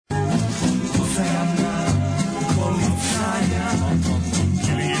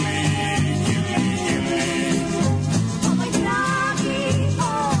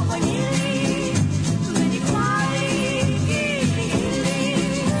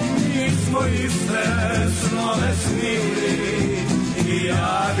smo iste snove snili i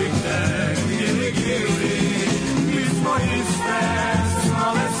ja bih te gili gili. Mi smo iste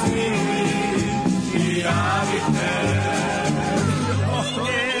snove snili i ja bih te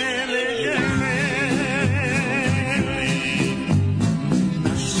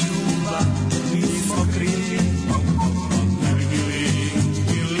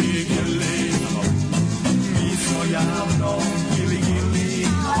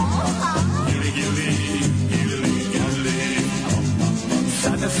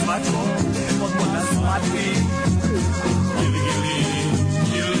svako od nas shvati. Gili, gili,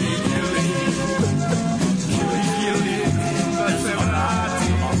 gili, gili, gili, gili, da se vrati.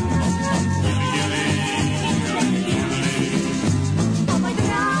 Gili, gili, gili, gili. O moj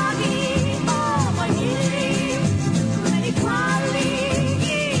dragi, o moj mili, meni hvali,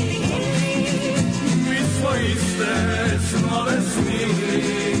 gili, gili. Mi smo iste snove snili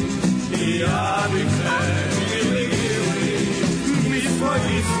i ja bih te gili, gili. Mi smo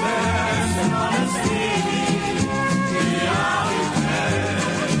iste snove snili i ja bih te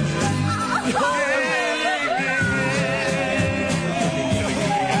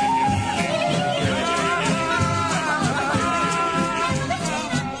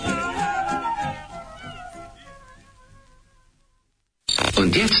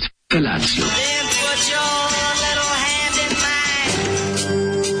Und jetzt Felatio.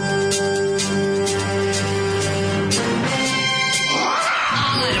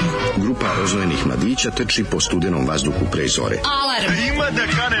 Grupa rozvojenih mladića trči po studenom vazduhu pre zore. Alarm! Ima da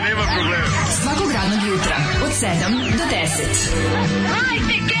kane, nema problema. Svakog radnog jutra, od 7 do 10.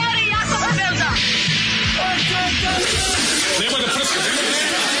 Hajde, Geri, jako se velda! Nema da prska, nema da...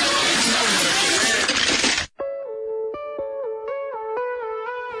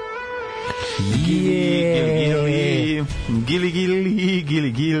 Gili, gili,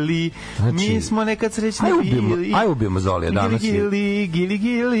 gili, gili. Znači, mi smo nekad srećni bili. Aj ubijemo Zolija danas. Gili, gili,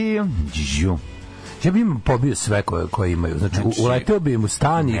 gili. Džižu. Ja bih im pobio sve koje imaju. Znači, uleteo bi im u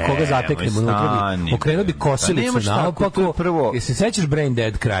stan i koga zateknemo unutra bi okrenuo bi kosilicu naopako. Jesi sećaš Brain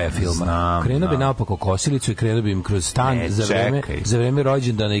Dead kraja filma? Krenuo bi naopako kosilicu i krenuo bi im kroz stan za vreme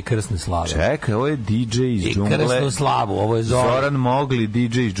rođendana i krsne slave. Čekaj, ovo je DJ iz džungle. I krsnu slavu, ovo je Zoran Mogli,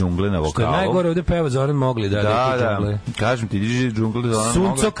 DJ iz džungle na vokalu. Što je najgore, ovde peva Zoran Mogli. Da. Kažem ti, DJ iz džungle, Zoran Mogli.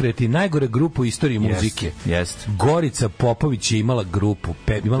 Suncokreti, najgore grupu u istoriji muzike. Gorica Popović je imala grupu,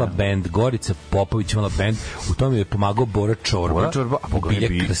 imala band, Gorica Popović imala band, u tome je pomagao Bora Čorba, a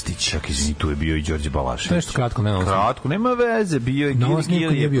Bilja Krstić. Čak, izvini, tu je bio i Đorđe Balašević. To je nešto kratko, nema veze, bio je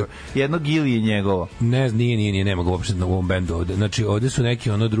Gili, jedno Gili je njegovo. Ne, nije, nema ga uopšte na ovom bendu ovde. Znači, ovde su neki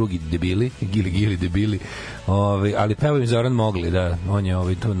drugi debili, Gili debili, ali pevaju Zoran Mogli, da, on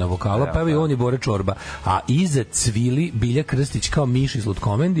je tu na vokalu, pevaju on i Bora Čorba, a iza cvili Bilja Krstić kao miš iz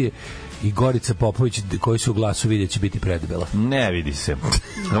Lutkomendije i Gorica Popović, koji su u glasu vidjet će biti predebela. Ne vidi se.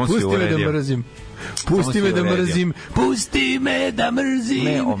 Pusti me da mrzim. Pusti me da mrzim, pusti me da mrzim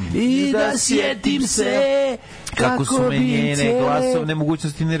i da sjetim se kako su me njene glasovne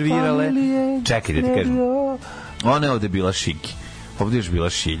mogućnosti nervirale. Čekaj da ti kažem, ona je ovde bila šiki. Ovdje još bila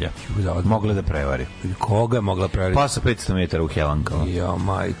šilja. Mogla da prevari. Koga je mogla prevari? Pa sa 500 metara u Helankama. Jo,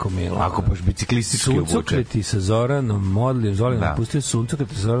 majko mila. Ako baš biciklistički obuče. Suncokreti sa Zoranom Modlijem. Zoran napustio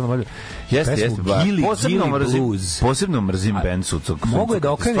Suncokreti sa Zoranom Modlijem. Jeste. Gili Blues. Posebno mrzim band Suncokreti. Mogu je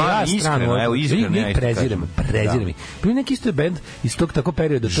da okrene ja stranu. Evo, iskreno. Prezirem mi. Prije neki isto je band iz tog tako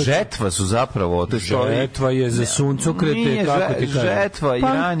perioda. Žetva su zapravo. Žetva je za Suncokrete. Žetva i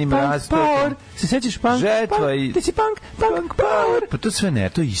ranim rastokom. Se sećaš punk? Žetva i... Ti si punk power. Pa to sve ne,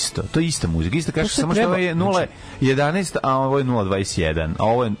 to je isto. To je ista muzika. Isto kaže samo što ovo je 0.11, a ovo je 0.21.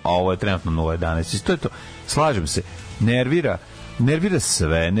 A ovo je trenutno 0.11. To je to. Slažem se. Nervira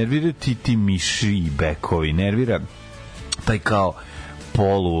sve. Nervira ti miši i bekovi. Nervira taj kao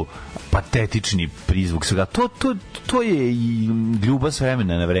polu patetični prizvuk svega. To je i ljubav s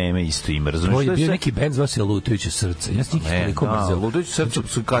vremena na vreme isto ima. Razumiješ? To je bio neki bend zvao se Lutajuće srce. Ja sam njih toliko mrzeo. Lutajuće srce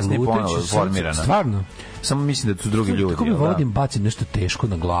su kasnije ponovo formirana. Stvarno? Samo mislim da su drugi ljudi. Kako bi volao da im bacim nešto teško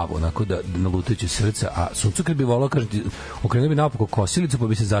na glavu, onako da na Lutajuće srce, a Suncokret bi volao, kažem ti, okrenuo bi naopako kosilicu pa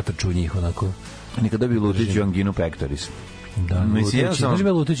bi se zatrčao u njih, onako. Nikada bi Lutajući anginu pectoris. Da, Lutajući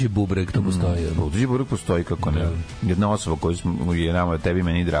Lutajući bubreg, to postoji. Lutajući bubreg postoji, kako ne. Jedna osoba koju je nama, tebi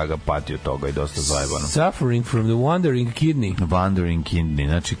meni draga, pati od toga i dosta zajebano. Suffering from the wandering kidney. Wandering kidney,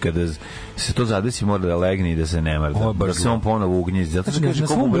 znači kada se to zadesi mora da legne i da se ne mrda. Da se on ponovo ugnjezi. Zato što kaže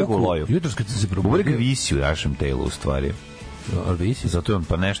ko bubreg u loju. Jutros kad se probudio. Bubreg visi u našem telu u stvari. Visi? Zato je on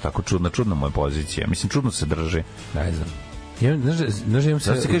pa nešto tako čudna mu je pozicija. Mislim, čudno se drži. Ne znam.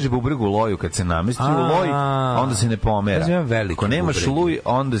 Znaš se kaže bubreg u loju, kad se namesti u loj, onda se ne pomera. Ako nemaš luj,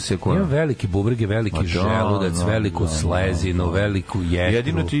 onda se... Imam veliki bubreg, veliki želudac, veliku slezinu, veliku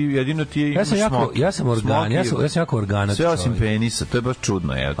jetru. Jedino ti je... Ja sam jako organat. Sve osim penisa, to je baš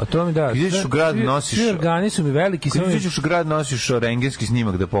čudno. A to mi da... Ideš u grad, nosiš... Svi organi su mi veliki. Ideš u grad, nosiš rengenski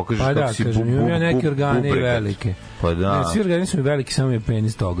snimak da pokažeš kako si bubreg. Imam ja neke organi i velike. Pa da. Svi organi su mi veliki, samo mi je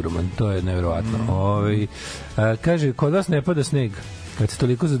penis ogroman. To je nevjerovatno. Kaže, kod vas ne pada sneg. Kad se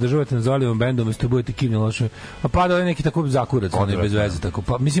toliko zadržavate na Zolivom bendom, isto budete kivni loše. A pada je neki tako zakurac, ne bez veze tako.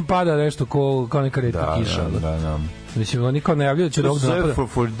 Pa mislim pada nešto kao neka retka kiša. Da. Mislim, oni kao najavljaju da će dok napada.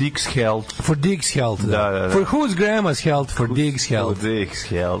 For Dick's health. For Dick's health, da. For whose grandma's health? For Dick's health. For Dick's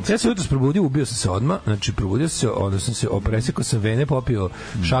health. Ja se jutros probudio, ubio sam se odmah. Znači, probudio sam se, onda sam se presekao sam vene, popio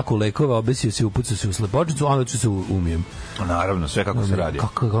šaku lekova, obesio se, upucao se u slepočicu, onda ću se umijem. Naravno, sve kako se radi.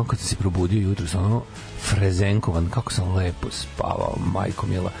 Kako kad sam se probudio jutros, ono, frezenkovan, kako sam lepo spavao, majko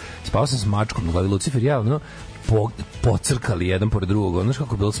mila. Spavao sam s mačkom na glavi, Lucifer, ja, ono, pocrkali jedan pored drugog, znaš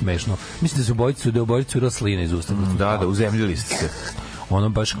kako je bilo smešno. Mislim da je obojicu ila slina iz usta. Da, uzemljili ste se. Ono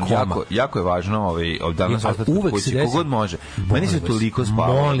baš koma. Jako je važno danas ostati u kući, kogod može. Meni se toliko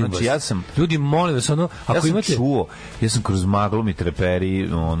spavao. Znači, ljudi, molim vas, ono, ako imate... Ja sam kroz maglu mi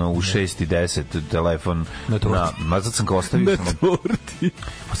treperi, ono, u 6 i 10 telefon mazat sam ga ostavio. Na torti.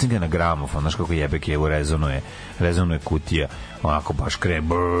 Postavim ga na gramofon, znaš kako jebek je, rezonuje kutija. Onako baš krem,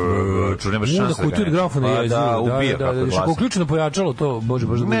 nemaš šanse. Da kutiju od gramofona je ubija kako je glasno. Uključeno pojačalo, to, bože.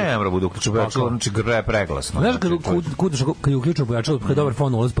 Ne, mora bude uključeno pojačalo, znači preglasno. Znaš kad je uključeno pojačalo, kad je dobar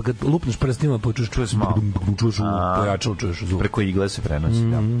fon ulaz, pa kad lupneš prstima, čuješ malo. Čuješ pojačalo, čuješ zvuk. Preko igle se prenosi,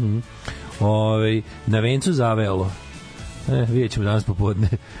 da. Na vencu zavelo. Vidjet ćemo danas popodne.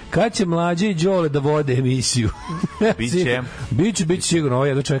 Kad će Mlađe i Đole da vode emisiju? Biće sigurno. Ovo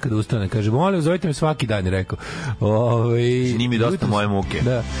jedno čeka da ustane. Kaže, molim, zovite me svaki dan, je rekao. Nije mi dosta moje muke.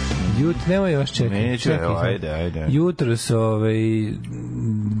 Da. Nemoj još čekati. Neće, ajde. Jutros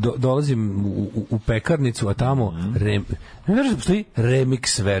dolazim u pekarnicu, a tamo ne znaš da postoji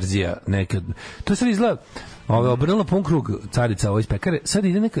remix verzija nekad. To sad izgleda obrnula pun krug carica iz pekare. Sad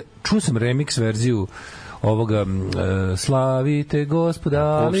ide neka, čuo sam remix verziju ovoga slavite gospoda,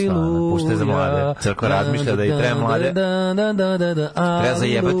 aleluja. Pušte za mlade. Crkva razmišlja da i treba mlade. Treba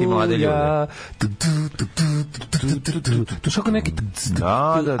zajebati mlade ljude. To je šako neki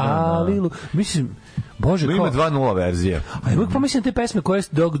aleluja. Mislim, Bože, ima 2.0 verzije. A uvijek pomislim te pesme koje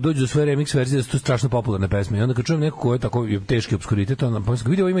dođu do svoje remix verzije da su to strašno popularne pesme. I onda kad čujem neko ko je tako teški obskuritet, onda pomislim,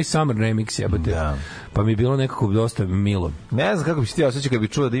 vidio, ima i summer remix, jebate. Da. Pa mi je bilo nekako dosta milo. Ne znam kako bi se ti osjećao kad bi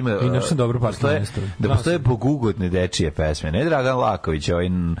čuo da ima... I nešto dobro da postoje bogugodne dečije pesme. Ne Dragan Laković,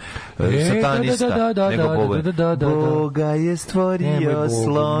 satanista, nego Boga je stvorio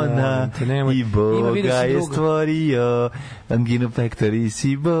slona i Boga je stvorio anginu pectoris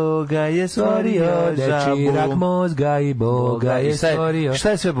i Boga je stvorio deči rak mozga i Boga je stvorio. Šta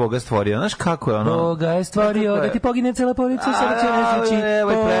je sve Boga stvorio? Znaš kako je ono? Boga je stvorio da ti pogine cela porodica, srce nesreći.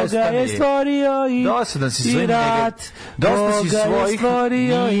 Boga je stvorio i rat. Boga je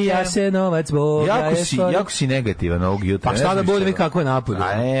stvorio i Jasenovac. Boga je stvorio. Jako si negativan ovog jutra. Pa šta da bude, kako je napolju?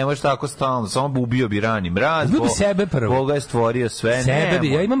 A ne, možeš tako stalno. Samo ubio bi rani mraz. Ubio bi sebe prvo. Boga je stvorio sve.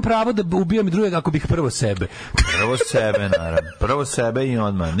 Ja imam pravo da ubijam i drugog ako bih prvo sebe. Prvo sebe, naravno. Prvo sebe i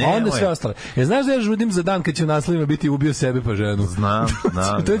odmah. Onda sve ostalo. Znaš da ja žudim za dan kad će u naslovima biti ubio sebe pa ženu? Znam.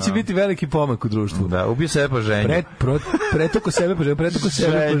 To će biti veliki pomak u društvu. Da, ubio sebe pa ženju. Pretuko sebe pa ženju.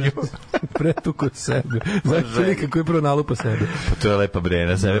 Pretuko sebe. Znaš čovjeka koji prvo nalupa sebe. Pa to je lepa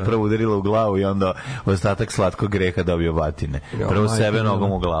brena. Sebe prvo udarila u glavu i onda ostatak slatkog greha dobio batine. Prvo sebe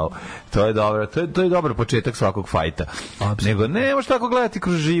nogom u glavu. To je dobro. To je dobar početak svakog fajta. Nego ne možeš tako gledati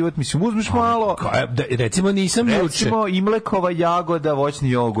kroz život. Mislim, uzmeš malo... Recimo nisam juče. Recimo imlekova jagoda, voćni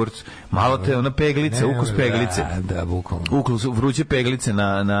jogurt. Malo te ona peglice, ukus peglice. Da, bukvalno. Ukus vruće peglice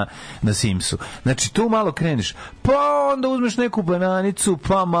na Simsu. Znači, tu malo kreneš, pa onda uzmeš neku bananicu,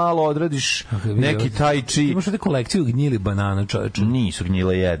 pa malo odradiš neki tai chi. Imaš ovdje kolekciju gnjili banana, čoveče? Nisu,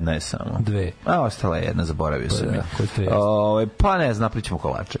 gnjila jedna je samo. Dve. A ostala je jedna, zaboravio sam je. Pa ne znam, napričamo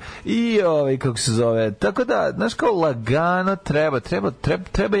kolače. I kako se zove, tako da, znaš, kao lagano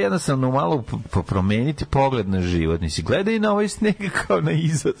treba jednostavno malo promeniti pogled na život. Nisi gledaj na ovaj sneg kao na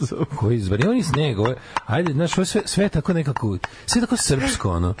izazov. Koji izvari, on je sneg, ajde, znaš, sve tako nekako, sve tako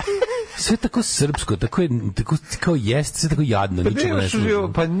srpsko, ono. sve tako srpsko, tako kao jeste, sve tako jadno, ničemu ne služi.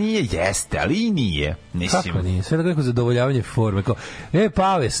 Pa nije jeste, ali i nije. Kako nije? Sve tako neko zadovoljavanje forme, kao,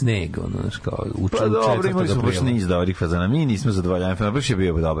 pao je sneg, ono, kao, pa dobro, imali smo baš niz dobrih fazana, mi nismo zadovoljavani fazana, baš je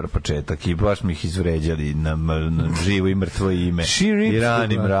bio dobar početak i baš mi ih izvređali na živo i mrtvo ime i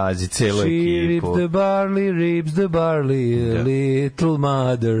rani mrazi, celo ekipu. She rips the barley, little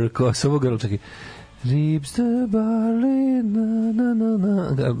mother, Kosovo girl, čekaj. Rips the barley,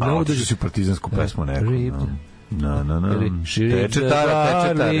 na. A otišu si partizansku pesmu neku. She rips the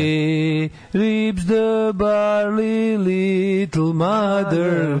barley, rips the barley, little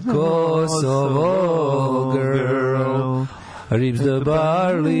mother, Kosovo girl. Rips the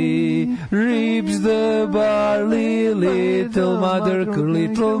barley, little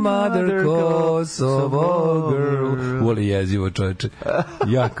mother, Kosovo girl. Voli jezivo, čovječe.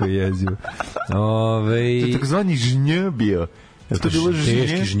 Jako jezivo. To je takzvani žnj bio. To je bilo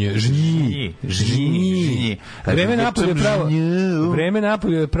žnji. Vreme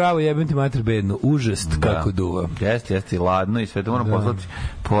napolje je pravo, jebem ti mater bedno. Užast kako duva. Jeste, ladno i sve to moram poslati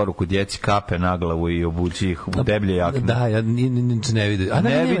poruku djeci kape na glavu i obući ih u deblje jakne. Da, ja ne vidim. A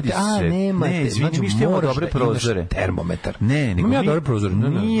ne vidi se. Ne, izvini, mi što imamo dobre prozore. Termometar. Ne, nego ja dobre prozore.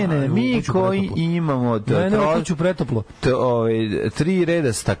 Nije, mi koji imamo mene u kuću pretoplo. 3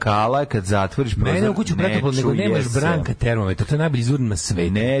 reda stakala, kad zatvoriš prozor, mene u kuću pretoplo, nego nemaš Branka termometar. To je najbolji izvor na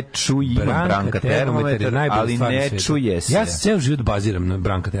svetu. Ne čuje Branka termometar, ali ne čuje se. Ja se ceo život baziram na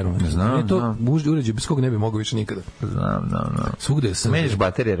Branka termometar. Znam. To uređaj bez koga ne bi mogao više nikada. Znam. Svugde sam. Menjaš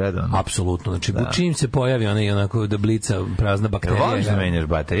baterije redovno? Apsolutno. Znači, čim se pojavi onako da blica prazna bakterija. Voliš da menjaš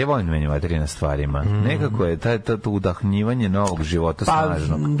baterije? Ja volim da menjam baterije na stvarima. Nekako je to udahnjivanje novog života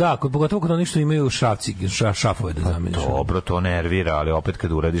snažnog. Da, pogotovo kod onih što imaju šafove da zameniš. Dobro, to nervira, ali opet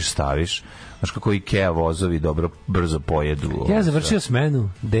kad uradiš, staviš. Znaš kako IKEA vozovi dobro, brzo pojedu. Ja završio smenu,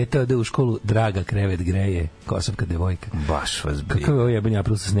 dete ode u školu, draga krevet greje, kosovka devojka. Baš vas briga. Kako je ovo jebanje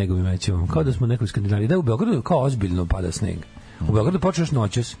april sa snegom i mećevom? Kao da smo u nekoj Skandinaviji. Da, u Beogradu kao ozbiljno pada sneg. U Beogradu počeo još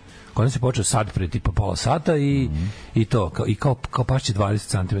noćas. Kod nas je počeo sad pre tipa pola sata i to, kao pašće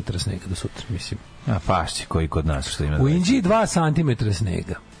 20 cm snega do sutra, mislim. A pašće koji kod nas što ima. U Inđiji 2 cm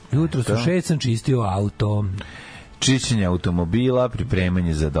snega. Jutro su 6 sam čistio auto. Čišćenje automobila,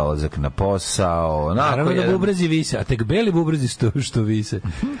 pripremanje za dolazak na posao. Naravno da bubrezi vise, a tek beli bubrezi što vise.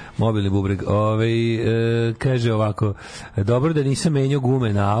 Mobilni bubreg. Kaže ovako, dobro da nisam menjao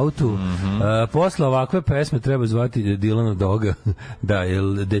gume na autu. Posle ovakve pesme treba zvati Dilana Doga. Da,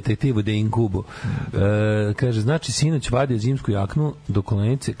 je detektivu de Inkubo. Kaže, znači sinoć vadio zimsku jaknu do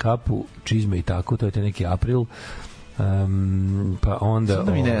kolenice, kapu, čizme i tako, to je te neki april. Pa onda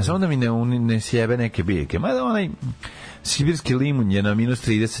samo da mi ne sjebe neke biljke. Mada onaj sibirski limun je na minus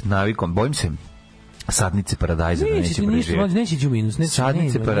 30 navikom. Bojim se sadnice paradajza da neće preživjeti. Neće ići u minus.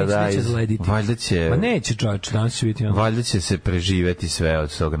 Sadnice paradajza. Valjda će... Ma neće čovječ, danas će biti ono. Valjda će se preživjeti sve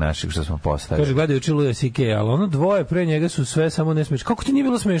od toga našeg što smo postavili. Kaže, gledajući Luja C.K., ali ono dvoje pre njega su sve samo ne smešno. Kako ti nije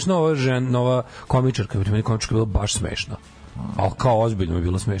bilo smešno ova komičarka? Meni komičarka je bilo baš smešno. Ali kao ozbiljno je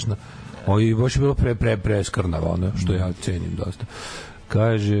bilo smešno. I baš je bilo preskrnava, ono, što ja cenim dosta.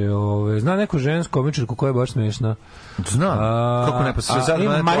 Kaže, zna neku žensku komičarku koja je baš smešna? Znam. Kako ne, pa se sad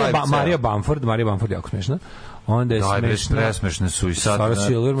Marija Bamford jako smešna. Onda je smešna. Presmešne su i sad. Sarah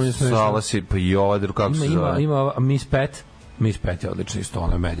Silverman je smešna. Sala si, pa i ova, kako se zove? Ima Miss Pat. Miss Pat je odlična isto,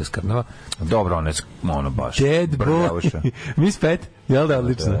 ona je mega skrnava. Dobro, ona baš. Dead boy. Miss Pat, jel da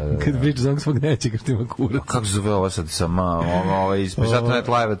odlična? Kad priča za svog nećega što ima kurac. Kako se zove ovo sad sama, ispred Saturday Night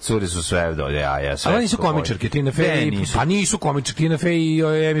Live curi su sve dolje, ja sve. Ali nisu komičarke, Tina Fey, pa nisu komičarke, Tina Fey i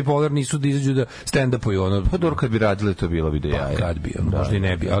Amy Poehler nisu da izađu da stand-upuju, ono. Pa dobro, kad bi radili to bilo bi da jaja. Kad bi, možda i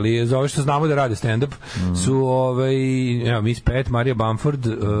ne bi, ali za ove što znamo da rade stand-up su, Miss Pat, Marija Bamford,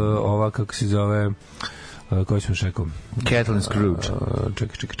 ova, kako se zove... koji smo šekao? Kathleen Scrooge.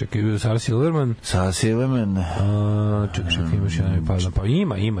 Čekaj. Sarah Silverman. Čekaj, imaš jedan pa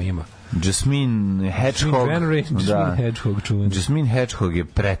ima. Jasmine Hedgehog. Jasmine Hedgehog je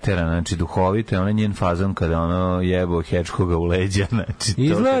preterana, znači duhovita, ona je njen fazon kada ono jebo Hedgehoga u leđa, znači.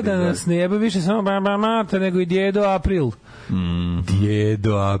 Izgleda nas ne jebe više samo baba Marta, nego i djedo April.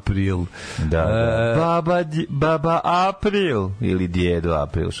 Djedo April. Da. Baba April ili djedo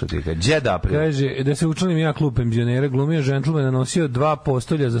April, što ti kaže. Djed April. Kaže, da se učlanim ja klub penzionera, glumio džentlmena, nosio 2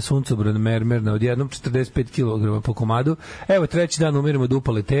 postolja za suncobran mermerna, odjednom 45 kg po komadu. Evo, treći dan umiramo od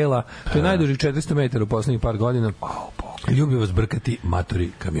upale tela, To je najdužih 400 metara u poslednjih par godina. Ljubi vas brkati matori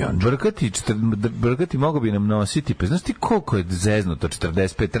kamion. Brkati mogu bi nam nositi, pa znaš ti koliko je zeznuto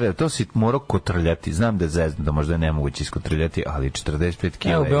 45 treba, to si morao kotrljati, znam da je zeznuto, možda je nemoguće iskotrljati, ali 45 kg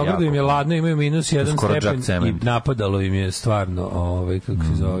je jako. U Beogradu im je ladno, imaju -1 stepen i napadalo im je stvarno, kako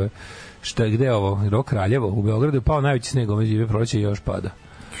se zove, gde je ovo, Rok Kraljevo, u Beogradu je pao najveći sneg, ove zive proleće i još pada.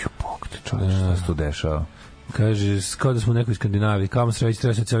 Bog te čovječ, šta se tu dešava? Kaže, kao da smo u nekoj Skandinaviji, kamo sreći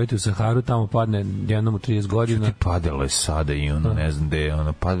treba se celiti u Saharu, tamo padne jednom u 30 godina. Što ti padalo je sada i ono, ne znam gde,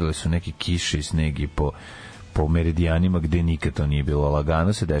 padale su neke kiše i snegi po meridijanima gde nikad to nije bilo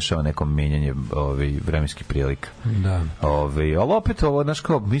lagano, se dešava neko menjanje vremenskih prilika. Da. Ali opet ovo, znaš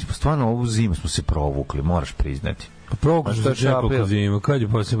kao, mi smo stvarno ovu zimu smo se provukli, moraš priznati. Pa provukli smo se nekoliko zima, kad je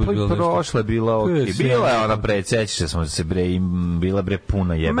posljedno bilo nešto? Prošla je bila bila je ona bre, sećaš se smo se bre, bila bre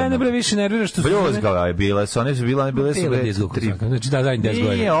puna jebena. Mene bre više nervira što su... Bljuzgava je bila, one su bile bre 3. Znači da, zadnjih 10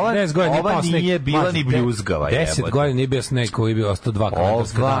 godina. 10 godina ova nije bila ni bljuzgava je. 10 godina nije bio sneg koji je bio ostao 2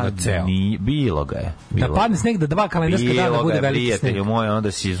 kalendarska dana ceo. Bilo ga je. Da padne sneg da 2 kalendarska dana bude veliki sneg. Prijatelju moj,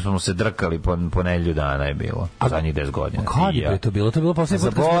 onda smo se drkali po nedelju dana je bilo. Zadnjih 10 godina. Kad je to bilo? To je bilo poslednji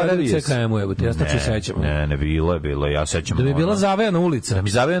put kad smo radili u CKM-u, jebote, ja se tačno sećam. Ne, bilo, ja sećam. Da bi bila zavejana ulica. Da mi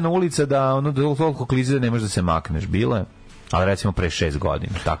zavejana ulica da ono toliko klize da ne možeš da se makneš. Bilo je, ali recimo pre 6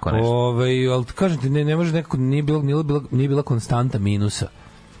 godina, tako nešto. Ali kažem ti, ne može nekako, nije bila konstanta minusa.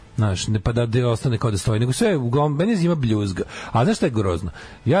 Znaš, ne pa da ostane kao da stoji, nego sve, uglavnom, meni je zima bljuzga. A znaš šta je grozno?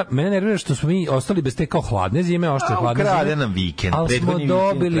 Mene nervira što smo mi ostali bez te kao hladne zime, oštre hladne zime. Ukrade nam vikend,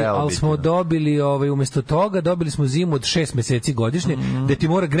 ali smo dobili umesto toga, dobili smo zimu od 6 meseci godišnje, da ti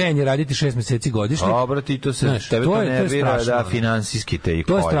mora grejanje raditi 6 meseci godišnje. Dobro, ti to se, znaš, tebe to nervira da finansijski te i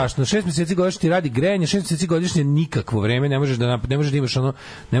to je strašno. 6 meseci godišnje ti radi grejanje, 6 meseci godišnje nikakvo vreme, ne možeš da imaš ono,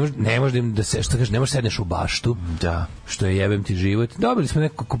 ne možeš da se, što kažeš, ne možeš sedneš u baštu. Da. Što je jebem ti život. Dobili smo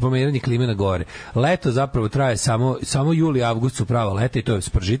neko pomeranje klime na gore. Leto zapravo traje samo juli, avgust su prava leta i to je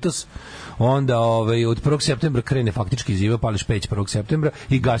spržitos. Onda od 1. septembra krene faktički zima, pališ peć 1. septembra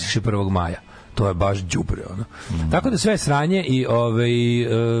i gasiš je 1. maja. To je baš đubre, ono. Tako da sve je sranje i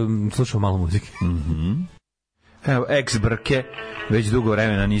slušamo malo muzike. Evo, ex-brke, već dugo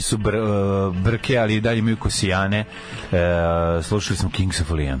vremena nisu brke, ali i dalje imaju kosijane. Slušali smo Kings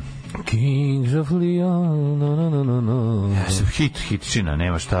of Leon. Kings of Leon, no. Hitčina,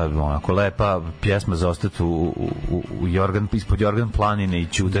 nema šta, onako lepa pjesma za ostati ispod Jorgan planine i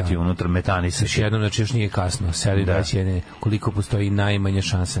ćutati unutra metanisati. Još jednom, znači još nije kasno, sedi daći koliko postoji najmanja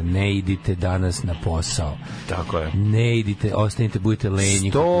šansa, ne idite danas na posao. Tako je. Ne idite, ostanite, budite lenji.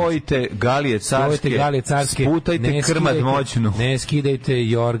 Stojite, galije carske, sputajte krmat moćnu. Ne skidajte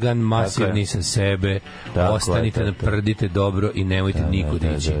Jorgan masivni sa sebe, ostanite, naprdite dobro i nemojte nikud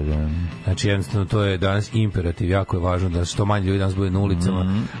ići. Znači jednostavno to je danas imperativ, jako je važno da što manje ljudi danas bude na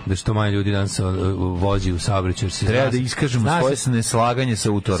ulicama, da što manje ljudi danas vozi u saobraćaju. Treba da iskažemo svoje neslaganje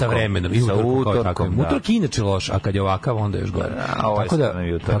sa utorkom. Sa vremenom i utorkom. Utork je inače loš, a kad je ovakav onda je još gore.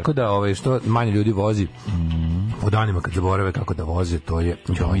 Tako da što manje ljudi vozi po danima kad zaborave kako da voze, to je...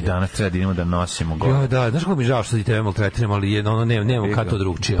 I danas treba da idemo da nosimo gore. Da, znaš kako mi žao što ti te maltretiramo, ali nemamo kad to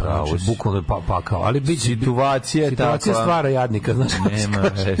drugčije. Bukvalno pakao. Ali situacija stvara jadnika, znaš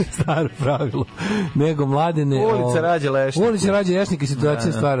kako staro pravilo, nego mladene... Ulica rađa lešnika i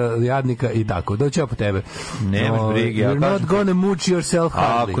situacija stvara jadnika i tako. Doći ja po tebe. Nemaš brige. You're not gonna much yourself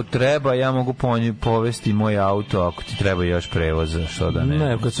hardly. Ako treba, ja mogu povesti moj auto, ako ti treba još prevoza, što da ne.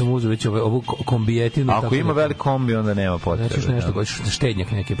 Ne, kad sam uzeo već ovu kombijetinu... Ako ima velik kombi, onda nema potrebe. Znači nešto,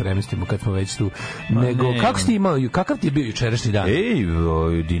 štednjak neke premestimo kad smo već tu. Nego, kako ste imao, kakav ti je bio jučerašnji dan?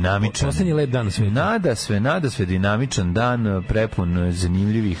 Dinamičan. Poslednji lep dan na svijetu. Nada sve dinamičan dan, prepun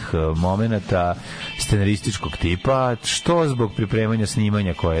zanimljivih momenata scenarističkog tipa, što zbog pripremanja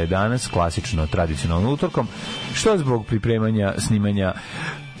snimanja koje je danas klasično, tradicionalno utorkom, što zbog pripremanja snimanja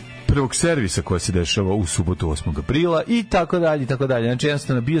prvog servisa koja se dešava u subotu 8. aprila i tako dalje. Znači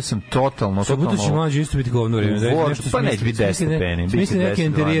jednostavno bio sam totalno... Subotu će Mlađe isto biti govno vreme. Pa neće biti 10 stepeni. Smisli neke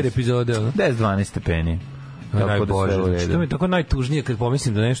interijer epizode. 10-12 stepeni. Najbolje. Što mi je tako najtužnije kad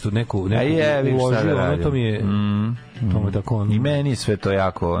pomislim da nešto neku uložio, to mi je tako... I meni je sve to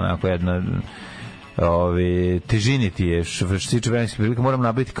jako onako jedna... težini ti je što se tiče vremenskih prilika, moram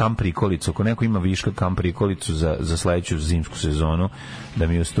nabaviti kamp prikolicu. Ako neko ima viška kamp prikolicu za sledeću zimsku sezonu, da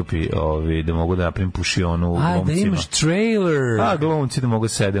mi ustupi, da mogu da napravim pušionu glumcima. Da imaš trailer. Glumci da mogu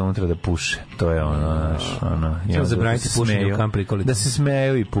sede unutra da puše. To je treba zabraniti pušenje u kamp prikolicu. Da se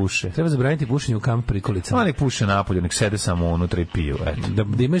smeju i puše. Treba zabraniti pušenje u kamp prikolicu. Nek puše napolju, nek sede samo unutra i piju.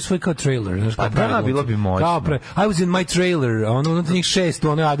 Da imaju svoj kao trailer. Bilo bi moćno. I was in my trailer, unutra njih 6,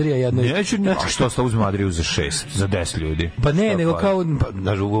 ono je Adrija jedna. Neću, što uzme Adriju za 6, za 10 ljudi. Pa ne, nego kao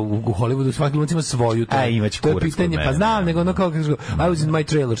u Hollywoodu svaki glumac ima svoju. To je pitanje, pa znam, nego ono kao kažu, I was in my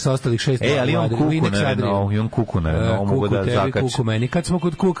trailer sa ostalih 6. Ali on kuku na Renault, mogu da zakačem. Kuku meni, kad smo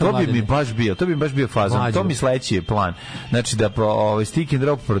kod kuka to bi mi baš bio fazon. To mi sledeći je plan. Znači da Stick and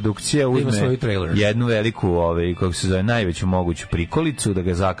Drop produkcija uzme jednu veliku, kako se zove, najveću moguću prikolicu, da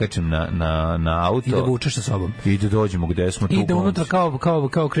ga zakačem na auto. I da vučeš sa sobom. I da dođemo gde smo tu. I da unutra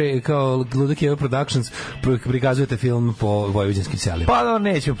kao Ludak Eva Productions prikazujete film po vojvođanskim selima. Pa da,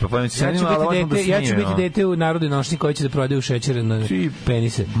 nećemo po vojvođanskim selima, ali ja ću biti dete u narodnoj nošnji koji će da prodaju šećere na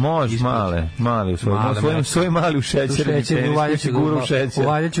penise. Može, male u svoj mali u šećer.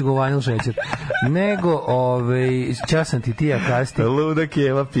 Uvaljaću ga u vanil šećer. Nego, časan ti tija kasti. Ludak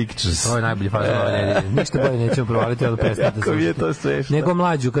Eva Pictures. To je najbolji fazon ove nedelje. Ništa bolje nećemo provaliti, ali prestati da slušati. Nego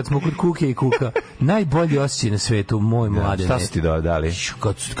Mlađu, kad smo kod kuke i kuka, najbolji osjećaj na svetu, moj mlade. Šta su ti dali?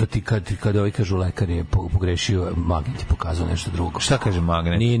 Kad ovaj kažu lekar je pogrešio, magnet je pokazao nešto drugo. Šta kaže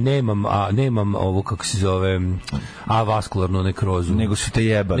magnet? Nemam ovo, kako se zove, avaskularnu nekrozu. Nego su te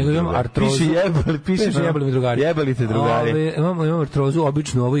jebali. Nego imam artrozu. Piše jebali mi drugari. Jebali te drugari. Imam artrozu,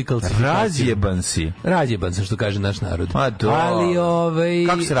 običnu ovo i kalcifikaciju. Razjeban sam, što kaže naš narod. Ali,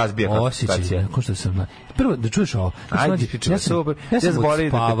 kako se razbija kalcifikacija? Ko što sam... Prvo, da čuješ ovo. Ja sam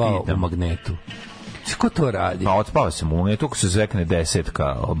odspavao u magnetu. Ko to radi? Pa otpao sam u magnetu, ako se zvekne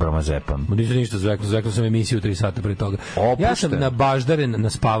 10 obramazepam. Nisam ništa zveknuo sam emisiju 3 sata pre toga. Ja sam nabaždaren na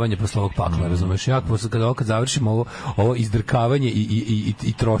spavanje posle ovog pakla, razumeš? Ja kad završim ovo izdrkavanje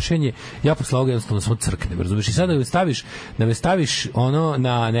i trošenje, ja posle ovoga jednostavno samo crknem, razumeš? I sad da me staviš ono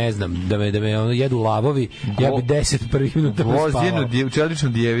na, ne znam, da me jedu lavovi, ja bi 10 prvih minuta prespavao. Čeličnu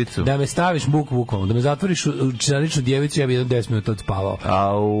djevicu. Da me staviš bukvalno, da me zatvoriš u čeličnu djevicu, ja bi 10 minuta odspavao.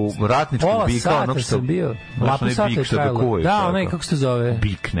 A u ratničkom bika, onog što bio. Lapo sata je trajalo. Da, onaj, kako se to zove?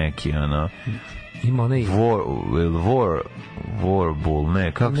 Bik neki, ono. Ima onaj... Warbull,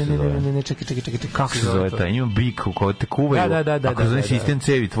 ne, kako se zove? Ne, čekaj. Kako se zove taj? Ima bik u kojoj te kuvaju. Da. Ako znaš sistem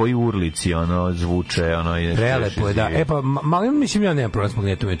cevi, tvoji urlici, ono, zvuče, ono... Prelepo je, da. Pa, mislim, ja nemam problem s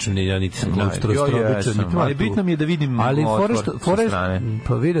magnetom, ja niti sam strobičan. Ali bitno mi je da vidim otvor sa strane.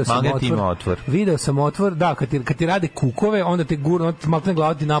 Pa magnet ima otvor. Video sam otvor, da, kad ti rade kukove, onda te gurno, maltene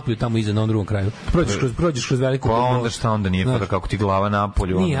glava ti napolju tamo iza, na onom drugom kraju. Prođeš kroz veliku... Pa onda šta onda nije, pa kako ti glava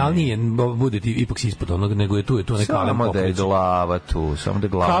napolju? Nije, ali nije, bude ti ipak si ispod onog, nego je tu neka samo da je glava tu, samo da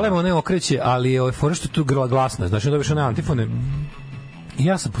glava. Kalemo ne okreće, ali je fora što tu glasna, znači da dobiš one antifone. I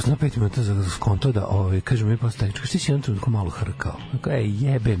ja sam posle 5 minuta za skonto da kaže mi postaje, čekaj, si jedan trenutko malo hrkao.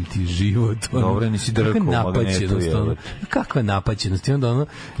 Jebem ti život. Dobro, nisi drkao u magnetu. Kakva napaćenost? I onda ono...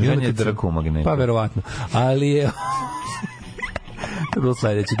 Žen je drkao u magnetu. Pa verovatno. Ali je... To je bilo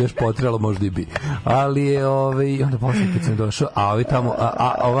sledeće, da još potrelo možda i bi. Ali je, onda posle kad sam došao, a ovi tamo,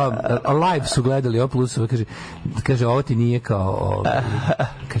 live su gledali, ovo plusova, kaže, ovo ti nije kao,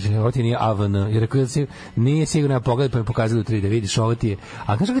 kaže, ovo ti nije AVN, jer rekao, nije sigurno pogledaj, pa mi pokazali u 3 da vidiš, ovo ti je,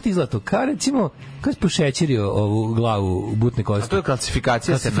 a kaže, kako ti izgleda to, kao recimo, kao si pošećerio ovu glavu butne kosti. A to je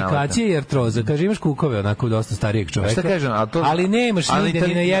kalcifikacija i artroza, kaže, imaš kukove, onako, dosta starijeg čoveka. Šta kažem, ali nemaš nigde,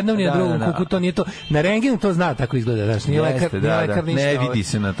 ni na jednom, ni na drugom kuku, to nije to, na rengenu to zna, tako izgleda, znaš, nije lekar, ne vidi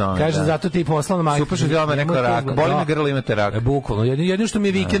se na tome. Kaže, zato ti poslala majka. Super što ti dala neko rak. Boli me grlo, imate rak. Bukvalno. Jedino što mi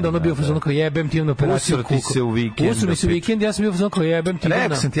je vikend, ono bio fazon kao jebem ti na operaciju kuku. Usro ti se u vikend. Usro mi se u vikend, ja sam bio fazon kao jebem ti na...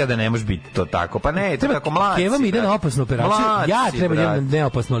 Rekao sam ti ja da ne može biti to tako. Pa ne, to tako mlad. Keva mi ide na opasnu operaciju. Ja treba da idem na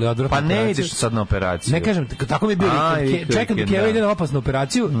neopasnu, ali odvratnu operaciju. Pa ne ideš sad na operaciju. Ne kažem, tako mi je bio vikend. Čekam da Keva ide na opasnu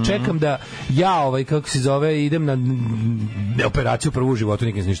operaciju, čekam da ja, kako se zove, idem na operaciju prvu u životu,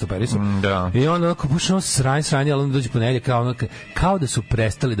 nikad ništa operisam. I onda počeo sranje, ali onda dođe ponedeljak kao da su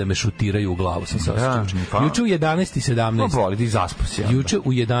prestali da me šutiraju u glavu, sam se osjećao. Juče u 11:17. Pa boli, ti zaspo si. Juče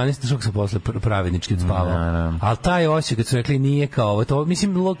u 11, što sam posle pravednički odspavao. Ali taj osjećaj kad su rekli nije kao ovo, to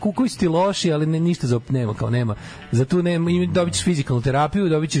mislim kukuju ti loši, ali ništa nema. Zato dobit ćeš fizikalnu terapiju,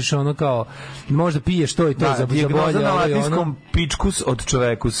 dobit ćeš ono kao možda piješ to i to za bolje, na latinskom pičkus od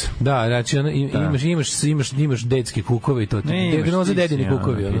čovekus. Da, znači imaš detske kukove i to. Dijagnoza dedini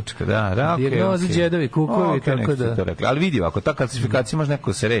kukovi. Dijagnoza đedovi kukovi, tako da. Ali vidi, ako ta kalcifikacija može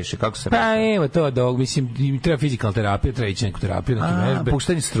neko se reši, kako se reši? Pa evo to, da, mislim, treba fizikalna terapija, treba ići neku terapiju, neke vežbe.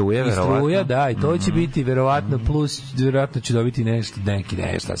 Puštanje struje, verovatno. Struja, da, i to će biti verovatno, plus verovatno će dobiti nešto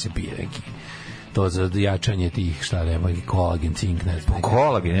se pije, neki. To za jačanje tih, šta nema, kolagen, cink, ne znam.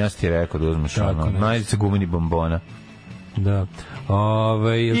 Kolagen, ja ti rekao da uzmeš ono, najdice gumeni bombona. Da.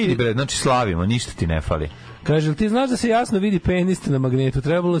 Ili bre, znači slavimo, ništa ti ne fali. Kaže, jel ti znaš da se jasno vidi penis na magnetu?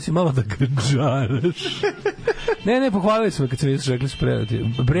 Trebalo si malo da ga džaraš. Ne, pohvalili smo kad sam vidio, rekli su predati.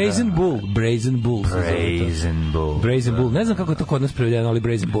 Brazen Bull. Ne znam kako je to kod nas prevedeno, ali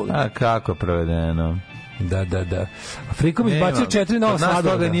Brazen Bull. A kako je prevedeno? Da. Frikom izbacio 4 nova sladoleda.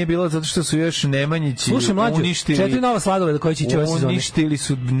 Nas toga nije bilo zato što su još Nemanjići uništili. 4 nova sladoleda koji će ići ove sezone. Uništili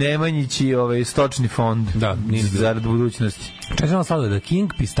su Nemanjići stočni fond. Da, nije zarad budućnosti. 4 nova sladoleda: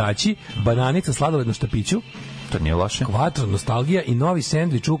 King, pistaći, bananica, sladoled na štapiću. To nije loše. Quattro, nostalgija i novi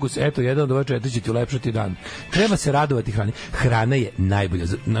sendvič, ukus. Eto, jedan od ova 4 će ti ulepšati dan. Treba se radovati hrani. Hrana je najbolja.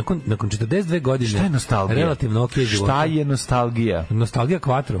 Nakon 42 godine. Šta je nostalgija? Relativno okej život. Šta je nostalgija? Nostalgija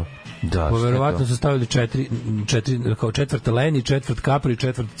Quattro. Da, verovatno su stavili 4 kao četvrt Leni, četvrt Capri,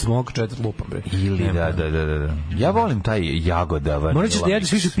 četvrt Smok, četvrt Lupam, bre. Ili da. Ja volim taj jagoda, vanila. Morat ćeš da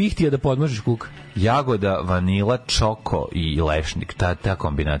jedeš više pihtija da podmažeš kuk. Jagoda, vanila, čoko i lešnik. Ta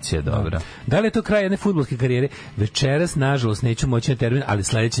kombinacija je dobra. Da li je to kraj jedne fudbalske karijere? Večeras, nažalost, neću moći na teren, ali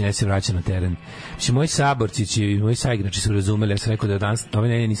sledeće ne se vraća na teren. Mislim, moji saborci i moji saigrači su razumeli, ja sam rekao da danas ove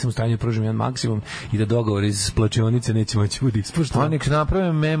nedelje nisam u stanju da pružim jedan maksimum i da dogovor iz plačionice neće moći bude ispušteno. Nek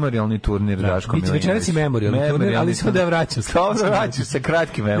napravim memorijalni turnir Daško Milinović. Večeras i memorijalni turnir, ali samo da ja vraćam. Dobro, vraćam se,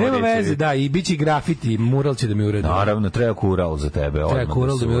 kratki memorij. Nema veze, da, i biće i grafiti, mural će da mi urede. Naravno, treba kural za tebe. Treba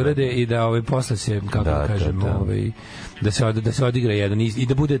kural da mi urede i da posle se, kako kažem, da se odigra jedan i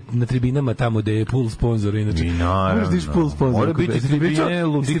da bude na tribinama tamo gde je pool sponsor, inače. I naravno. Pool sponsor. Mora biti tribine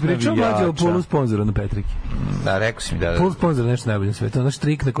ludih navijača. Pričao Mladja o poolu sponzora na Petriki. Da, rekao si mi da. Pool sponsor nešto najbolje na svetu. Ono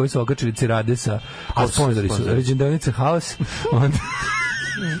štrik na koji su okačili cirade a sponzori su Ređendanica House, onda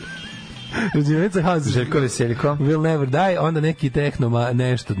Ređenica House, Željko Veseljko, Will Never Die, onda neki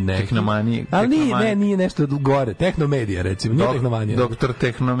Tehnomani. Ali nije nešto gore, Tehnomedija recimo, nije Tehnomanija. Doktor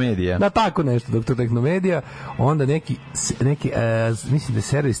Tehnomedija. Da, tako nešto, Doktor Tehnomedija, onda neki mislim da je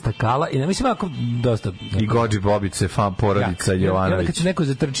servis Takala i mislim ako dosta. I Gođi Bobice, fan porodica Jovanović. Kada kad će neko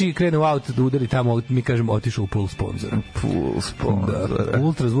zatrči i krene u auto da udari tamo, mi kažemo otišao u pool sponsor.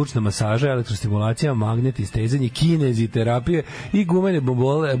 Ultrazvučna masaža, elektrostimulacija, magneti, stezanje, kinezi terapije i gumene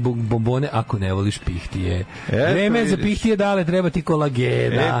bombone ako ne voliš pihtije. Vreme za pihtije, dale, treba ti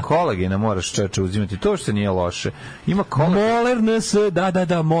kolagena. Kolagena moraš čeče uzimati, to što nije loše. Ima Moler NS,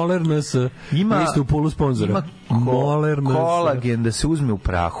 da, Moler NS. Ima isto u polu sponzora. Ima kolagen da se uzme u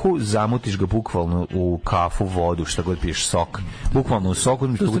prahu, zamutiš ga bukvalno u kafu, vodu, šta god piješ, sok. Bukvalno u soku.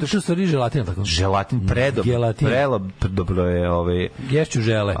 To stvari želatina tako? Želatin dobro je ješću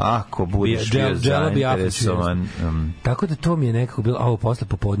žele. Ako budeš bio zainteresovan. Tako da to mi je nekako bilo, ovo posle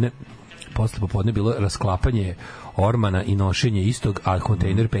popodne bilo rasklapanje ormana i nošenje istog, a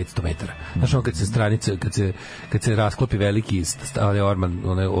kontejner 500 metara. Znaš, kad se stranice, kad se rasklopi veliki orman,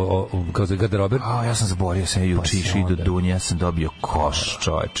 kao za garderober. Ja sam zaborio, sam juče išao do Dunje, ja sam dobio koš,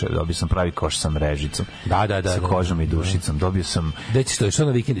 čoveče, dobio sam pravi koš sa mrežicom. Da. Sa kožom i dušicom, dobio sam... Gde ćeš to, išao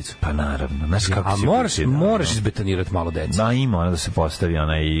na vikendicu? Pa naravno, znaš kako si... A moraš izbetonirati malo deci. Da, ima ona da se postavi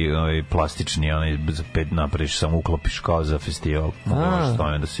onaj plastični, napraviš, samo uklopiš kao za festival.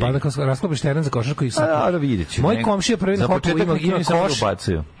 Pa da rasklopiš teren za košarku i sad... Da, vidjet ću. Moj komšija prvi na Hopovu ima koš.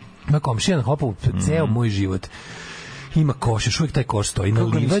 Ima komšija na Hopovu ceo moj život. Ima koš, još uvijek taj koš stoji na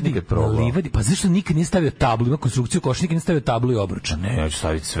livadi. Pa zašto nikad nije stavio tablu? Ima konstrukciju koša, nikad nije stavio tablu i obruč. Ne, ja ću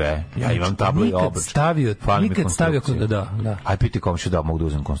staviti sve. Ja imam tablu i obruč. Nikad stavio, da. Aj piti komšiju da mogu da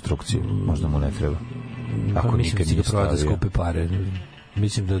uzem konstrukciju. Možda mu ne treba. Ako nikad nije stavio. Skupe pare.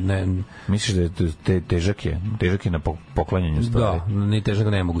 Mislim da ne... Misliš da je težak je na poklanjanju stvari? Da, ni težak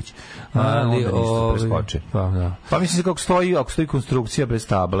nemoguće. Ali ništa preskoče. Pa mislim kako stoji, ako stoji konstrukcija bez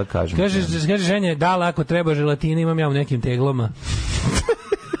table, kažem. Kaže ženje, da li ako treba želatina, imam ja u nekim teglama.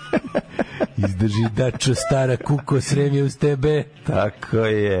 Izdrži dačo stara kuko, sremje uz tebe. Tako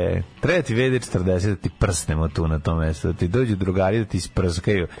je. Treba ti VD40 da ti prsnemo tu na tom mestu, da ti dođu drugari da ti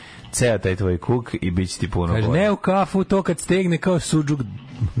isprskaju ceo taj tvoj kuk i bit će ti puno bolje. Kaže, ne u kafu, to kad stegne kao suđuk.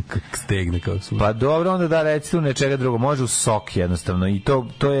 Pa dobro, onda da reci tu nečega drugo. Može u sok jednostavno i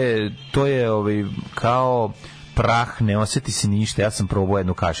to je kao prah, ne osjeti se ništa. Ja sam probao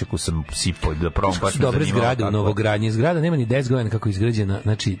jednu kašiku, sam sipao da probam. Što su dobre zgrade u novogradnji. Zgrada nema ni 10 godina kako je izgrađena.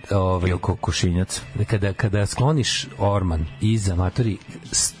 Znači, košinjac. Kada skloniš orman iza matori,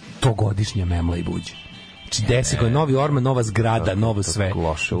 100-godišnja memla i buđe. 10 godina, novi orman, nova zgrada, novo sve.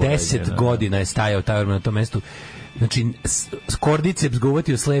 10 godina je stajao taj orman na tom mestu. znači kordiceps ga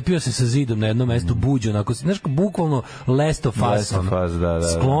uvatio, slepio se sa zidom na jednom mestu, buđo, onako, znaš, bukvalno Last of Us,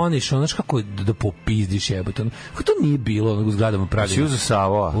 skloniš, znaš kako da popizdiš jebote, kako to nije bilo u zgradama Praga. Si uzo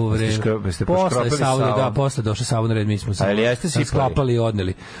Savoa, ste poškropili Savoa. Da, posle došao Savo na red, mi smo se sklapali i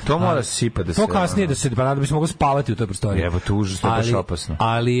odneli. To mora se sipati da se... To kasnije da se, pa da bismo mogli spavati u toj prostoriji. Evo, to užasno, baš opasno.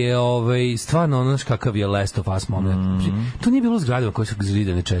 Ali je, stvarno, ono, kakav je Last of Us moment. To nije bilo u zgradama koje su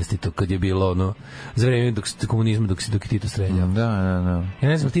zidane čestito, kad je bilo, ono, za vreme komunizma, dok je Tito streljao. Da. Ja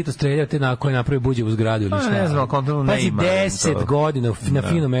ne znam, Tito streljao te na koje napravi buđe u zgradu ili šta. Ne znam, kontrolno ne ima. 10 godina na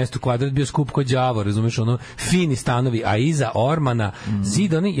finom mestu, kvadrat bio skup kod đavo, razumeš, ono, fini stanovi, a iza ormana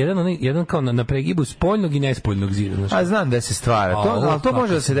zid, jedan kao na pregibu spoljnog i nespoljnog zida. A znam da se stvara, ali to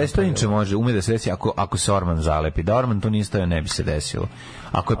može da se desi, to inče može, ume da se desi ako se orman zalepi. Da orman to nije stavio, ne bi se desilo.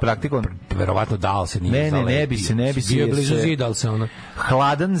 Ako je praktikovan, verovatno dal se nije zalepi. Ne bi se. Bio blizu zida, ali se ono...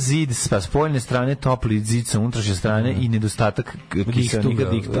 Hladan zid sa spoljne strane, topli zid sa unutrašnje strane i nedostatak kiselnika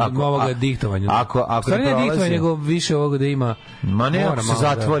ovoga diktovanja. Ako stvari ne diktovanje, nego više ovoga da ima... Ma ne, ako se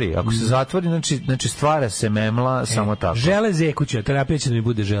zatvori. Ako se zatvori, znači stvara se memla samo tako. Žele kuća, terapija će da mi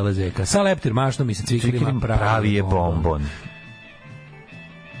bude žele zeka. Sa leptir mašnom i sa cvikirima pravi je bombon.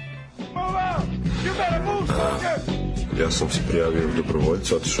 Ja sam se prijavio u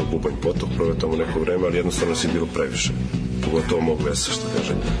dobrovoljca, otišao u Bubanj potok, proveo tamo neko vreme, ali jednostavno si bilo previše. Pogotovo mog vesa, što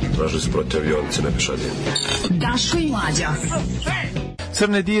kaže. Tražili su protiv avionice, ne pešadije. Daško i Mlađa.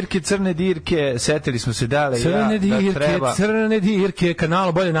 Crne dirke, setili smo se da crne dirke,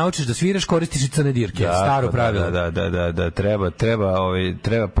 kanalo bolje naučiš da sviraš, koristiš i crne dirke, staro pravilo. Da,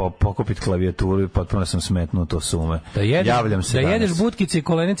 treba pokupiti klavijaturu i potpuno sam smetnuo to sume. Javljam se danas. Jedeš butkice i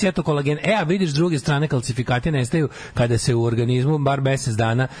kolenici, eto kolagen. A vidiš, s druge strane, kalcifikati nestaju kada se u organizmu bar mesec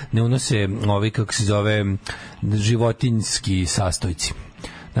dana ne unose kako se zove, životinjski sastojci.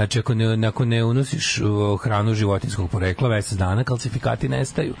 Znači, ako ne unosiš hranu životinjskog porekla, mesec dana kalcifikati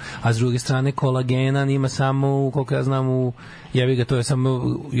nestaju. A s druge strane, kolagena nima samo, koliko ja znam, to je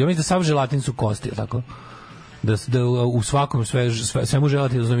samo, ja mislim da sav želatin su kosti, tako? Da u svakom svemu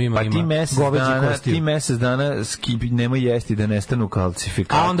želatinoznom ima goveđi kosti. Ti mesec dana nemoj jesti da nestanu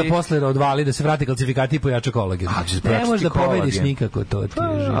kalcifikati. A onda posle odvali da se vrati kalcifikati i pojača kolagen. Ne možeš da pobediš nikako, to ti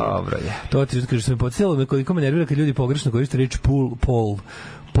je živo. Dobro je. To ti je, kaže, sam podsjetilo koliko me nervira kad ljudi pogrešno koriste reč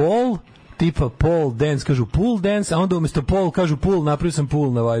pol, tipa pole dance, kažu pool dance, a onda umjesto pole kažu pool, napravio sam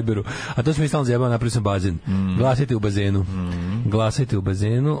pool na Viberu. A to smo mi stalno zjebao, napravio sam bazen. Glasajte u bazenu. Glasajte u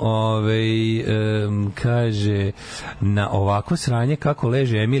bazenu. Kaže, na ovako sranje kako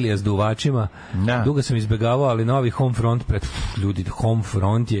leže Emilija s duvačima. Dugo sam izbegavao, ali novi home front ljudi, home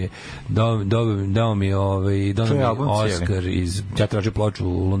front je dao mi Oscar iz, ja tražio ploču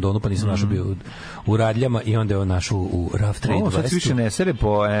u Londonu, pa nisam našao bio u Radljama i onda je on našao u Rough Trade Westu. Ovo sad više ne sere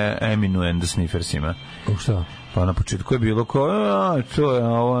po Eminu and the Sniffersima. Šta? Pa na početku je bilo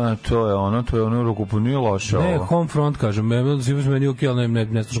to je ono ruku nije loše ovo. Ne, Home Front, kažem, meni ok, ali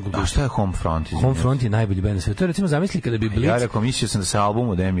ne slušam. A šta je Home Front? Home Front je najbolji bend na svijetu. To je, recimo, zamisli kada bi Blitz... Ja rekao, mislio sam da se album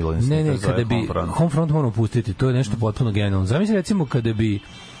od Emila and Sniffer zove kada bi Home Front moramo pustiti, to je nešto potpuno genijalno. Zamisli, recimo,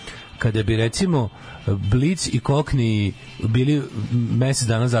 kada bi recimo Blitz i Cockney bili mesec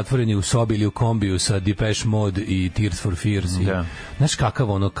dana zatvoreni u sobi ili u kombiju sa Depeche Mode i Tears for Fears i, znaš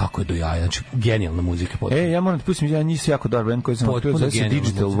kako je do jaja, znači genijalna muzika potpuno. Ja moram da pustim, ja nisam jako dobar band koji sam otkrio, zove se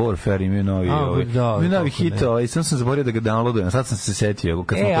Digital Warfare, imaju novi hit, sam zaborio da ga downloadujem, sad sam se setio.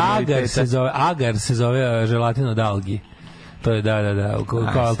 Agar se zove želatino dalgi. To je,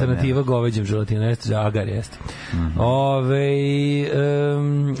 kao alternativa goveđem želatina, jeste, Agar jeste.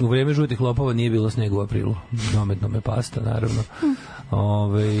 U vreme žutih lopova nije bilo snega u aprilu. Dometno me pasta, naravno.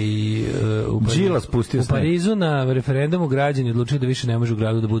 U Parizu na referendumu građani odlučili da više ne može u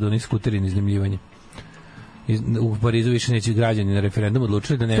gradu da budu oni skuteri na iznajmljivanje. U Parizu više neće građani na referendumu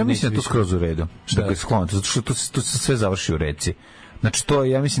odlučili da ne... Ja mislim da to skroz u redu. Zato što to se sve završi u reci. Znači to,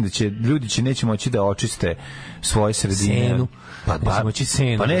 ja mislim da će ljudi neće moći da očiste svoje sredine. Senu.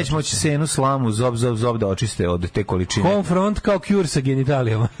 Pa neće moći senu, slamu, zob da očiste od te količine. Home front kao cure sa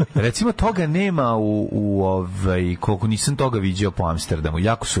genitalijama. Recimo toga nema koliko nisam toga viđao po Amsterdamu.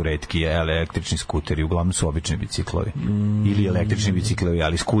 Jako su retki električni skuteri, uglavnom su obični biciklovi. Ili električni biciklovi,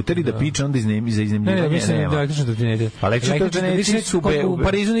 ali skuteri da piče onda za iznajmljivanje nema. Ne, električni trotinete. Električni trotinete su... U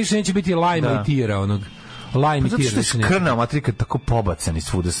Parizu ništa neće biti lajma i tira onog. lajm i zato što je skrnao matrika tako pobacani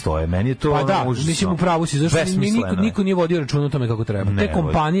svuda stoje. Meni je to pa da, mislim u pravu si, zašto niko nije vodio računa o tome kako treba. Te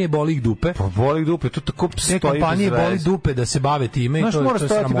kompanije boli ih dupe. Pa boli ih dupe, to tako stoji. Te kompanije boli dupe da se bave time i to je sramota. Mora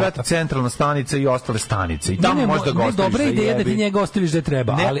stojati, brate, centralna stanica i ostale stanice. I tamo možda ga ostaviš. Dobra ideja da ti njega ostaviš gde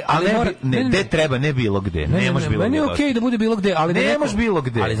treba, ali ne, gde treba, ne bilo gde. Ne može bilo gde. Meni je okej da bude bilo gde, ali ne može bilo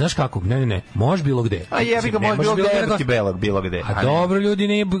gde. Ali znaš kako? Ne, može bilo gde. A jebi ga, može bilo gde, bilo gde. A dobro, ljudi,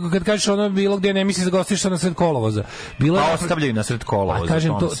 ne, kad kažeš ono bilo gde, ne misliš da ga ostaviš na sred kolovoza. Pa ostavljaju na sred kolovoza. A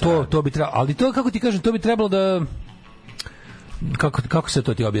kažem, to bi trebalo, ali to, kako ti kažem, to bi trebalo da... Kako se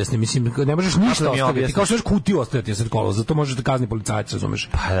to ti objasni? Mislim, ne možeš ništa ostaviti. Kao što možeš kutiju ostaviti na sred kolovoza, zato možeš da kazni policajac, razumeš?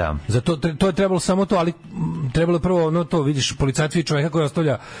 Pa da. Zato to je trebalo samo to, ali trebalo je prvo ono to, vidiš, policajac vidi čoveka koji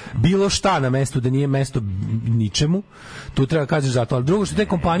ostavlja bilo šta na mestu da nije mesto ničemu, tu treba kazniti za to. Ali drugo što te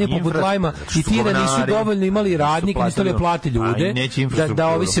kompanije poput Lajma i Tira nisu dovoljno imali radnik, nisu li plati ljude da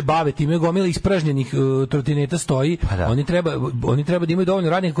ovi se bave time, gomila ispražnjenih trotineta stoji, oni treba da imaju dovoljno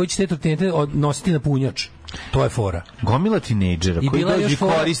radnika koji će te trotinete nositi na punjač. To je fora. Gomila tinejdžera koji dođu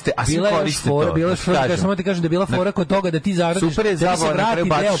koriste, a svi koriste to. Bila je fora, samo ti kažem da je bila fora kod toga da ti zaradiš, da se vrati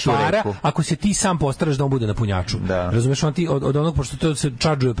deo para, ako se ti sam postaraš da on bude na punjaču. Razumeš, on ti od onog, pošto to se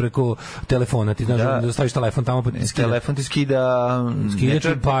čardžuje preko telefona, ti znaš da staviš telefon tamo, pa ti skida. Telefon ti skida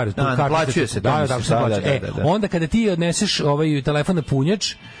ti par, plaćuje se. Onda kada ti odneseš ovaj telefon na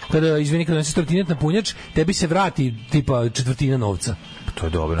punjač, kada odneseš trotinet na punjač, tebi se vrati tipa četvrtina novca. To je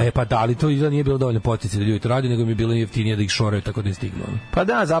dobro. Pa da, ali to nije bilo dovoljno poticaj da ljudi to radi, nego mi je bilo jeftinije da ih šoraju tako da je stignu. Pa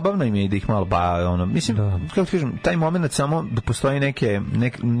da, zabavno im je da ih malo mislim, kako ti kažem, taj moment samo da postoji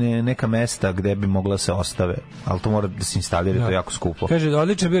neka mesta gde bi mogla se ostave, ali to mora da se instalira, to je jako skupo. Kaže,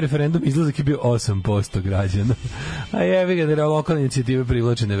 odličan bio referendum, izlazak je bio 8% građana. A jevi ga da lokalne inicijative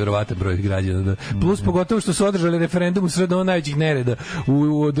privlače neverovatan broj građana. Plus pogotovo što su održali referendum u sred najvećih nereda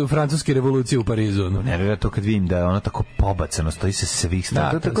u francuske revolucije u Parizu. Nervira to kad vidim da je ono tako pobacano, stoji se svi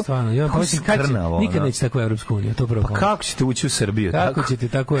da, to stvarno. Nikad neće tako u Evropsku uniju, to prvo. Pa kako ćete ući u Srbiju? Kako ćete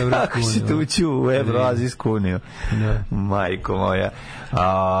tako u Evropsku uniju? Kako ćete ući u Evroazijsku uniju? Majko moja.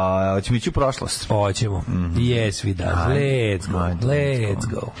 Hoćemo ići u prošlost? Hoćemo. Yes, we does. Let's go. Let's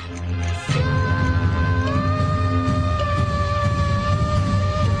go.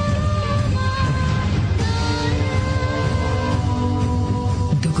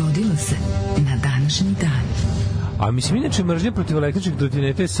 Dogodilo se na današnji dan. A mislim, inače, mržnja protiv električnih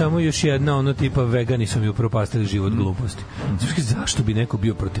trotineta je samo još jedna, ono tipa vegani su mi upropastili život gluposti. Zašto bi neko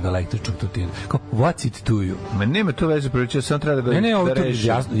bio protiv električnog trotineta? Kao, what's it to you? Ma nema to veze, priliče, sam treba da ga reši.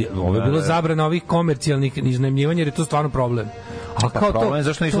 Ovo je bilo zabrana ovih komercijalnih iznajmljivanja, jer je to stvarno problem. Pa problem je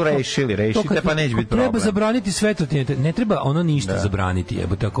zašto nisu rešili, rešite pa neće biti problem. Treba zabraniti sve trotinete, ne treba ono ništa zabraniti,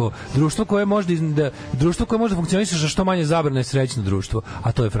 jebote, ako društvo koje može da funkcioniše sa što manje zabrane je srećno društvo,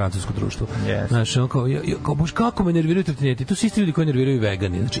 a to je francusko društvo. Znaš, kako me nerviraju trotineti, to su isti ljudi koji nerviraju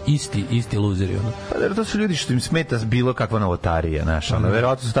vegani, znači isti luzeri. Pa da, to su ljudi što im smeta bilo kakva novotarija, znaš,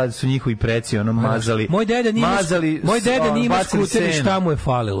 verovatno su tada su njihovi preci mazali. Moj deda nije imao skuter i šta mu je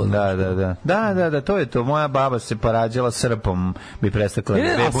falilo. Da, to je to. Moja baba se porađala srpom, bi prestakla.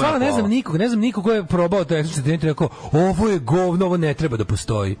 Ne znam nikog ko je probao to električni trotinet i rekao, ovo je govno, ovo ne treba da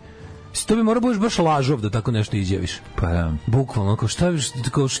postoji. To bi morao budeš baš lažov da tako nešto izjaviš. Pa da. Bukvalno,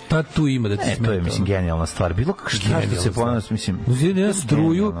 šta tu ima da ti smeta? To je, mislim, genijalna stvar. Bilo šta se ponos, mislim...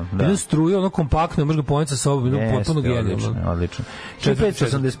 Jedan struju, ono kompaktno, možda ponoviti sa sobom, potpuno genijalno. Odlično.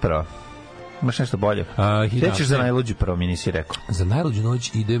 581. Imaš nešto bolje? Gde ćeš za najluđu prvo, mi nisi rekao? Za najluđu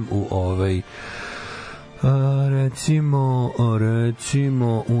noć idem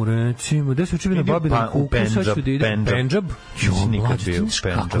u recimo, gde se učili na Babinom kuku, sad ću da idem. Pendžab?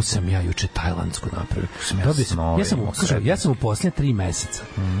 Kako sam ja juče tajlandsku napravio. Ja sam u posljednje 3 meseca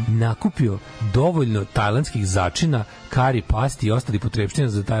nakupio dovoljno tajlandskih začina, kari, pasti i ostali potrebština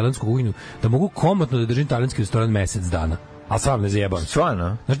za tajlandsku kuhinju, da mogu komotno da držim tajlandski restoran mesec dana. A stvarno ne zajebam.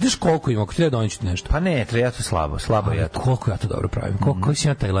 Stvarno? Znaš koliko ima, ako treba donići nešto? Pa ne, ja to slabo ja to. Koliko ja to dobro pravim? Koji si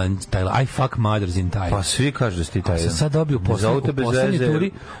ja Tajland? I fuck mothers in Thailand. Pa svi kažu da si ti Tajland. Sam sad dobio poslednji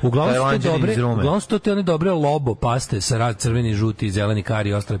turi. Uglavnom su to te one dobre lobo paste sa crveni, žuti, zeleni kari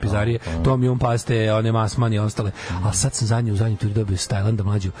i ostale pizarije. Tom Yum paste, one masman i ostale. A sad sam u zadnji turi dobio s Tajlanda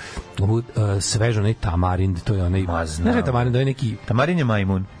mlađu. Svežo, onaj tamarind, to je onaj... Znaš je tamarind, to je neki... Tamarin je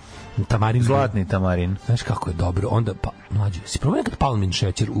majmun. Tamarin, zlatni tamarin. Znaš kako je dobro. Onda mlađe, si probao nekad palmin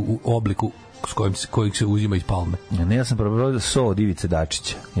šećer u obliku kojeg se uzima iz palme? Ne, ja sam probao so od Ivice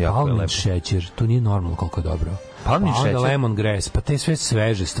Dačića. Palmin šećer, to nije normalno koliko je dobro. Palmični šećer. Onda lemongrass, pa te sve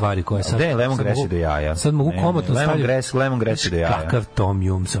sveže stvari koje sad... Ne, lemongrass je do jaja. Sad mogu komotno staviti... Lemongrass je do jaja. Kakav tom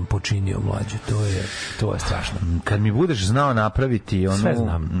jum sam počinio, mlađe, to je strašno. Kad mi budeš znao napraviti ono... Sve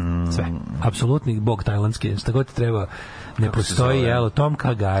znam, sve. Apsolutni bog tajlandski, šta god ti treba... Ne postoji, jelo, Tom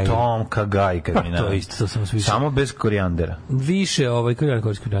Kha Gai. Tom Kha Gai, kad mi to je isto, to sam svi. Samo bez korijandera. Više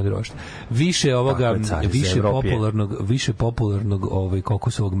korijandera ošte. Više ovoga, više popularnog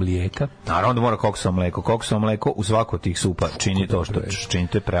kokosovog mlijeka. Naravno da mora kokosovo mleko. Kokosovo mleko u svako od tih supa čini to što čini,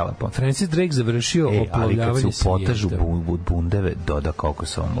 to je prelepo. Francis Drake završio oplovljavanje ali kad se u potažu bundeve doda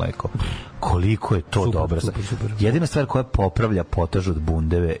kokosovo mleko. Koliko je to dobro. Super. Jedina stvar koja popravlja potaž od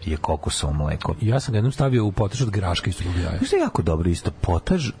bundeve je kokosovo mleko. Ja sam ga jednom stavio u potaž od graška isto zbog jaja. Što je jako dobro isto,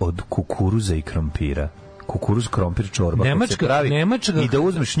 potaž od kukuruza i krompira. Kukuruz, krompir, čorba. Nemačka, i da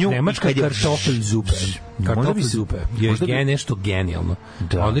uzmeš nju nemačka kartofel zupe. Kartofel zupe je nešto genijalno.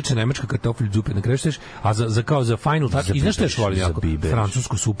 Odlična nemačka kartofel zupe. Na kraju šteš, a za final touch, i znaš što još volim jako?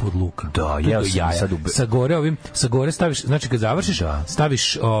 Francusku supu od luka. Da, ja sam sad sa gore staviš, znači kad završiš,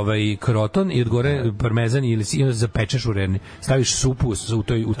 staviš kroton i od gore parmezan ili zapečeš u rerni. Staviš supu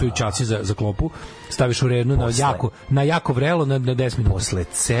u toj čaci za klopu, staviš u rernu na jako vrelo na 10 minuta. Posle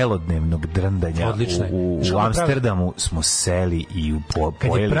celodnevnog drndanja u Amsterdamu smo seli i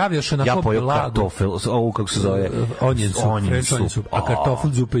pojeli. Ja pojel kartofel, kako se zove? Onion soup. A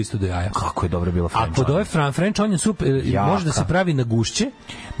kartofel zupa isto do jaja. Kako je dobro bilo French onion. A kod ove French onion soup može da se pravi na gušće.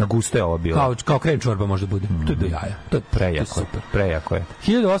 Na gusto je ovo bilo. Kao krem čorba može da bude. To je do jaja. To je prejako je.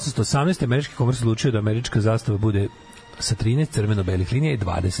 1818. američki kongres odlučio da američka zastava bude sa 13 crveno-belih linija i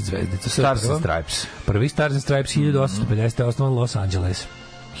 20 zvezdica. Stars and Stripes. Prvi Stars and Stripes 1850. osnovan Los Angeles.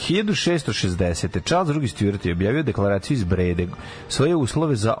 1660. Charles II. Stuart je objavio deklaraciju iz Brede, svoje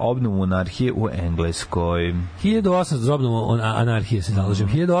uslove za obnovu monarhije u Engleskoj. 1800 za obnovu anarhije se zalažem.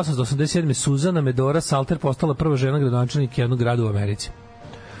 1887. Suzana Medora Salter postala prva žena gradonačelnik jednog grada u Americi.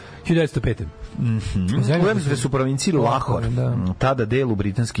 1905. U su provinciji Lahore, tada delu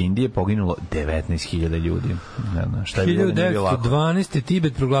Britanske Indije poginulo 19.000 ljudi. Ne znam, šta je 1912.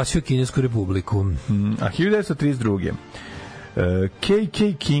 Tibet proglasio Kinesku republiku. A 1932.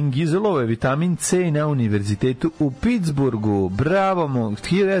 KK King izolovao je vitamin C na univerzitetu u Pittsburghu. Bravo mu.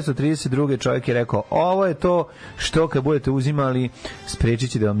 1932. čovjek je rekao, ovo je to što kad budete uzimali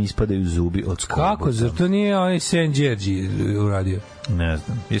sprečit će da vam ispadaju zubi od skorbuta. Kako? Zar to nije onaj St. Georgi uradio? Ne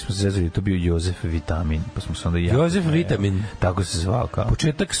znam. Mi smo se zezali, to bio Jozef Vitamin, pa smo se onda Jozef Vitamin. Tako se zvao kao.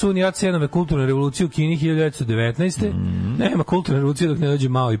 Početak Sun Yat-senove kulturne revolucije u Kini 1919. Nema kulturne revolucije dok ne dođe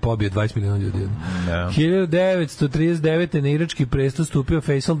Mao i pobije 20 miliona ljudi. 1939. na irački presto stupio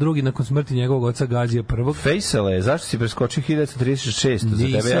Faisal II nakon smrti njegovog oca Gazija I. Faisal je, zašto si preskočio 1936? Za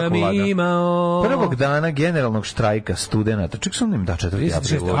tebe jako lagano. Imao. Prvog dana generalnog štrajka studenata. Ček sam im 4.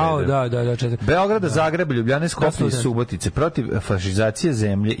 april. Da, 4. Beograda, Zagreba, Ljubljane, Skoplje i Subotice protiv fašizacije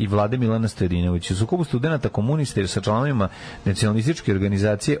zemlje i vlade Milana Stojadinovića. U sukobu studenata komunista sa članovima nacionalističke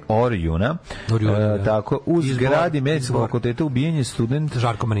organizacije Orjuna, tako, uz zgradi medicinskog fakulteta ubijen student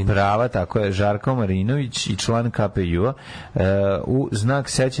prava, tako je, Žarko Marinović i član KPU-a. U znak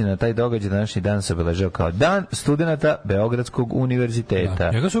sećanja na taj događaj današnji dan se obeležava kao Dan studenata Beogradskog univerziteta.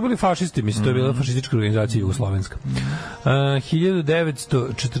 Da, njega su bili fašisti, mislim, to je bila fašistička organizacija jugoslovenska.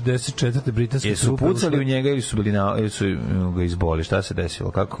 1944. britanski trupe... Jesu pucali u njega ili su bili ili su ga izboli? Šta se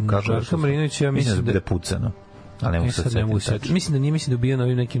desilo? Kako Žarko Marinović, ja mislim da je pucano. Ali ne mogu sad mislim da nije ubijen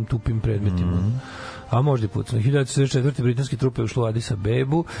ovim nekim tupim predmetima. A možda je pucano. 1944. britanski trupe ušlo u Addis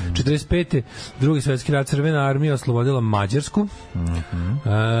Abebu. 1945. Drugi svjetski rat, Crvena armija oslobodila Mađarsku.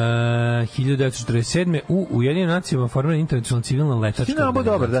 1947. U Ujedinjenim nacijama formirana internacionalna civilna letačka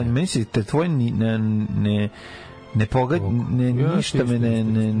organizacija. Dobar dan, meni se tvoj ništa me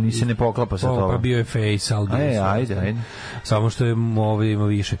se ne poklapa sa to. Pa bio je Faisal. Ajde. Samo što je ovdje ima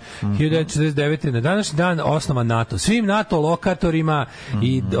više. 1949. na današnji dan osnovan NATO. Svim NATO lokatorima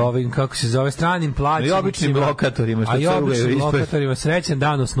i ovim, kako se zove, stranim plaćenicima. I običnim lokatorima. A i običnim lokatorima. Srećan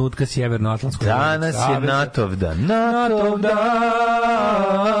dan osnutka Sjevernoatlantskog. Danas je NATO-v dan. NATO-v dan.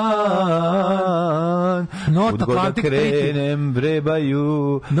 North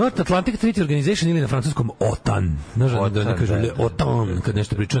Atlantic Treaty Organization ili na francuskom OTAN. Znaš da ne kažu OTAN, kad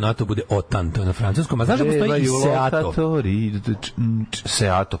nešto priča NATO bude OTAN, to je na francuskom. A znaš da postoji i SEATO?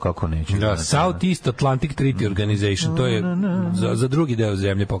 SEATO, kako neću. Da, South East Atlantic Treaty Organization, to je za drugi deo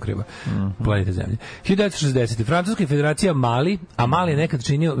zemlje pokriva, planete zemlje. 1960. Francuska federacija Mali, a Mali je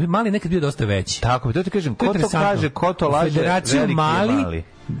nekad bio dosta veći. Tako, to ti kažem, ko to kaže, ko to laže, Federaciju veliki je Mali.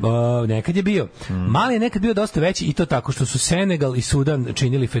 Nekad je bio. Mali je nekad bio dosta veći i to tako što su Senegal i Sudan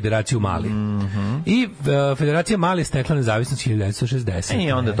činili federaciju Mali. I federacija Mali je stekla nezavisnost 1960.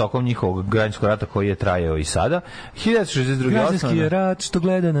 I onda tokom njihovog građanskog rata koji je trajao i sada. 1962. Građanski je rat što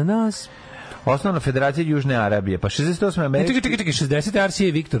gleda na nas. Osnovna federacija Južne Arabije, pa 68. američki... Čekaj, 60. RCA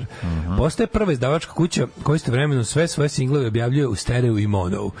i Victor. Postaje prva izdavačka kuća koja istovremeno sve svoje singlove objavljuje u stereo i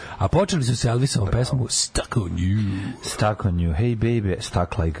mono. A počeli su se Elvisovom pesmu Stuck on You. Stuck on You, hey baby,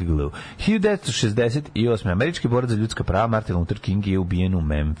 stuck like glue. 1968. američki borac za ljudska prava Martin Luther King je ubijen u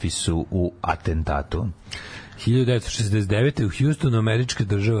Memphisu u atentatu. 1969. u Houstonu, američka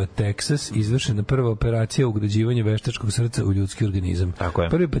država Teksas, izvršena prva operacija ugrađivanja veštačkog srca u ljudski organizam. Tako je.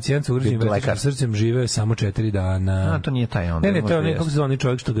 Prvi pacijent sa ugrađenim veštačkim srcem živeo samo 4 dana. To nije taj onda. Ne, to je kako se zove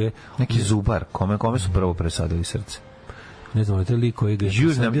čovjek što ga je... Neki zubar, kome su prvo presadili srce? Ne znam, to je lik koji ga je...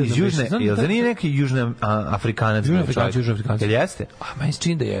 Jel za nije neki južni Afrikanac? Južni Afrikanac. Jel jeste? Meni se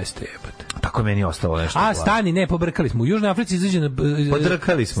čini da jeste, jebate. Tako je meni ostalo nešto. Stani, ne, pobrkali smo. U Južnoj Africi izvršena...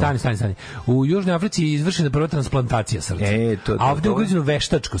 Podrkali smo. Stani. U Južnoj Africi je izvršena prva transplantacija srca. A ovdje je ugrađeno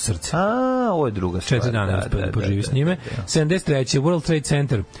veštačko srce. Ovo je druga stvar. 4 dana poživi s njime. 73. World Trade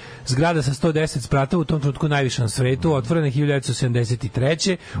Center. Zgrada sa 110 sprata, u tom trenutku najviša na svetu, otvorena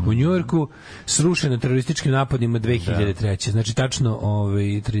 1973. u Njujorku, srušena terorističkim napadima 2003. Znači, tačno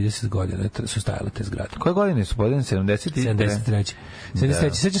 30 godina su stajale te zgrade. Koje godine su pojedine? 73.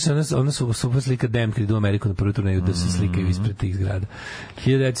 73. Sjeća se, ona su super slika Dem kad idu u Ameriku na prvu turneju da se slikaju ispred tih zgrada.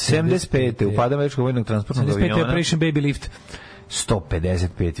 75. upada američkog vojnog transportnog aviona. 75. Operation Baby Lift.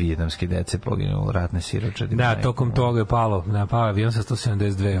 155 vijetnamske dece poginulo, ratne siročadi. Da, tokom toga je palo avion sa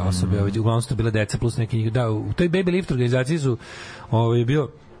 172 osobe. Uglavnom su to bile deca plus neki njih. Da, u toj Baby Lift organizaciji su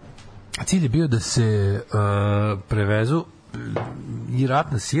cilj je bio da se prevezu i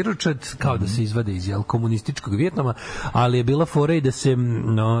ratna siročad, kao da se izvade iz komunističkog Vijetnama, ali je bila fora i da se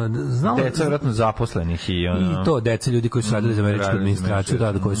znalo... Deca vjerojatno zaposlenih i to, deca ljudi koji su radili za američku administraciju,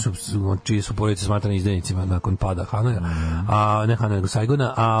 koji su, čiji su porodice smatrani izdajnicima nakon pada Hanoja, a ne Hanoja nego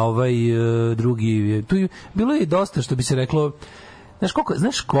Saigona, a drugi, tu bilo je dosta, što bi se reklo,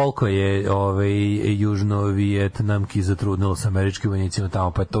 Znaš koliko je južno-vijetnamki zatrudnilo sa američkim vojnicima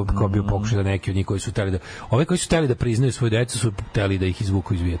tamo, pa je to kao bio pokušaj da neki od njih koji su hteli da priznaju svoju decu su hteli da ih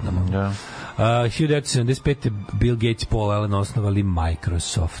izvuku iz Vijetnama. 1975. Bill Gates i Paul Allen osnovali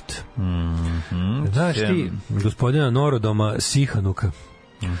Microsoft. Znaš ti gospodina Norodoma Sihanuka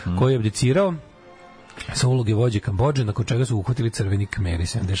koji je abdicirao sa uloge vođe Kambodže, nakon čega su uhvatili crveni Kmeri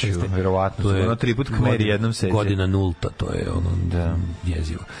 76. Verovatno, to je 3 put Kmeri jednom seđe. Godina nulta, to je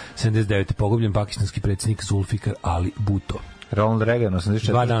jezivo. 79. pogubljen pakistanski predsjednik Zulfikar Ali Bhutto. Ronald Reagan,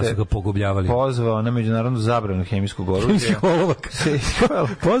 84. 2 dana su ga pogubljavali. Pozvao na međunarodnu zabranu hemijskog oružja. Hemijskih olovaka.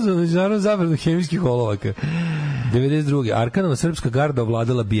 Pozvao na međunarodnu zabranu hemijskih olovaka. 92. Arkanova srpska garda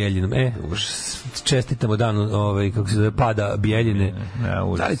ovladala Bijeljinom. Čestitamo dan kako se zove, pada Bijeljine.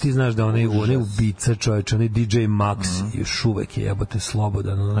 Da li ti znaš da onaj ubica čovječ, onaj DJ Max još uvek je jebote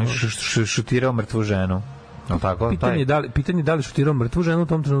slobodan. Šutirao mrtvu ženu. Pitanje da li šutirao mrtvu ženu u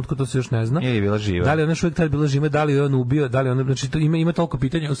tom trenutku, to se još ne zna. Ili je bila živa. Da li ona još uvijek tada bila živa, da li je on ubio, da li ona, znači ima toliko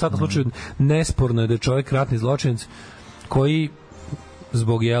pitanja. U svakom slučaju nesporno je da je čovjek ratni zločinac koji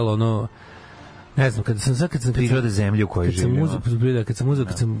zbog ne znam, kad sam prirode zemlje u kojoj živimo.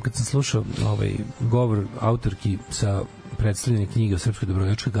 Kad sam slušao govor autorki sa predstavljene knjige o srpskoj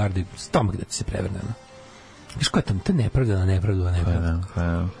dobrovoljačkoj gardi, stomak da ti se prevrne. Viš koja tam, te nepravda.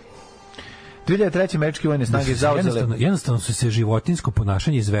 2003. američke vojne snage zauzele... Jednostavno su se životinjsko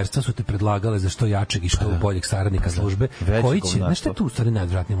ponašanje i zverstva su te predlagale za što jačeg i što boljeg saradnika službe, koji će, znaš šta je tu u stvari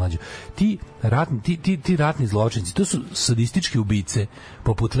najodvratnije, Mlađo? Ti ratni zločinci, to su sadistički ubice,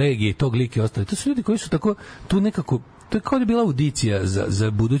 poput Legije i tog lika i ostali. To su ljudi koji su tako, tu nekako, to je kao da je bila audicija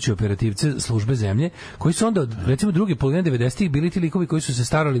za buduće operativce službe zemlje, koji su onda, recimo, druge polovine 90-ih bili ti likovi koji su se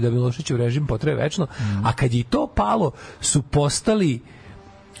starali da Miloševićev režim potraje večno, a kad je to palo, su postali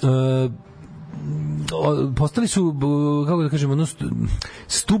su, kako da kažemo,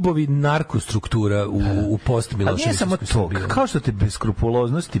 stubovi narkostruktura u post-Miloševiću. Ali nije samo to, kao što te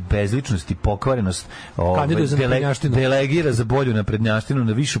beskrupuloznost i bezličnost i pokvarenost delegira za bolju naprednjaštinu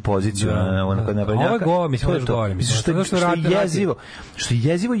na višu poziciju kod naprednjaka. Ovo je govor, što je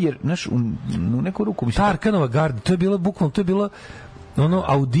jezivo, jer u neku ruku... Ta Arkanova garda, to je bilo bukvalno, to je bilo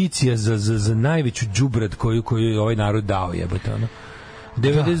audicija za najveću đubrad koju je ovaj narod dao, jebote,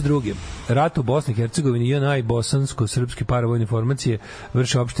 92. Rat u Bosni i Hercegovini, JNA i bosansko-srpske paravojne formacije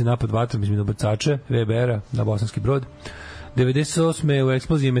vrše opšti napad vatrom iz minobacača VBR-a na Bosanski Brod. 98. u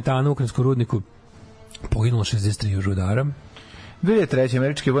eksploziji metana u ukrajinskom rudniku poginulo 63 rudara. 2003.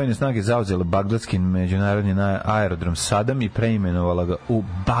 američke vojne snage zauzele bagdadski međunarodni aerodrom Sadam i preimenovala ga u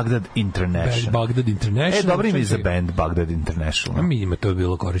Bagdad International. Bagdad International. Dobro ime za band Bagdad International. A mi to je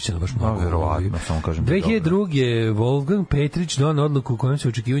bilo korišćeno baš mnogo. Verovatno, samo kažem. 2002. Wolfgang Petrić donao odluku u kojem se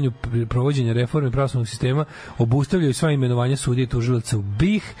očekivanju provođenja reforme pravosudnog sistema obustavljaju sva imenovanja sudija i tužilaca u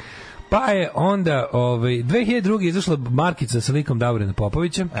BiH. Pa je onda 2002. izašla markica sa likom Davorina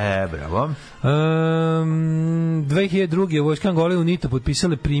Popovića. Bravo. 2002. vojska Angole UNITA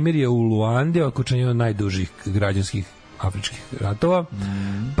potpisale primirje u Luande, okončanje najdužih građanskih afričkih ratova.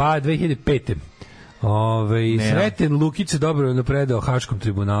 Pa 2005. Sreten Lukić se dobrovoljno predao Haškom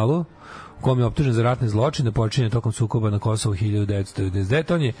tribunalu, u kom je optužen za ratne zločine počinjene tokom sukoba na Kosovu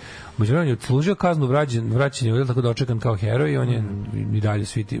 1999. On je međuvremenu odslužio kaznu, vraćen je tako dočekan kao heroj i on je i dalje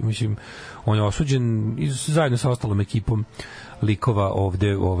mislim, on je osuđen i zajedno sa ostalom ekipom likova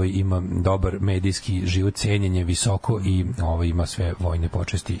ovde ima dobar medijski život, cenjenje visoko i ima sve vojne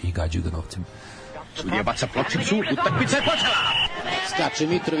počesti i gađaju ga novcem. Sudija baca pločicu, utakmica je počela. Skače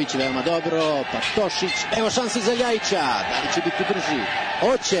Mitrović veoma dobro, pa Tošić, evo šanse za Ljajića, da li će biti brži?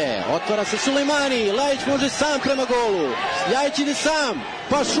 Hoće, otvara se Sulejmani, Ljajić može sam prema golu, Ljajić ide sam,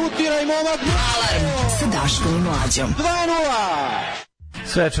 pa šutira i momak. Alarm sa Daškom i Mlađom. 2:0.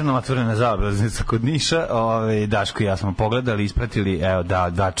 Svečano otvorena zaobilaznica kod Niša. Daško i ja smo pogledali, ispratili, evo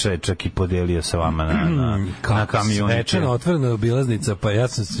da čak i podelio sa vama na kamionu. Svečano otvorena obilaznica, pa ja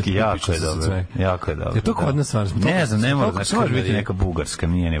sam se jako je dobro. Jako je dobro. Je to kod nas stvarno? Ne znam, ne mora, znači može biti neka bugarska,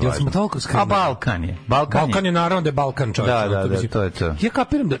 nije ni važno. Smo toliko a Balkan je. Balkan je naravno da je Balkan čovjek. Da, to je to. Ja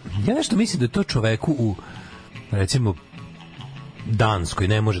kapiram da, ja nešto mislim da je to čoveku u, recimo, Danskoj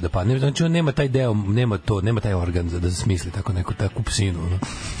ne može da padne. Znači on nema taj deo, nema taj organ da smisli tako neku takvu psinu. No.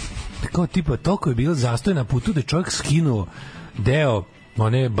 Kao tipa, toliko je bilo zastoj na putu da je čovjek skinuo deo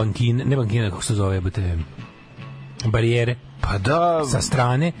one bankine, ne bankine, kako se zove, barijere. Pa da. Sa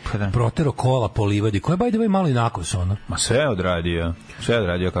strane, protero kola po livadi, koja je by the way malo i nakos, ono. Ma sve je odradio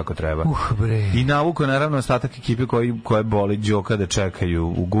kako treba. Bre. I navuko naravno ostatak ekipe koje boli Đoka da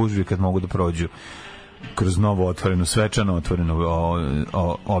čekaju u gužvi kad mogu da prođu kroz novo otvorenu, svečano otvorenu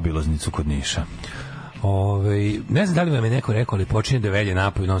obilaznicu kod Niša. Ne znam da li vam je neko rekao, ali počinje da velje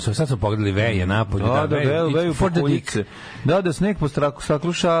napolju. No, sad smo pogledali veje napolju. Veju po kulice. Da sneg po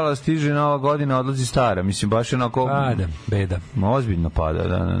staklušala, stiže nova godina, odlazi stara. Mislim, baš je onako... Pada, beda. Ozbiljno pada,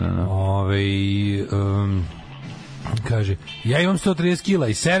 da. Kaže, ja imam 130 kila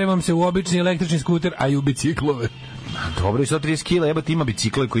i serem vam se u obični električni skuter, a i u biciklove. Dobro, i 130 kila, jebate, ima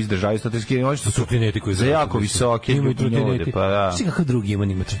bicikle koji izdržaju 130 kila, oni što su trotineti koji za jako visoke ljude, pa da. Svi kakav drugi ima,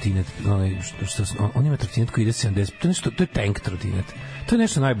 nima trotinet, on ima trotinet koji ide 70, to je tank trotinet, to je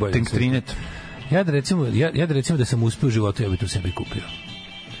nešto najbolje. Tank trinet. Ja da recimo da sam uspio u životu, ja bi to sebi kupio.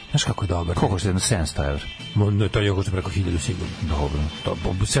 Znaš kako je dobar? Koliko košta jedno 700 evra? No, to je košta preko 1000 sigurno. Dobro. To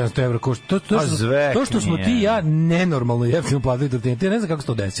 700 evra košta. To što smo ti ja nenormalno jeftino platili trotinete, ja ne znam kako se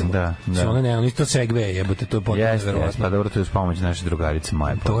to desilo. Da. Ono ne, isto segve, jebote, to je potpuno neverovatno. Pa dobro, to je uz pomoć naše drugarice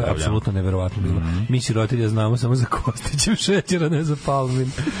Maje. To je apsolutno neverovatno bilo. Mi sirotilja znamo samo za Kostićev šećera, ne za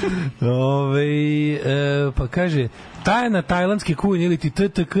Palmin. Pa kaže, tajna tajlandske kujne ili ti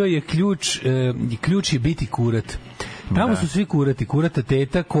TTK je ključ je biti kurat. Tamo su svi kurati. Kurata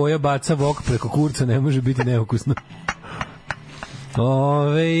teta koja baca vok preko kurca ne može biti neukusno.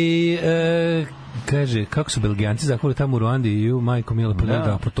 Kaže, kako su Belgijanci zahvali tamo u Ruandi i u majko Mila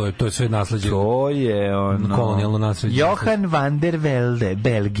Polida, to je sve nasleđe. To je ono... kolonijalno nasleđe. Johan van der Velde,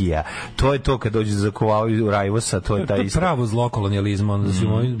 Belgija. To je to kad dođe zakovavaju u Rajvosa, to je taj isto. To je pravo zlo kolonijalizma, da su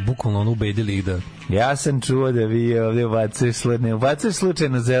moji bukvalno ubedili ih da... Ja sam čuo da vi ovdje ubacuješ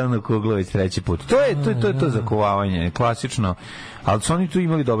slučajno zelenu kuglu već treći put. To je to zakovavanje, klasično. Ali su oni tu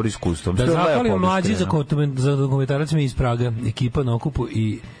imali dobro iskustvo. Da zahvalimo Mlađi za dokumentaracima iz Praga, ekipa na okupu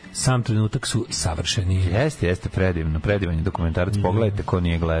i sam trenutak su savršeni. Jeste, predivan dokumentarac. Pogledajte ko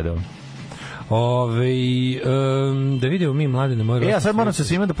nije gledao. Da vidimo mi mlade na moj ja sad moram se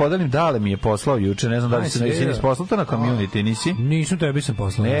svima da podelim, Dale mi je poslao juče, ne znam da li se nisi poslao to na community, nisi? Nisam, tebi sam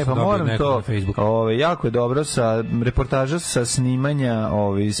poslao. Ne, pa moram to. Jako je dobro sa reportaža sa snimanja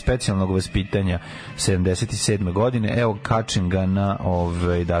specijalnog vaspitanja 77. godine. Evo, kačem ga na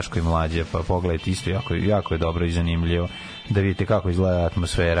Daško i Mlađe, pa pogledajte isto, jako je dobro i zanimljivo da vidite kako izgleda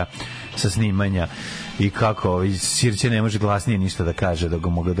atmosfera sa snimanja i kako Sirće ne može glasnije ništa da kaže dok ga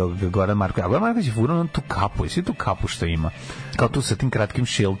Goran Marković. A Goran Marković je furano tu kapu, jesi tu kapu što ima? Kao tu sa tim kratkim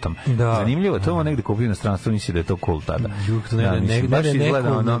šiltom. Da. Zanimljivo, to ovo negde kupio na stranstvu, misli da je to cool tada.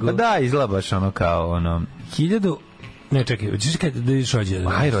 Da, izgleda baš ono kao ono... 1000... Ne, čekaj, ćeš kada da vidiš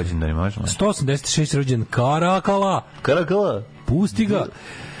rođendan? Aj, rođendan možemo. 186 rođendan Karakala. Karakala. Pusti ga.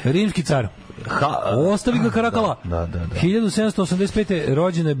 Rimski car. Ostavi ga Karakala. Da. 1785.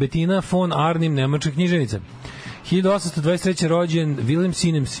 rođena je Bettina von Arnim, nemačka književnica. 1823. rođen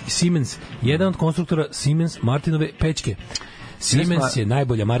Wilhelm Siemens, jedan od konstruktora Siemens Martinove pećke. Siemens je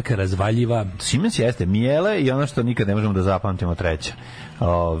najbolja marka razvaljiva. Siemens jeste Mijele i ono što nikad ne možemo da zapamtimo treća.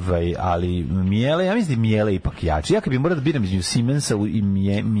 Ali Mijele, ja mislim da Mijele ipak jači. Ja kad bi morao da biram između Siemensa i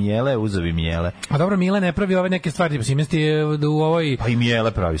Mijele, uzovi Mijele. A dobro, Mijele ne pravi ove neke stvari. Siemens ti je u ovoj... Pa i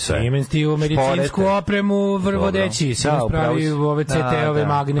Mijele pravi sve. Siemens ti u medicinsku opremu vodeći. Siemens pravi ove CT-ove,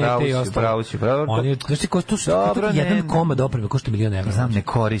 magnete i ostalo. Pravo si. Oni, znaš ti, to su jedan komad opreme, košta €1.000.000. Znam, ne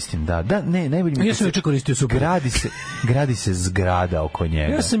koristim, da. Ne, najbolji mi ja sam juče koristio super. Gradi se zgrada oko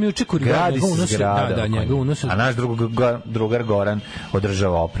njega. Ja sam juče koristio. Gradi se zgrada. Da, njega unosu. A naš drugar Goran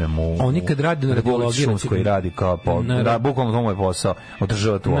održava opremu. Oni kad radi na radiologiji, koji radi kao bukvalno to mu je posao,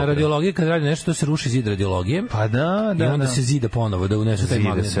 održava tu opremu. Na radiologiji kad radi nešto, to se ruši zid radiologije. Pa da. I onda se zida ponovo da unesu taj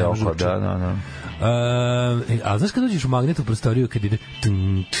magnet. Zida se oko, da. A znaš kad dođeš u magnetu prostoriju kad ide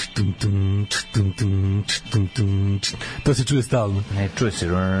to se čuje stalno. Ne, čuje se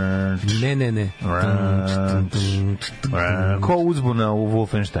ne ko uzbuna u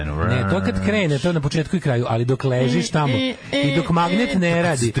Wolfensteinu. Ne, to kad krene, to je na početku i kraju, ali dok ležiš tamo i dok magnet ne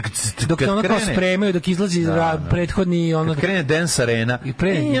radi, dok ono kao spremaju, dok izlazi prethodni ono... Kad krene Dance Arena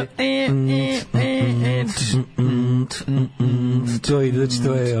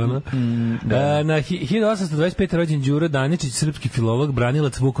to je ono. Na 1825. rođen Đuro Daničić, srpski filolog,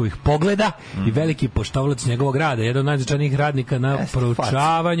 branilac Vukovih pogleda i veliki poštovalac njegovog rada, jedan od najznačajnijih radnika na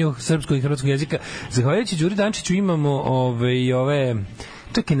proučavanju srpskog i hrvatskog jezika. Zahvaljujući Đuri Daničiću imamo ove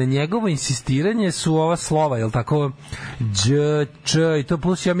čak i na njegovo insistiranje su ova slova, jel tako, Đ, Č i to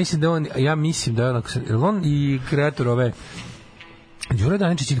plus ja mislim da je on i kreator ove Đuro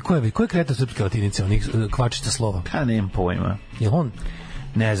Daničić, ko je kreator srpske latinice, onih kvačica slova? Pa nemam pojma. Je on?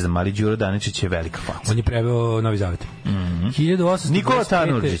 Ne znam, ali Đuro Daničić je velika faca. On je preveo Novi Zavet. 1825. Nikola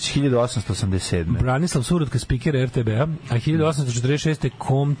Tanurđić, 1887. Branislav Surotka, spiker RTB-a, a 1846.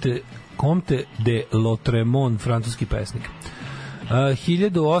 Comte de Lautremont, francuski pesnik.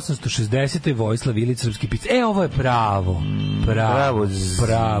 1860. Vojislav Ilić, srpski pisac. Ovo je pravo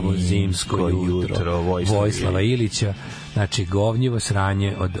zimsko jutro Vojislava Ilića. Znači, govnjivo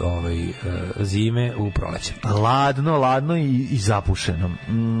sranje od zime u proleće. Ladno i zapušeno.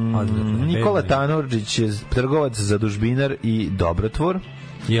 Nikola Tanurđić je trgovac, zadužbinar i dobrotvor.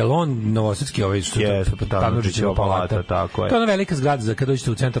 Je li on novosadski što je Tanurđićeva palata? Tako je. To je ona velika zgrada za kad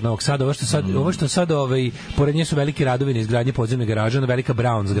dođete u centar Novog Sada. Ovo što sad pored nje su veliki radovi na izgradnji podzemne garaže, ona velika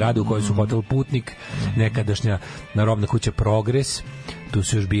Brown zgrada u kojoj su hotel Putnik, nekadašnja narobna kuća Progres. Tu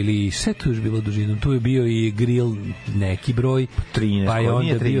su još bili, sve tu još bilo dužinom. Tu je bio i grill neki broj. 13, pa je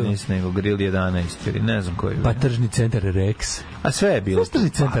nije 13, nego grill 11, ili ne znam koji je. Pa tržni centar Rex. A sve je bilo. Tržni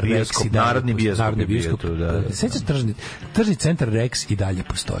centar Rex i Narodni bioskop. Sećaš tržni centar Rex i dalje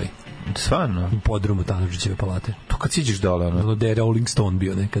postoji. Stvarno? U podrumu Tanurđićeve palate. To kad siđeš dole, ono da je Rolling Stone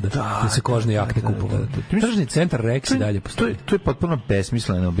bio nekada, da se kožne jakne kupovali. Tržni centar Rex i dalje postoji. To je potpuno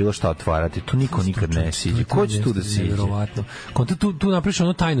besmisleno bilo šta otvarati. Tu niko nikad ne siđe. Ko će tu da siđe? Nevjerovatno. Tu napriš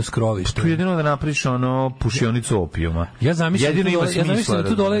ono tajno skrovište. Tu jedino da napriš ono pušionicu opijuma. Ja zamišljam da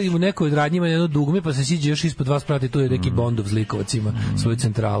tu dole u nekoj od radnjima jedno dugme, pa se siđe još ispod 2 sprata i tu je neki Bondov zlikovac ima svoju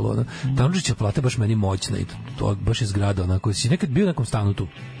centralu. Tanurđićeva palata baš meni moćna i to baš je zgrada onako. Si nekad bio u nekom stanu tu?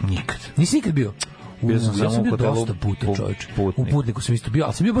 Nikad. Nisi nikad bio? Ja sam bio dosta puta, čovječe. U Putniku sam isto bio,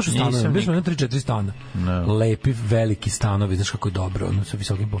 ali sam bio baš u stanu. Bio sam na 3-4 stana. Lepi, veliki stanovi, znaš kako je dobro, ono sa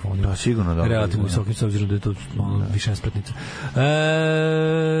visokim plafonima. Da, sigurno dobro. Relativno visokim, s obzirom da je to više spratnica.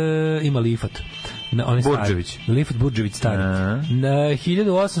 Ima Lifat. Lifat Burđević stari. Na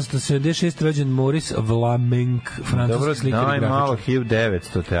 1876. rođen Maurice Vlamenck, francuski slikar i grafičar. Daj malo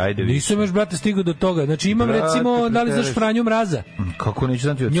 1900, ajde više. Nisam još, brate, stigao do toga. Znači imam recimo, da li znaš Franju Mraza? Kako neću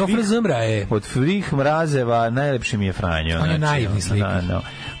znati od svih mrazeva najlepši mi je Franjo. On je naivni slikar.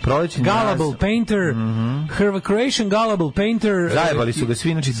 Gullible painter, Croatian gullible painter. Zajebali su ga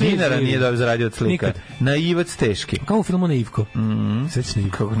svi, znači dinara nije da zaradio od slika. Naivac teški. Kao u filmu Naivko. Sećaš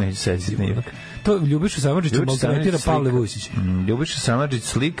Naivko? Kako neću sećati Naivka. To Ljubiša Samardžić maltretira Pavle Vujsić. Ljubiša Samardžić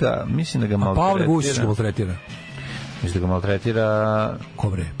slika, mislim da ga maltretira. A Pavle Vujsić ga maltretira. Mislim da ga maltretira... Ko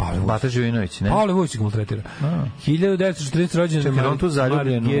bre? Pavle Vujsić. Bata Živinović, ne? Pavle Vujsić ga maltretira. 1940 rođen... Čekaj, on tu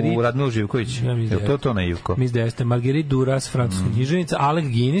zaljubljen u Radmilu Živković. Je to Naivko? Mislim da jeste. Marguerite Duras, francuska književnica. Alec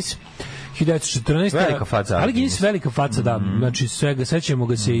Guinness, 1914. Velika faca. Ali Guinness velika faca, da. Znači, sećamo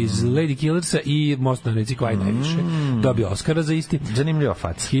ga se iz Lady Killersa i Most na reci Kvaj najviše. Dobio Oscara za isti. Zanimljiva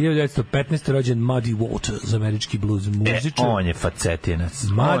faca. 1915. rođen Muddy Waters, američki blues muzičar. On je facetinac.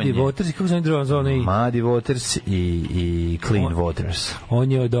 Muddy Waters, kako se on drugo zove? Muddy Waters i Clean Waters.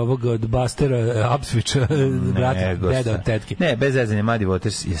 On je od Bustera Upswitcha, brata, deda od tetke. Ne, bez zezanja, Muddy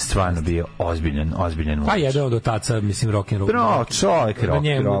Waters je stvarno bio ozbiljan muzičar. Pa jedan od otaca, mislim, rock'n'roll. No, čovjek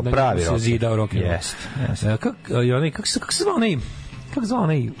rock'n'roll, pravi rock'n'roll. Zidao rock'n'roll. Yes. Kako se zvao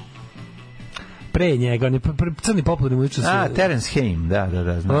onaj pre njega, on je crni popularni muzičar. Terence Haim, da.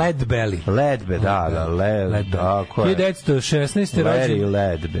 Ledbelly. Ledbe, da. 1916. rođen.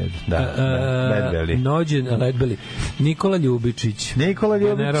 Ledbelly. Nikola Ljubičić.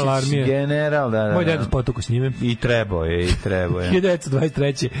 General, da. Moj deda potuku s njime. I trebao je.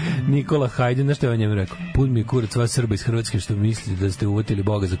 1923. Nikola Hajdin, znaš što je on njemu rekao? Pun mi kurac vas Srba iz Hrvatske što mislite da ste uvotili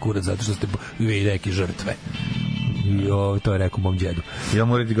Boga za kurac zato što ste vi neki žrtve. I to je rekao mom djedu. Ja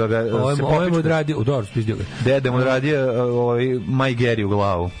mu redi ga ovo je mu odradio, dobro, spizdio ga. Dede mu odradio Maj Geri u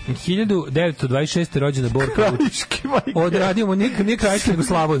glavu. 1926. rođena Borka Vučić. Odradio mu nije krajiški, nego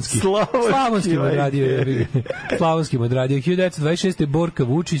slavonski. Slavonski mu odradio. Slavonski mu odradio. 1926. Borka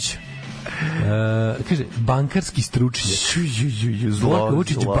Vučić. Kaže, bankarski stručnjak. Borka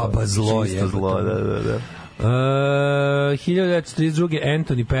Vučić, baba zlo je. Da. 1932.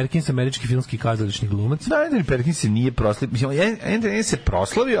 Anthony Perkins, američki filmski kazališni glumac. Da, Anthony Perkins se nije proslavio. Anthony se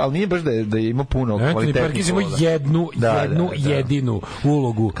proslavio, ali nije baš da je imao puno kvalitetnih. Anthony Perkins ima jedinu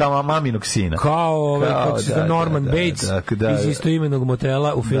ulogu. Kao maminog sina. Kao Norman Bates iz istoimenog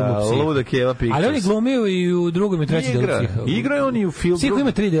motela u filmu Psi. Luda Keva Pictures. Ali on je glumio i u drugom i trećem delu Psiha. Igrao je on i u filmu. Psiha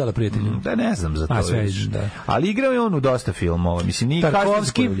ima 3 dela, prijatelju. Da, ne znam za to. Ali igrao je on u dosta filmova. Mislim, nije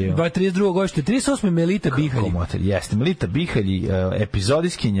Tarkovski, 32. godište, 38. Melita Bihalj. Jeste, Melita Bihalj,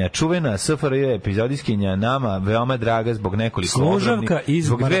 epizodiskinja, čuvena SFRJ epizodiskinja, nama veoma draga zbog nekoliko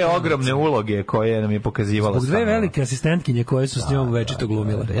zbog dve ogromne uloge koje nam je pokazivala. Zbog dve velike asistentkinje koje su s njom večito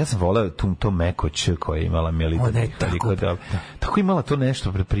glumile. Ja sam voleo to mekoć koje je imala Melita Bihalj. Tako imala to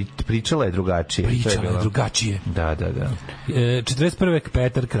nešto, pričala je drugačije. Da. 41.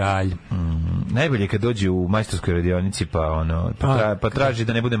 Petar Kralj. Najbolje kad dođe u majstorskoj radionici pa traži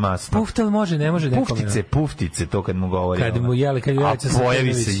da ne bude masno. Puftel može, ne može nekome. Puftice, to kad mu govori. Kad mu Jelica Sretenović. A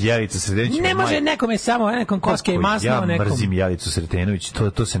pojavi se Jelica Sretenović. Ne može nekome samo, nekom koske i masno. Ja mrzim Jelicu Sretenović,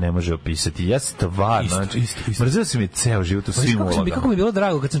 to se ne može opisati. Ja stvarno, znači, mrzio sam je ceo život u svim ulogama. Kako mi je bilo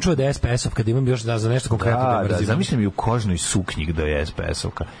drago kad sam čuo da je SPS-ov, kad imam još za nešto konkretno da mrzim. Zamišljam i u kožnoj suknji da je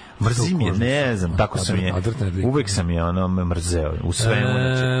SPS-ovka. Mrzim je, ne znam, tako sam je. Uvek sam je mrzeo u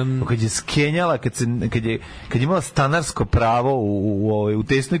svemu. Kad je skenjala, kad je imala stanarsko pravo u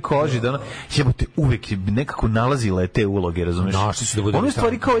tesnoj koži, da jebote, uvek je nekako nalazila te uloge, razumeš? Ono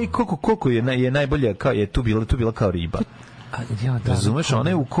stvari kao i koliko je najbolja, je tu bila kao riba. Razumeš, ona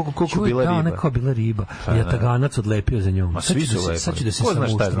je u koliko bila riba. Da, ona kao bila riba. Jataganac odlepio za njom. Svi su lepi. Ko zna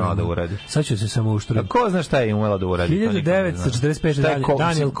šta je znala da uradi? Sad ću da se samo uštrati. Ko zna šta je umela da uradi? 1945.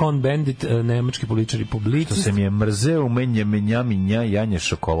 Daniel Cohn-Bendit, nemački političar i publicist. To se mi je mrzeo, minja, janje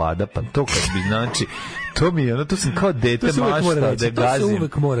šokolada, pa to kad bi, znači, to mi je, to sam kao dete mašta da gazim. To se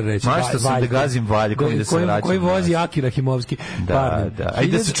uvek mora reći. Mašta sam da gazim valjkom i da se vraćam. Koji vozi Akira Himovski. Da.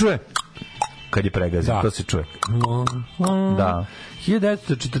 Ajde da se čuje. Kad je pregazim, to se čuje. Da.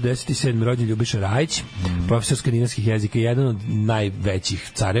 1947. rođen Ljubiša Rajić, profesor skandinavskih jezika, jedan od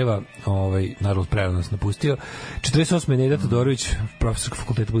najvećih careva, naravno prerano nas napustio. 48. Neda Todorović, profesor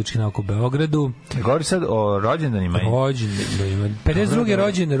fakulteta političkih nauka u Beogradu. Govori sad o rođendanima. 52.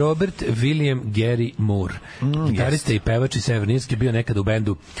 rođen Robert William Gary Moore, gitarista i pevač iz Severne Irske, bio nekada u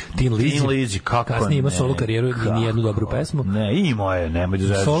bendu Tin Lizzy. Kasnije imao solo karijeru i nijednu dobru pesmu. Ne, imao je, nemoj da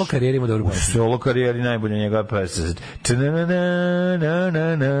zajedno. Solo karijeri ima dobru pesmu. Solo karijeri najbolja njegova pesma.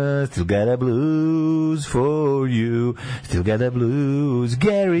 Still got a blues for you. Still got a blues.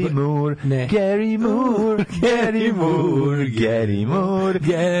 Gary Moore. Gary Moore. Gary Moore. Gary Moore.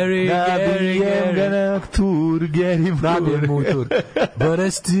 Gary Tour. Gary Moore. But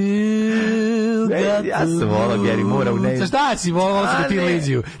I still got ja sam volao Gary Moore u ne. Šta si volao sa Tin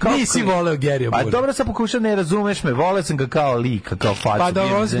Lizzy? Nisi volao Gary Moore. Pa dobro sam pokušao, ne razumeš me. Voleo sam ga kao lik, kao facu. Pa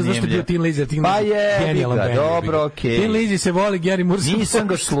dobro, zašto bio Tin Lizzy? Pa je, dobro, okej. Tin Lizzy se voli, Gary Gary Moore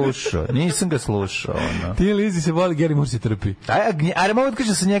Nisam ga slušao. No. Ti Lizi se voli, Gary Moore se trpi. Ali mogu da kažem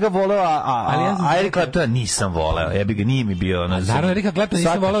da sam njega voleo, a Eric Claptona nisam voleo. Ja bi ga nije mi bio. Naravno, Erika Claptona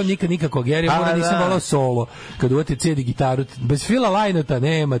nisam voleo nikako. Gary Moore nisam voleo solo. Kad uvati cedi gitaru, bez Phila Lynota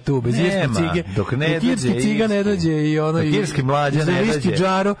nema tu, bez Irske cige. Dok Irski ciga ne dođe i ono... Dok Irski Mlađa ne dođe.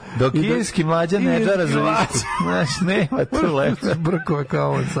 Dok Irski Mlađa ne džara za viski. Znaš, nema tu lepo. Brkove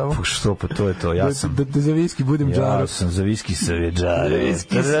kao on samo. Pa što, pa to je to, ja sam... Da za viski budem džaro. Ja sam za viski savje džaro.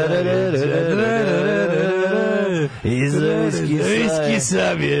 Viski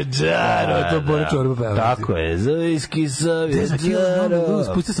savje džaro. To Bora Čorba peva. Tako je, za viski savje džaro.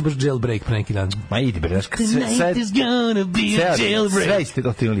 Spustio sam baš jailbreak pre neki dan. Ma idi bre, znaš, sve ste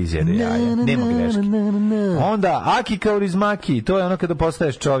to tinlizijede, nema greške. Onda, Aki Kaurismäki, to je ono kada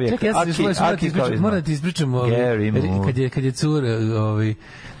postaješ čovjek. Čekaj, moram da ti ispričam, kad je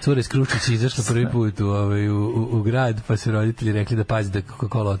cura iz Krušića izašla prvi put u grad, pa su roditelji rekli da pazi da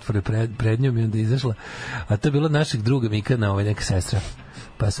Coca-Cola otvore pred njom i onda je izašla. A to je bilo našeg druga Mikana, neka sestra.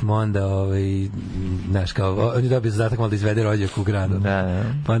 Pa smo onda, znaš, kao, on je dobio zadatak malo da izvede rođaku u gradu.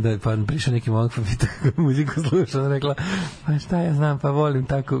 Pa onda prišao neki momak, pa pita kako muziku sluša, ona rekla, pa šta ja znam, pa volim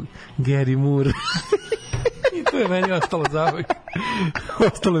tako Gary Moore. I to je meni ostalo zavijek.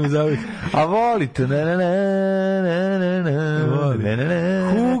 Ostalo mi zavijek. A volite,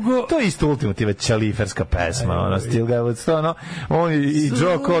 Hugo. To je isto ultimativa čaliferska pesma, ono, Still Guy Would Stone, ono, on i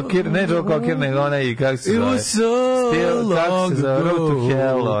Joe Cocker, ne Joe Cocker, nego ona i kako se zove. Still, kako se zove, Road to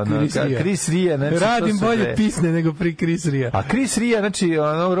Hell, ono, Chris Ria. Radim bolje pisne nego pri Chris Ria. A Chris Ria, znači,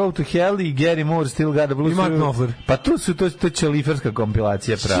 ono, Road to Hell i Gary Moore, Still Got the Blues. I Mark Knopfler. Pa to je čaliferska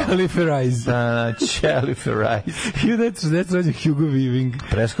kompilacija prava. Čaliferize. Čaliferize. I that's rođen Hugo Weaving.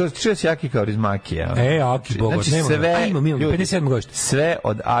 Preskočio si Aki Kaurismäki. Aki, bogot, znači, nema. 57 godište. Sve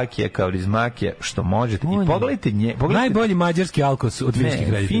od Akija Kaurismäkija što možete. I pogledajte nje. Najbolji mađarski alkos od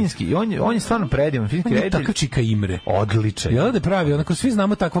finskih reditelja. Finski. On je stvarno predivan. Finski reditelj. On je takav Čika Imre. Odličan. Jel da pravi? Onako svi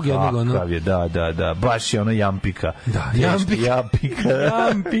znamo takvog jednog. Takav je, da. Baš je ono Jampika. Da, Jampika.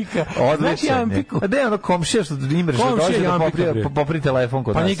 Odličan. A da je ono komšija što Imre što dođe da popri telefon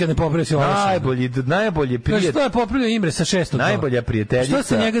kod nas. Pa nikad ne poprio se najbolji prijatelj. Što je popravio Imre sa 600? Najbolja prijateljica. Što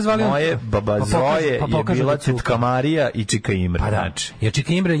se njega zvali? Moje baba Zoje je bila Cetka Marija i Čika Imre. Pa da. Ja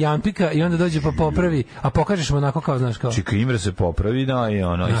Čika Imre Jampika i onda dođe pa popravi, a pokažeš mu onako kao, znaš kao. Čika Imre se popravi, da, i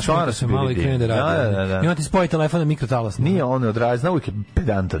ono. I stvarno se malo i krene da radi. I on ti spoji telefon na mikrotalas. Nije on odrazna, uvijek je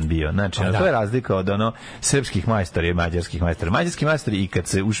pedantan bio. Znači, to je razlika od ono srpskih majstora i mađarskih majstora. Mađarski majstori i kad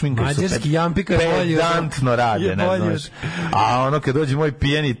se ušminkaju su pedantno rade, ne znaš. A ono kad dođe moj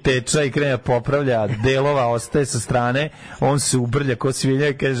pijeni teča i krene popravlja delova, ostaje sa strane, on se ubrlja ko svinja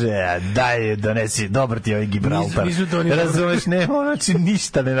i kaže, daj, donesi, dobar ti ovaj Gibraltar. Razumeš, ne, znači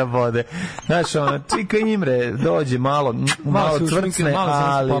ništa ne nabode. Znaš, ono, Čika Imre dođe malo cvrcne,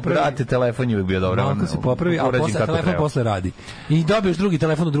 ali, brate, telefon je uvijek bio dobro. Malo se popravi, a telefon posle radi. I dobiješ drugi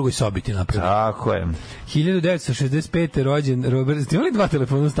telefon u drugoj sobi ti napravi. Tako je. 1965. rođen Robert, ste imali dva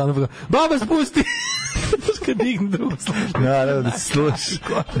telefona u stanu? Baba, spusti! Kad dignu drugu slušku. Naravno da se sluši.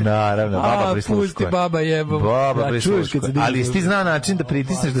 Naravno, baba prisluškuje. Pusti, baba jebo. Baba prisluškuje. Ali ti zna način da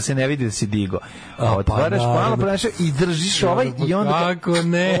pritisneš da se ne vidi da si digo. Otvaraš malo prenašao i držiš ovaj i onda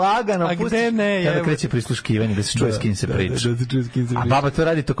lagano pustiš. Kada kreće prisluškivanje, da se čuje s kim se priča. A baba to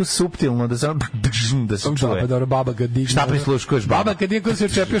radi tako suptilno da se čuje. Dobro, baba kad digne. Šta prisluškuješ, baba? Baba kad digne se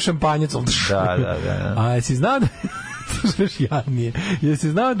očepio šampanjac. Da. A jesi znao da... Jadnije. Jesi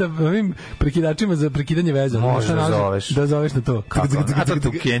znao da ovim prekidačima za prekidanje veza možeš da zoveš na to? A to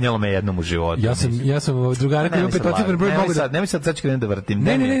tu kenjalo me jednom u životu. Ja sam drugara koji ima petocifren broj, mogu da... Nemoj sad ću krenem da vrtim.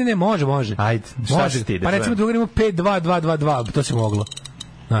 Ne, može. Ajde, šta ćeš ti? Pa recimo drugar ima 52222, to se moglo.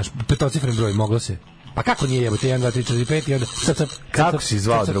 Znaš, petocifren broj, moglo se. Pa kako nije jebote, 1, 2, 3, 4, 5 i onda... Kako si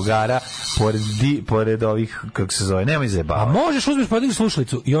zvao drugara pored ovih, kako se zove, nemoj zajebavati. A možeš uzmeš pojedinu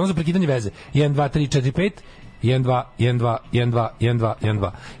slušalicu i ono za prekidanje veze. 1, 2, 3, 4, 5... 1-2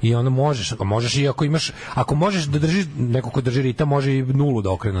 i onda možeš i ako možeš da držiš neko ko drži ritam, može i nulu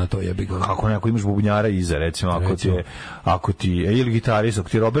da okrene na to, jebi ga. Ako neko imaš bubnjara iza, recimo ako ti ili gitarist, ako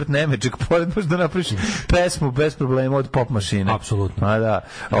ti Robert Nemeček pored, možeš da napraviš pesmu bez problema od pop mašine. Apsolutno. A da.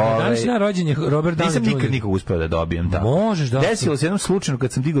 Danas na rođenje Robert Downey Jr. Nisam nikog uspeo da dobijem tamo. Možeš da. Desilo se jednom slučajno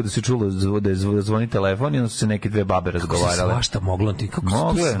kad sam digao da se čulo da zvoni telefon i onda su se neke dve babe razgovarale. Svašta moglo ti,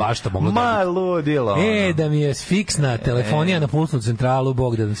 kako svašta moglo. Ma ludilo. Da mi je fiksna telefonija na pulsnu centralu,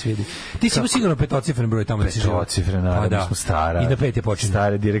 Bog da nas vidi. Ti si sigurno petocifren broj tamo da si živo. Petocifren, naravno, smo stara. I na 5 je počinje.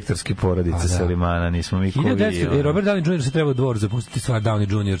 Stare direktorske porodice Selimana, nismo mi kuvi. Robert Downey Jr. se treba u dvor zapustiti stvar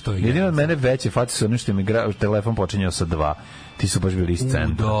Downey Jr. To je. Jedino od mene veće face su ono što mi telefon počinjao sa 2. Ti su baš bili iz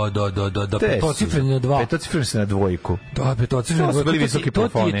centra. Da, petocifreni na 2. Petocifreni se na dvojku. Da, petocifreni na 2. To su bili visoki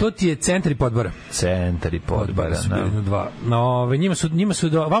plafoni. To ti je centar i podbara. Centar i podbara, su bili na 2. No,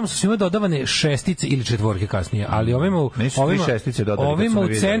 vama su svima dodavane šestice ili četvorke kasnije, ali ovima u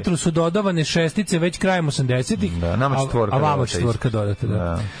centru su dodavane šestice već krajem 80-ih, a vama četvorka dodate,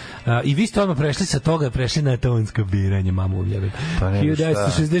 da. I vi ste odmah prešli sa toga, prešli na tonsko biranje, mamu uvljebe.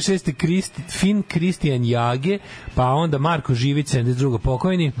 1966. Fin Kristijan Jage, pa onda Marko Živić, 72.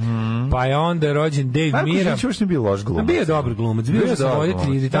 pokojni, pa je onda rođen Dave Mira. Marko Živić uopšte nije bio loš glumac. Bio je dobar glumac, bio je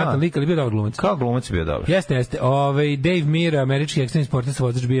voditelj, iritantan lik, ali bio dobar glumac. Kao glumac je bio dobar. Jeste. Dave Mira, američki ekstremni sportista,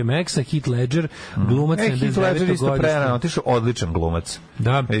 vozač BMX-a, Heath Ledger, glumac 79. Heath Ledger isto prerano, otišao odličan glumac.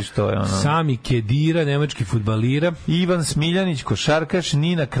 Da. Sami Kedira, nemački fudbalira. Ivan Smiljanić, košarkaš,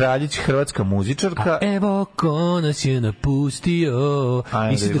 Nina Kraljić, hrvatska muzičarka. A evo ko nas je napustio.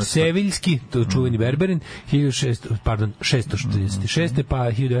 Isidor Seviljski, to čuveni Berberin, 666. pa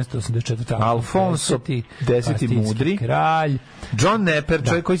 1984. Alfonso X mudri. Kralj. John Nepper,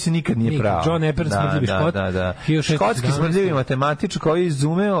 čovjek koji se nikad nije pravo. John Nepper, smrdljivi Škot. Škotski smrdljivi matematič koji je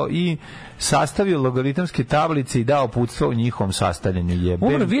izumeo i sastavio logaritamske tablice i dao uputstvo u njihovom sastavljanju.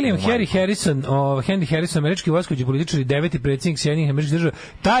 Umro William Henry Harrison, američki vojskovođa i političar i 9. predsjednik Sjedinjenih Američkih Država.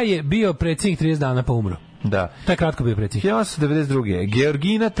 Taj je bio predsjednik 30 dana pa umro. Da. Taj kratko bio predsjednik. 1992.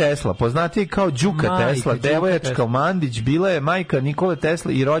 Georgina Tesla, poznatija kao Đuka Tesla, devojačka Mandić, bila je majka Nikole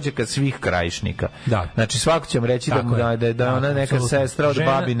Tesla i rođaka svih Krajišnika. Da. Znači svako će vam reći da je ona neka sestra od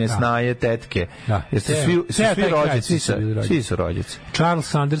babine snaje, tetke. Da. Svi rođaci. Svi su rođaci. Charles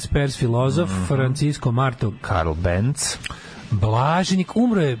Sanders Peirce, filozof, Francisco Marto, Karl Benz, Blaženik,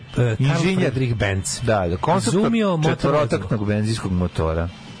 umro je Karl Friedrich Benz. Da, konstruktor četvorotaktnog benzinskog motora.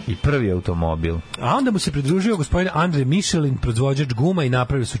 I prvi automobil. A onda mu se pridružio gospodin Andrej Michelin, proizvođač guma i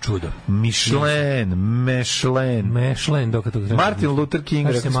napravili su čudo. Michelin. Martin Luther King,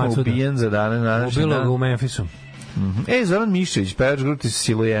 rekli smo, ubijen za dane. Ubilo ga u Memphisu. Zoran Mišević, pevač grupe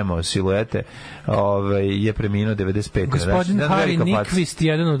Siluete, je preminuo 95. Gospodin Harry Nyquist,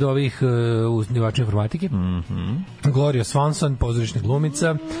 jedan od ovih uznivača informatike. Gloria Swanson, pozorišna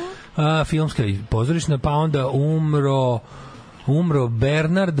glumica, filmska i pozorišna, pa onda umro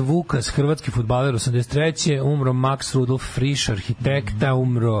Bernard Vukas, hrvatski fudbaler 83. Umro Max Rudolf Frisch, arhitekta.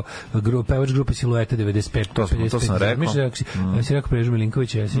 Umro pevač grupe Siluete 95. To sam rekao. Si rekao Preža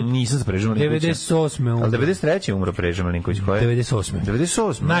Milinković, jesi? Nisam sa Preža Milinkovića. 98. umro. Ali 93. umro Preža Milinković, ko je?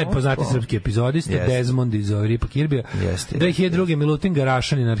 98. Najpoznatiji srpski epizodista, Desmond iz Ripa Kirbija. 2002. Milutin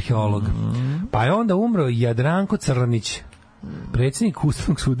Garašanin, arheolog. Pa je onda umro Jadranko Crnić, predsjednik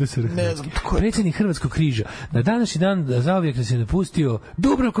Ustavnog suda Srbije, predsjednik Hrvatskog križa. Na današnji dan zauvijek nas je napustio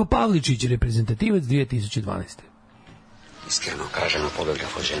Dubravko Pavličić, reprezentativac 2012. Iskreno kažem, pobjegla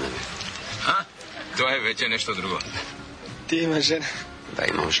po ženama. Ha? To je već nešto drugo. Ti imaš žena? Da,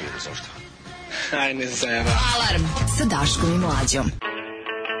 imam žena, zašto? Aj, ne zajeva. Alarm sa Daškom i Mlađom.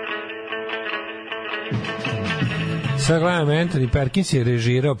 Sad gledam, Anthony Perkins je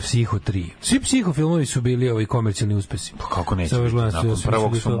režirao Psiho 3. Svi Psiho filmovi su bili komercijalni uspesi. Pa kako neće biti, nakon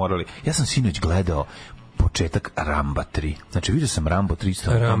prvog su morali. Ja sam sinoć gledao početak Ramba 3. Znači, vidio sam Rambo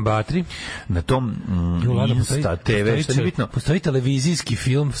 3. Ramba 3? Na tom Insta TV, što je bitno. Postoji televizijski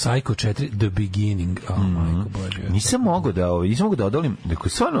film Psycho 4, The Beginning. Majko Bože. Nisam mogao da odolim, dakle,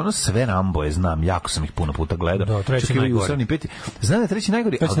 stvarno sve Ramboje znam, jako sam ih puno puta gledao. Da, treći najgori. Znam da je treći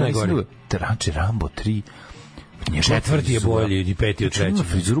najgori, ali znači Rambo 3, četvrti je bolji i peti od trećeg.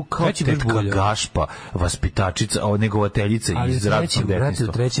 Frizuru kao tetka Gašpa, vaspitačica, negovateljica iz ratnog detinjstva.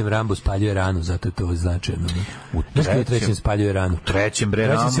 U trećem Rambo spaljuje ranu, zato je to značajno. U trećem spaljuje ranu. U trećem bre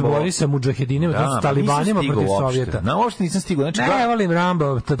Rambo. Trećem se bori sa mudžahedinima, s talibanima protiv Sovjeta. Uopšte nisam stigao. Ne, volim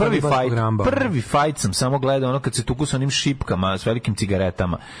Rambo, prvi fight sam samo gledao kad se tuku sa onim šipkama, s velikim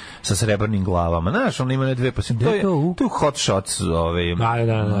cigaretama, sa srebrnim glavama. Znaš, ono ima dve pasim. To je hot shots,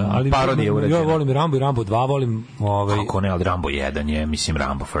 parodije urađene. Ja volim Rambo i Rambo 2, volim kako ne, ali Rambo 1 je, mislim,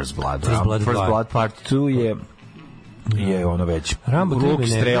 Rambo First Blood. First Blood Part 2 je ono već luk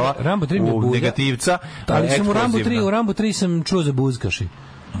strela u negativca. Ali sam u Rambo 3 sam čuo za buzkaši.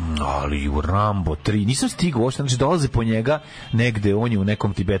 Ali u Rambo 3 nisam stigao uopšte, znači dolaze po njega negde, on je u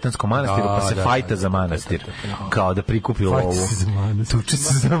nekom tibetanskom manastiru, pa se fajta za manastir, kao da prikupi lovu, tuče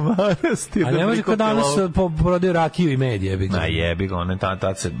se za manastir. A ne može kao danas prodaju rakiju i med, jebi ga. Jebi ga,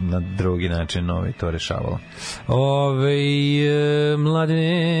 tad se na drugi način to rešavalo.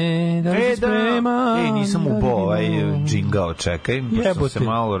 Mladine, da li se sprema? Nisam ubo džingao, čekaj, pošto sam se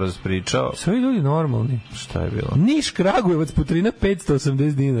malo razpričao. Svi ljudi normalni. Šta je bilo? Niš Kragujevac, putarina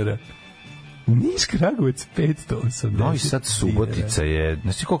 580 dinara. Niš Kragujevac 580. Novi Sad Subotica je,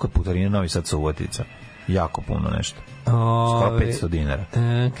 znači koliko je putarina Novi Sad Subotica? jako puno nešto. Skoro 500 dinara.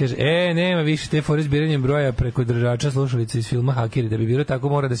 Kaže, nema više te fore zbiranjem broja preko držača slušalice iz filma Hakeri. Da bi bilo tako,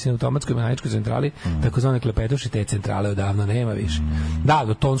 mora da se na automatskoj mehaničkoj centrali, takozvane klepetoši, te centrale odavno nema više. Da,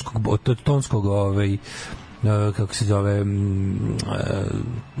 do tonskog kako se zove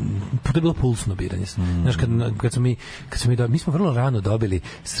to je bilo pulsno biranje. Znaš, kad smo mi smo vrlo rano dobili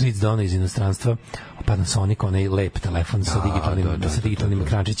Streets Dona iz inostranstva, Panasonic, onaj lep telefon sa digitalnim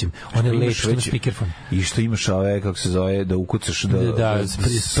ekrančićem, onaj lep što ima speakerfon. I što imaš ove, kako se zove, da ukucaš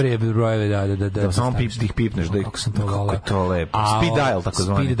pre brojeve, da samo tih pipneš, da kako je to lepo. Speed dial, tako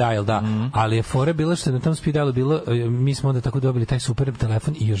zvani. Speed dial, da. Ali je fora bila što je na tom speed dialu bilo, mi smo onda tako dobili taj super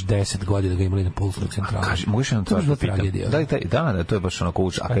telefon i još 10 godina ga imali na pulsnoj centrali. Moguće nam to pitam. Da, to je baš onako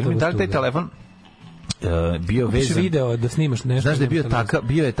uč. A kad mi taj telefon bio vezan... video da snimaš nešto... Znaš da je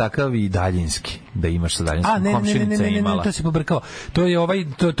bio je takav i daljinski, da imaš sa daljinskim. Ne, to si pobrkao. To je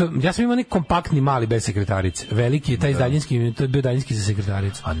ja sam imao neki kompaktni mali bez sekretarice. Veliki je taj daljinski, to je bio daljinski za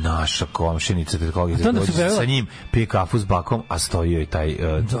sekretaricu. A naša komšinica, sa njim pije kafu s bakom, a stojio i taj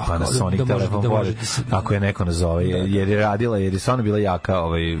Panasonic telefon pored, ako je neko nazove, jer je radila, jer je stvarno bila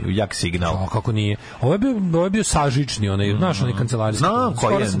jak signal. Kako nije. Ovo je bio sažični, znaš, onaj kancelarijski. Znam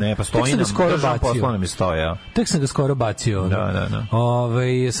koji je, ne, pa stoji nam, državam posla nam je stoja. Tek sam ga skoro bacio. Da.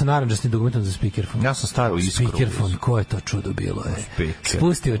 Sa narandžasnim dokumentom za speakerfon. Ja sam staro Iskru. Speakerfon, ko je to čudo bilo?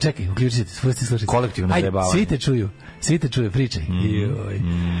 Spustio, čekaj, uključite, spusti slušajte. Kolektivno zajebavanje. Svi te čuju, pričaj.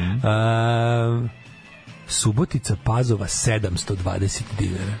 Subotica Pazova 720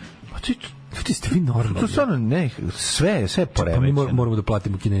 dinara. Pa ti ste vi normalni. To stvarno ne, sve poremećeno. Mi moramo da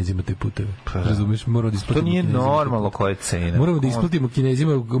platimo Kinezima te puteve. Razumeš, moramo da isplatimo. To nije normalno koje cene. Moramo da isplatimo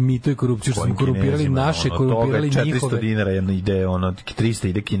Kinezima mito i korupciju, što smo korumpirali naše, korumpirali njihove. 400 dinara ide, 300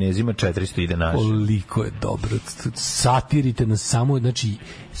 ide Kinezima, 400 ide naše. Koliko je dobro. Satirite nas samo, znači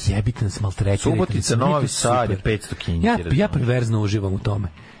jebite nas, maltretirajte. Subotica, Novi Sad je 500 kinjki. Ja perverzno uživam u tome.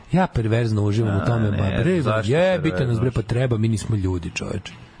 Jebite nas, bre, pa treba, mi nismo ljudi,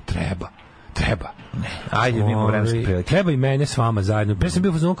 čoveče. Treba. Ne. Ajde, mi imamo vremenske prilike. Treba i mene s vama zajedno. Pre sam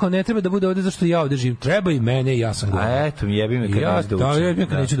bio fazon kao ne treba da bude ovde zašto ja ovde živim. Treba i mene i ja sam govor. A eto, jebi me kad neću da učim. Da, jebim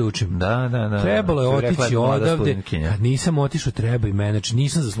kad neću da učim. Da. Trebalo je otići odavde. Kad nisam otišao, treba i mene. Znači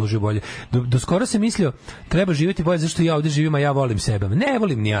nisam zaslužio bolje. Do skoro sam mislio, treba živjeti bolje zašto ja ovde živim, a ja volim sebe. Ne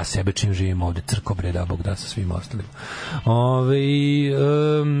volim ni ja sebe čim živim ovde. Crko bre, da Bog da sa svim ostalim.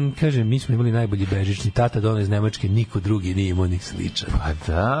 Kaže, mi smo imali najbolji bežični. Tata dono iz Nemačke, niko drugi nije imao nik sličan.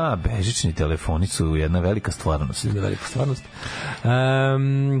 Pa da, bežični telefoni su jedna velika stvarnost.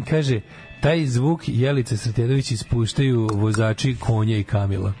 Kaže, taj zvuk Jelice Sretenović ispuštaju vozači Konja i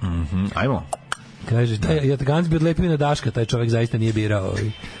Kamila. Ajmo. Kaže, taj Jatgans bi odlepio na Daška, taj čovjek zaista nije birao.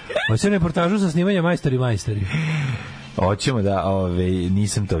 Hoće reportažu sa snimanja Majstori. Hoćemo da,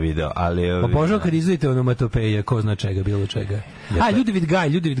 nisam to video, ali... Obožao kad izvodite onomatopeje, ko zna čega, bilo čega.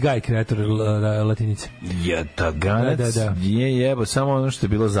 Ljudevit Gaj, kreator latinice. Jataganac nije jebo, samo ono što je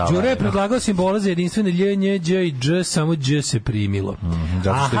bilo zavljeno. Đure je predlagao simbole za jedinstvene lj, nj, dž i dž, samo dž se primilo.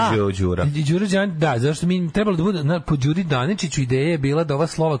 Zato što je Đura. Da, zašto mi trebalo da bude, po Đuri Daničiću ideja je bila da ova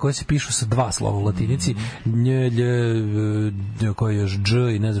slova koja se pišu sa dva slova u latinici, nj, lj, koji je još dž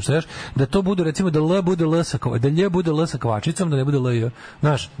i ne znam šta još, da to bude, recimo, da l bude l sa kvačicom, da ne bude l,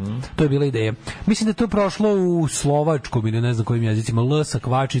 znaš, to je bila ideja. Mislim da je to prošlo u slovačkom ili ne znam kojim jezicima, l sa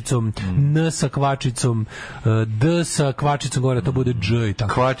kvačicom, n sa kvačicom, d sa kvačicom, gore to bude dž i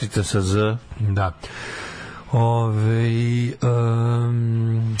tako. Kvačica sa z. Da.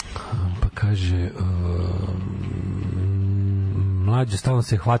 Pa kaže Mladja, stalno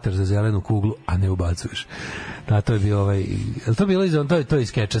se hvataš za zelenu kuglu, a ne ubacuješ. Da, to je bio to bilo to je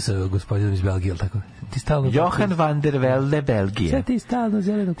skeča sa gospodinom iz Belgije, tako? Johan van der Velde, Belgija. Sve ti stalno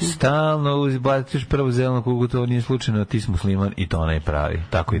zelenu kuglu. Stalno uzbaciš prvu zelenu kuglu, to nije slučajno, ti si musliman i to onaj pravi.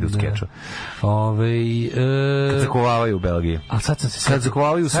 Tako ide u skeču. Kad zakovavaju u Belgiji. Kad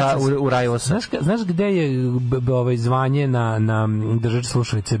zakovavaju u Rajosa. Znaš gde je zvanje na držač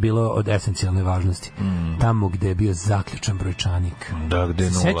slušalice bilo od esencijalne važnosti? Tamo gde je bio zaključan brojčanik. Da, gde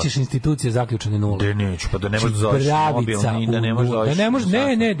je nula. Sećaš institucije zaključane nula. Gde neću, pa da ne možeš da zoveš mobilni, da ne možeš da zoveš. Da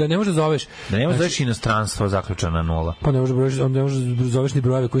ne možeš da zoveš. Da ne možeš da zoveš inostranstvo zaključana nula. Pa ne možeš da zoveš ni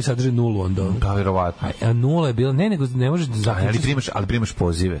brojeve koji sadrže nulu onda. Da, verovatno. A nula je bila, nego ne možeš da zaključiš. Ali primaš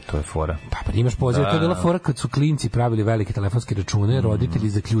pozive, to je fora. Pa primaš pozive, to je bila fora kad su klinci pravili velike telefonske račune, roditelji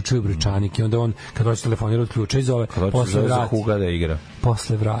zaključuju brojčanik i onda on, kad hoće telefonira, odključa i zove, posle vrati. Kuga da igra.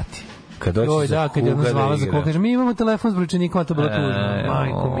 Posle vrati. Kad doći za kuga da igra. Kaže, mi imamo telefon s brojčanikom, a to je bilo tužno.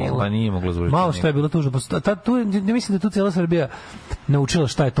 Majko mila. Pa nije moglo zvučiti. Malo što je bilo tužno. Ne mislim da tu cijela Srbija naučila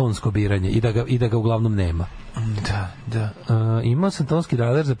šta je tonsko biranje i da ga uglavnom nema. Da. Imao sam tonski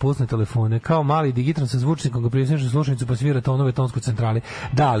dialer za pulsne telefone, kao mali digitron sa zvučnikom, ga pritisneš na slušalicu pa svira tonove tonskoj centrali.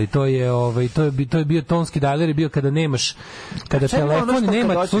 Da, ali to je bio tonski dialer, je bio kada nemaš, kada telefon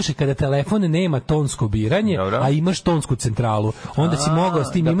nema, slušaj, kada telefon nema tonsko biranje, a imaš tonsku centralu, onda si mogao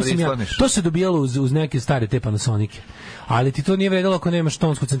s tim, imao sam ja, to se dobijalo uz neke stare te Panasonike. Ali ti to nije vredilo ako nemaš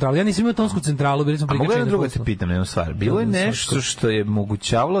tonsku centralu. Ja nisam imao tonsku centralu, bili smo prikačeni. Mogu drugo te pitam jednu stvar. Bilo je nešto što je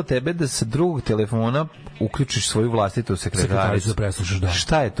mogućavalo tebe da sa drugog telefona uključiš svoju vlastitu sekretaricu da preslušaš, da.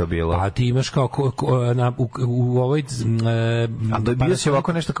 Šta je to bilo? A ti imaš kao u ovoj a dobio si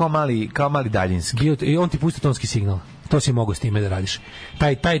ovako nešto kao mali daljinski. I on ti pusti tonski signal. To si mogao s time da radiš.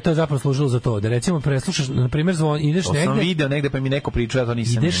 To je zapravo služilo za to. Da recimo preslušaš, na primjer, ideš negde. To sam video negde pa mi neko pričao, ja to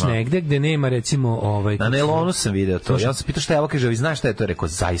nisam imao. Ideš negde gde nema recimo na Nelonu sam video to. Ja sam pitao šta je ovo, kaže, vi znaš šta je to? Rekao,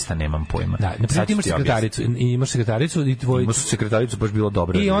 zaista nemam pojma. Da, na primjer imaš sekretaricu i tvoj imaš sekretaricu baš bilo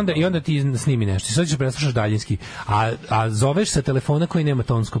dobro. I onda ti snimi nešto. Sad ćeš preslušaš daljinski. A zoveš sa telefona koji nema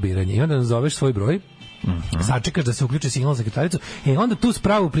tonsko biranje. I onda zoveš svoj broj. Sačekaš da se uključi signal za sekretaricu, onda tu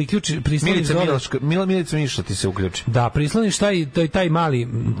spravu prisloniš Milica Miša ti se uključi. Da, prisloniš taj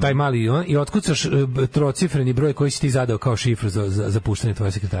mali i otkucaš trocifreni broj koji si ti zadao kao šifru za puštanje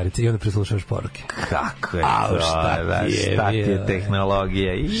tvoje sekretarice i onda preslušavaš poruke. Kako je to? Šta ti je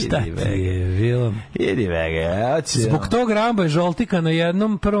tehnologija? Idi vege. Zbog tog Rambo je Žoltika na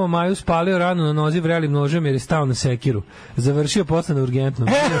jednom 1. maju spalio ranu na nozi vrelim nožem jer je stao na sekiru. Završio posle na urgentnom.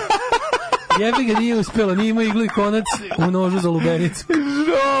 Jebi ga, nije uspelo, nije imao iglu i konac u nožu za lubenicu.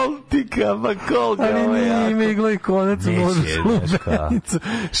 Žoltika, ma koliko je ovo jako. Nije imao iglu i konac u nožu za lubenicu.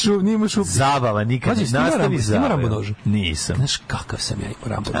 Nije imao šup. Zabava, nikad ne nastavi zabava. Ima Rambo nožu? Nisam. Znaš kakav sam ja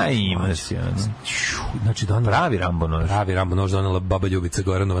imao Rambo nožu? A ima si. Znači, pravi Rambo nož. Pravi Rambo nož donela baba Ljubica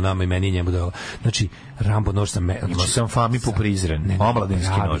Goranova nama i meni i njemu dala. Znači, Rambo nož sam... Imao sam Fami Poprizren,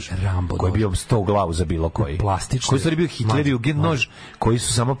 omladinski nož, koji je bio 100 glavu za bilo koji. Plastični. Koji stvari bio Hitler i Eugen nož, koji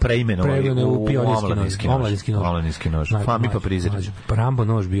su samo preimenovali u omladinski nož. Fami Poprizren. Rambo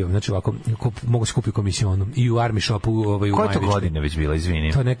nož bio, znači ovako, mogu se kupiti komisijonu. I u Army Shopu u Koje to godine već bila,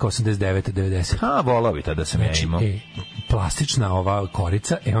 izvini? To je neka 89. 90. A, volao bi tada sam ja imao. Plastična ova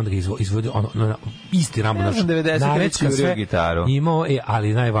korica, onda ga izvodi isti Rambo nož. 90. urio gitaru. Imao,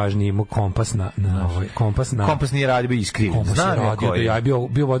 ali najvažnije imao kompas na kompas nije radio, bio iskriven. Znam ja je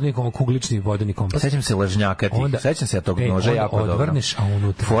bio vodeni kuglični vodeni kompas. Sećam se lažnjaka tih. Sećam se ja tog noža jako dobro. Odvrneš, a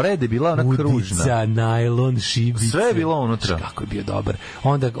unutra fora je bila ona kružna. Udica, najlon, šibice. Sve je bilo unutra. Kako je bio dobar.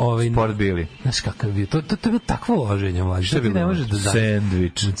 Onda sport bili. Znaš kakav je bio. To je bilo takvo loženje, mlađe. Što je bilo?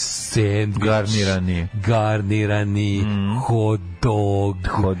 Sendvič. Garnirani. Hot dog.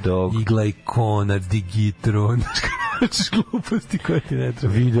 Igla i konac, digitron. Gluposti koje ti ne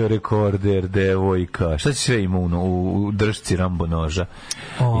treba. Video rekorder, devojka. Šta će sve ima u držci Rambo noža?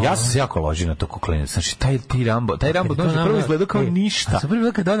 Ja sam se jako ložio na to kuklenic. Znači, taj Rambo nož prvo izgleda kao ništa. A sam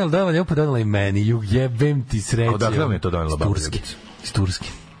prvi kad donela, lijepo donela i meni. Jebem ti sreće. Odakle vam je to donela baba? Iz Turske.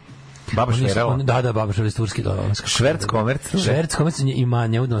 Baba Šverela? Da, baba Šverela iz Turske. Šverc komerc i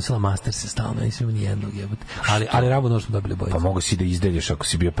manja udonosila master se stalno. Nisam imao nijednog jebati. Ali Rambo nož smo dobili bojicu. Pa mogu si da izdelješ ako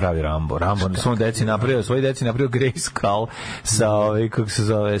si bio pravi Rambo. Rambo na svoj deci napravio Grayskull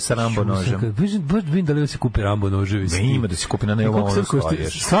sa Rambo nožem. Baš vidim da li se kupi Rambo noževi. Ne, ima da se kupi na neovom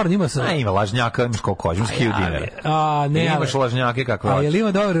stoješ. Stvarno ima sa... Ima lažnjaka, imaš koliko hoćeš, imaš 1000 dinara. Imaš lažnjake kakve hoćeš. A je li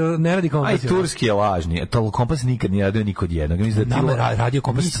ima dobro, ne radi kompas? Aj, turski je lažni. To kompas nikad nije radio niko od jednog. Nama radio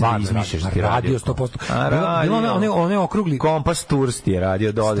kompas stvarno. Radio 100%. Bilo one okrugli. Kompas turski je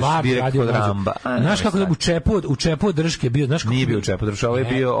radio, da odeš direkt kod Ramba. Znaš kako je u čepu od drške bio? Nije bio u čepu drške, ovo je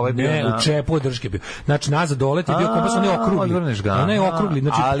bio ne, u čepu od drške bio. Znači, nazad dole ti je bio kompas, on je okrugli. Odvrneš ga. On je okrugli,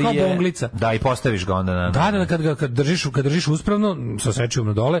 znači kao bonglica. Da, i postaviš ga onda na... Da, kad držiš uspravno, sa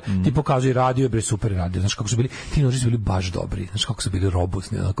srećujom dole, ti pokazuje radio, bre, super radio. Znaš kako su bili, ti noži su bili baš dobri. Znaš kako su bili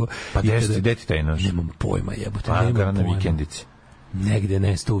robustni. Pa gde ti taj nož? Nemam pojma, jebote. Pa na vikendici. Negde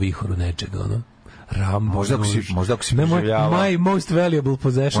nesta u vihoru nečega, ono. Rambo. Možda ako si preživljava. My most valuable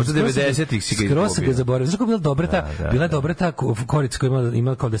possession. Možda 90-ih si ga izgubio. Skoro se ga zaboravio. Znaš kako bila dobra ta korica koja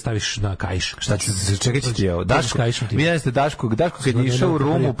ima kao da staviš na kaiš. Šta ću, čekaj ću ti ovo. Daško, vi jeste Daško kad je išao u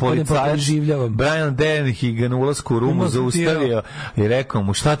Rumu, policajac, Brian Dennehy ga na ulasku u Rumu zaustavio i rekao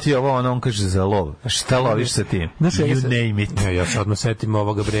mu šta ti je ovo, on kaže za lov. Šta loviš sa tim? You name it. Ja se odmah setim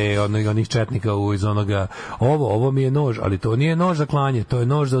ovoga bre, onih četnika iz onoga, ovo mi je nož, ali to nije nož za klanje, to je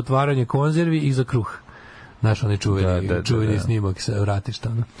nož za otvaranje konzervi i za kruh. Naš onaj čuveni snimak sa vratišta.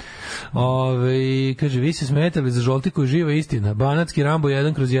 Kaže, vi se smetali za Žoltiku, živa istina. Banatski Rambo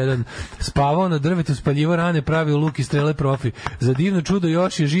 1/1. Spavao na drvetu, spaljivo rane, pravio luk i strele profi. Za divno čudo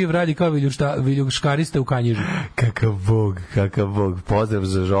još je živ, radi kao viljuškariste u Kanjiži. Kakav bog. Pozdrav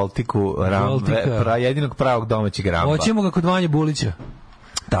za Žoltiku, jedinog pravog domaćeg Ramba. Hoćemo ga kod Vanje Bulića.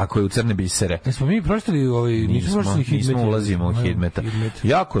 Tako je, u Crne bisere. Smo mi proštali nismo ulazimo u Hidmeta.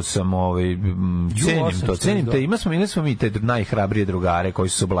 Jako sam cenim te. Imali smo mi te najhrabrije drugare koji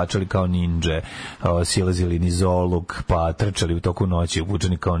su se oblačili kao ninđe, silazili niz oluk, pa trčali u toku noći,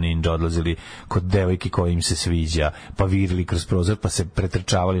 obučeni kao ninđe, odlazili kod devojke koja im se sviđa, pa virili kroz prozor, pa se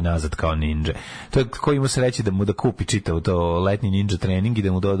pretrčavali nazad kao ninđe. To je ko ima sreće da mu da kupi čitav to letnji ninđa trening i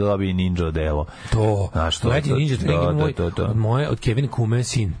da mu dobije ninđa odelo. Letnji ninđa trening od Kevin Kume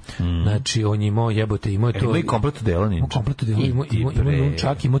sin. Znači, on je imao jebote, imao je to... Ima i komplet dela ninja. Komplet dela, imao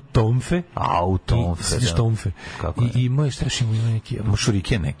čak, imao tomfe. Tomfe, da. Tomfe. I imao je, šta još imao neki... Imao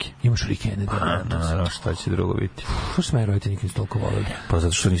šuriken neki. Imao šurikene, da. Naravno, šta će drugo biti? Što su moji roditelji nikim toliko voleli? Pa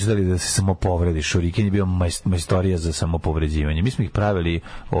zato što nisu dali da se samo povredi. Šuriken je bio majstorija za samopovređivanje. Mi smo ih pravili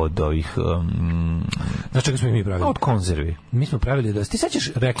od ovih... Znaš čega smo ih mi pravili? Od konzervi. Mi smo pravili da... Ti sećaš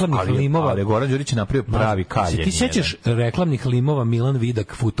reklamnih limova... Ali Goran Đurić je napravio pravi kaljenje. Ti sećaš reklamnih limova Milan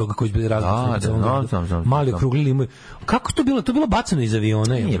Vidak Futoga koji su bili različni. Mali okrugli limovi. Kako to bilo? To je bilo bacano iz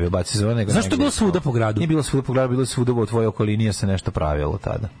aviona. Nije bilo bacano iz aviona. Zašto je bilo svuda po gradu? Nije bilo svuda po gradu, bilo je svuda u tvojoj okolini, jer se nešto pravilo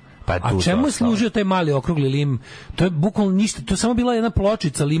tada. A čemu je služio taj mali okrugli lim? To je bukvalno ništa, to je samo bila jedna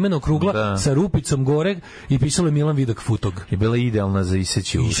pločica limena okrugla sa rupicom gore i pisalo je Milan Vidak Futog. Je bila idealna za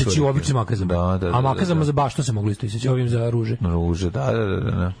iseći u običnim makazama. A makazama za baštu se mogli isto iseći, ovim za ruže. Ruže,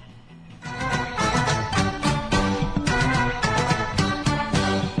 da.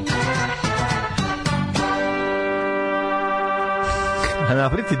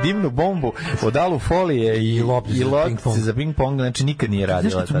 Napraviti dimnu bombu od alu folije i loptice za ping pong, znači nikad nije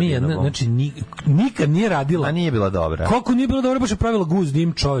radila ta dimna bomba. Znači nikad nije radila. A nije bila dobra. Kako nije bila dobra, baš je pravila guz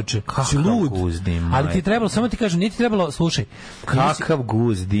dim, čoveče. Si lud. Guz dim? Ali ti je trebalo, samo ti kažem, nije ti trebalo, slušaj. Kakav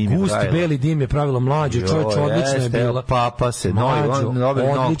guz dim je Gust beli dim je pravila Mlađa, čoveče, odlična je bila. Papa se,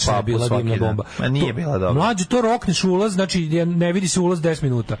 odlična je bila dimna bomba. A nije bila dobra. Mlađa, to rokneš ulaz, znači ne vidi se ulaz 10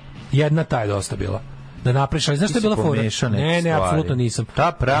 minuta. Jedna ta je dosta bila. Da napraviš, ali znaš što je bila fora? Ne, apsolutno nisam.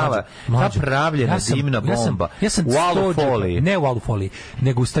 Ta pravljena dimna bomba u alu foliji. Ne u alu foliji,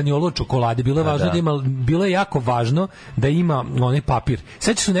 nego u staniolu od čokolade. Bilo je važno da ima, bilo je jako važno da ima onaj papir.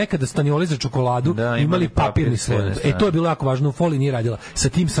 Sećaš se nekada stanioli za čokoladu imali papirni sloj. To je bilo jako važno, u foliji nije radila. Sa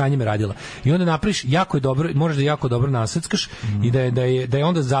tim sranjem je radila. I onda napraviš, jako je dobro, možeš da jako dobro naseckaš i da je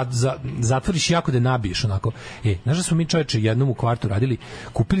onda zatvoriš jako da je nabiješ onako. Znaš da smo mi, čoveče, jednom u kvartu radili,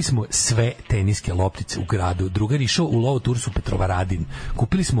 kupili smo sve teniske loptice u gradu. Drugar išao u Lovo Tursu Petrovaradin.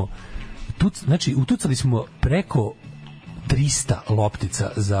 Kupili smo, znači utucali smo preko 300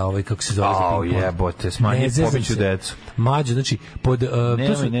 loptica za ovaj, kako se zove, za ping-pong. Jebote, smanji pobiću decu. Mađo, znači,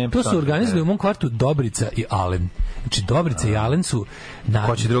 to su organizovali u mom kvartu Dobrica i Alen. Znači, Dobrica i Alen su...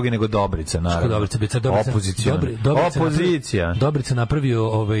 Ko će drugi nego Dobrica, naravno. Opozicija. Dobrica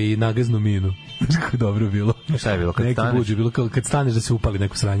napravio nagaznu minu. Kako dobro bilo. Šta je bilo kad staneš? Buđe, bilo kad staneš da se upali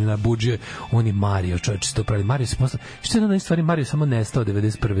neku sranje na buđe. On je Mario, čovječ, se to pravi. Mario se posle... Što je na stvari, Mario samo nestao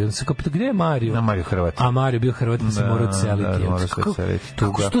 91. On se kao pitao, gdje je Mario? Na Mario Hrvat. A Mario bio Hrvat, pa se morao odseliti.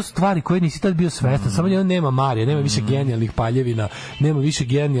 Kako su to stvari koje nisi tad bio svestan? Samo jedan nema Marija, nema više genijalnih paljevina, nema više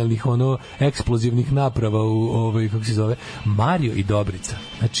genijalnih eksplozivnih naprava u kako se zove, Mario i Dobrica.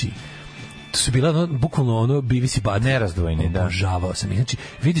 Znači, to su bila bukvalno BBC bad. Nerazdvojni, da. Obožavao sam ih. Znači,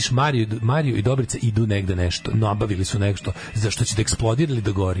 vidiš Mario i Dobrica idu negde nešto, nabavili su nešto za što će da eksplodira ili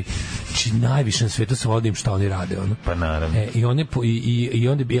da gori. Znači, najviše na svijetu se vodim šta oni rade. Pa naravno. I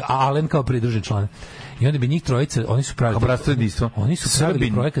onda bi Alen kao pridružen član. I onda bi njih trojica, oni su pravili... Oni su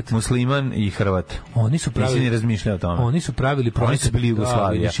pravili projekat... Musliman i Hrvat. Oni su pravili... Nisi ni razmišljao o tome. Oni su pravili projekat... Oni su bili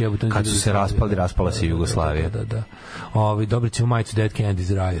Jugoslavija. Kad su se raspala se Jugoslavija. Da. Dobri ćemo majicu Dead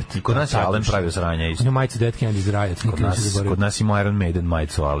Candy's Riot. I kod nas je Alen pravio sranja isto. On je majicu Dead Candy's Riot. Kod nas ima Iron Maiden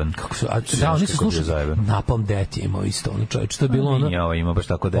majicu Alen. Da, oni su slušali. Napalm Death je imao isto. Ono čovječ, to je bilo ono... Nije ovo ima baš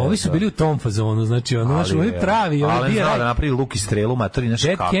tako dead. Ovi su bili u tom fazonu, znači ono, ovi pravi. Alen znao da napravi luk i strelu, matori naš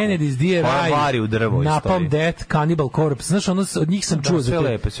kako. Dead Candy's DRI. Napalm Death, Cannibal Corpse, znaš, od njih sam čuo za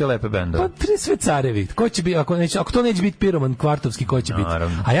te... Sve lepe bendove. Pa sve carevi. Ko će biti, ako to neće biti piroman kvartovski, ko će biti?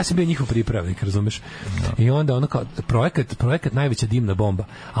 A ja sam bio njihov pripravnik, razumeš? I onda ono kao projekat najveća dimna bomba.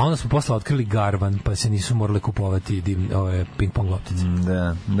 A onda smo posle otkrili garvan, pa se nisu morali kupovati ove ping-pong loptice.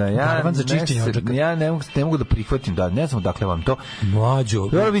 Da, ja garvan za čišćenje odžaka. Ja ne mogu da prihvatim, ne znam dakle vam to. Mlađo,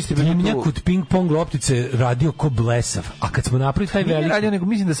 dimnjak od ping-pong loptice radio ko blesav, a kad smo napravili taj veliki... Nije radio, nego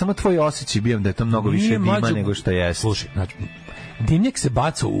mislim da samo tvoj osjećaj bijem da je to mnogo više dima nego što jeste. Slušaj, znači, dimnjak se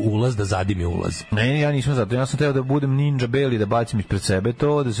baca u ulaz da zadimi ulaz. Ne, ja nisam zato. Ja sam teo da budem ninja beli, da bacim ispred sebe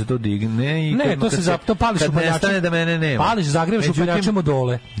to, da se to digne i ne, to pališ upaljačem. Kad nestane da mene nema. Pališ, zagrevaš upaljačem od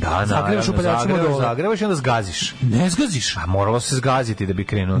dole. Da, zagrevaš i onda zgaziš. Ne zgaziš. A moralo se zgaziti da bi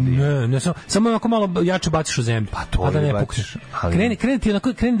krenuo dim. Ne, samo onako malo jače baciš u zemlju. Pa to da ne pukneš.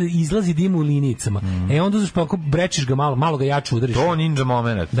 Krene da izlazi dim u linijicama. Onda uzmeš pa brečiš ga malo ga jače udariš. To ninja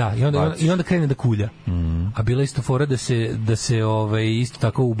moment. Da, i onda krene da kulja. A bila isto fora da se isto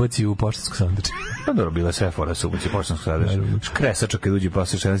tako ubaci u poštansko sanduče. Pa dobro, bila sve fora se ubaci u poštansko sanduče. Kresača kad uđe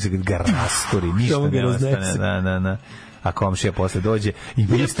posle šedanci ga rastori, ništa ne ostane. Da. A komšija posle dođe i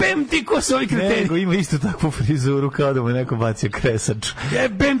jebem ti ko su ovi kreteni. Nego ima isto takvu frizuru kao da mu je neko bacio kresač.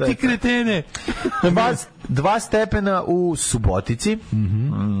 Jebem ti kretene. 2 stepena u Subotici,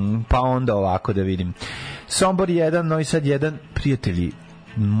 pa onda ovako da vidim. Sombor 1, Novi Sad 1, prijatelji,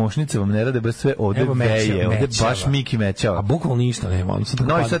 mošnice vam ne rade bez sve, ovde veje, ovde baš Miki mećava. A bukvalno ništa nema.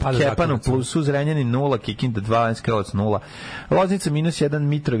 Novi Sad Kepan u plusu, Zrenjanin 0, Kikinda 2, Lenskelac 0, Loznica -1,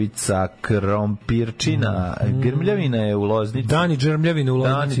 Mitrovica, Krompirčina, Grmljavina je u Loznici. Dani Grmljavine u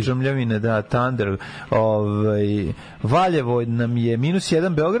Loznici. Dani Grmljavine, da, Thunder, Valjevo nam je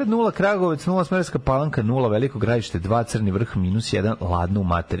 -1, Beograd 0, Kragovec 0, Smederevska Palanka 0, Veliko Gradište 2, Crni Vrh -1, Ladno u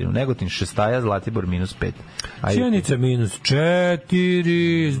materinu, Negotin Šestaja, Zlatibor -5. Sjenica -4,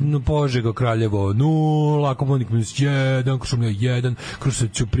 Požega Kraljevo 0, Koponik -1, Košumlja 1,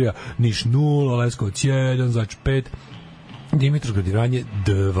 Kruševac Ćuprija Niš 0, Leskovac 1, Zač 5, Dimitrovgrad i Vranje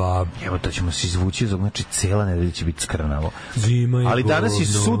 2. Evo to ćemo se izvući, znači cela nedelja će biti skrnavo. Zima je ali danas i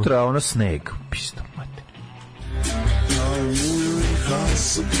sutra ono sneg. Pisto, mate.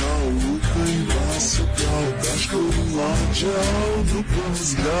 Daško i Mladja, dupla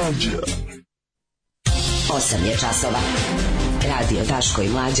zgrađa. 8 je časova. Radio Daško i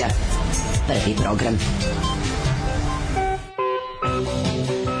Mladja. Prvi program.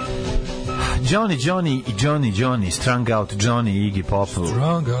 Johnny, Strung Out Johnny, Iggy Pop.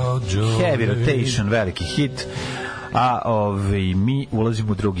 Strung Out Johnny. Heavy Rotation, veliki hit. A mi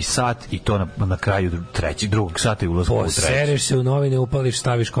ulazimo u drugi sat i to na kraju drugog sata i ulazimo u treći. Posereš se u novine, upališ,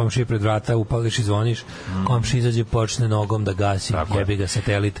 staviš komšije pred vrata, upališ i zvoniš, komši izađe, počne nogom da gasi, jebi ga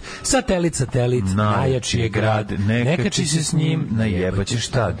satelit. Satelit, najjači je grad, nekači se s njim, najebaćeš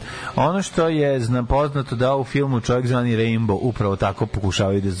tad. Ono što je poznato da u filmu Čovjek zvani Rainbow upravo tako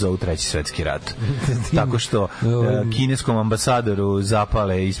pokušavaju da zovu treći svetski rat. Tako što kineskom ambasadoru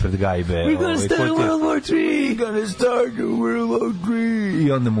zapale ispred gajbe. We're gonna start World War III!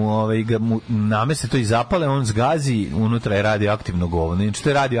 I onda mu nameste to i zapale, on zgazi, unutra je radioaktivno govno. Znači to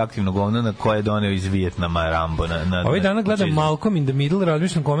je radioaktivno govno na koje je doneo iz Vijetnama Rambo. Ovih dana gledam Malcolm in the Middle,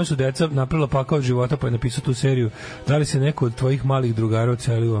 razmišljam kome su deca napravila pakao od života, pa je napisao tu seriju. Da li se neko od tvojih malih drugara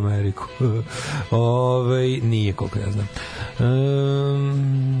oceli u Ameriku? Nije, koliko ja znam.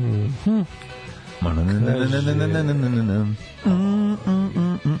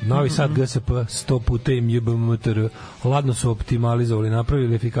 Novi Sad GSP 100 puta im JBMTR ladno su optimalizovali,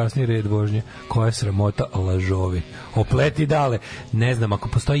 napravili efikasniji red vožnje. Koja je sramota, lažovi. Opleti dale. Ne znam, ako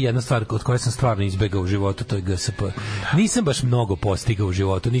postoji jedna stvar od koje sam stvarno izbegao u životu, to je GSP. Nisam baš mnogo postigao u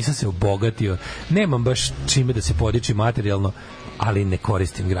životu, nisam se obogatio, nemam baš čime da se podičim materijalno, ali ne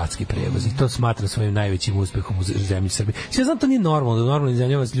koristim gradski prevoz i to smatram svojim najvećim uspehom u zemlji Srbiji. Ja znam, to nije normalno, da u normalnim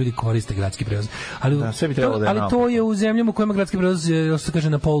zemljama ljudi koriste gradski prevoz, ali to je u zemljama u kojima gradski prevoz je, što se kaže,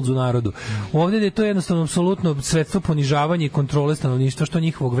 na polzu narodu. Ovdje je to jednostavno apsolutno sredstvo ponižavanja i kontrole stanovništva, što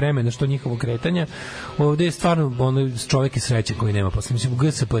njihovog vremena, što njihovog kretanja. Ovdje je stvarno čovjek je srećan koji nema posla. Mislim, u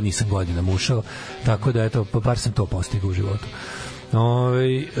GSP nisam godinama ušao, tako da eto, bar sam to postigao u životu.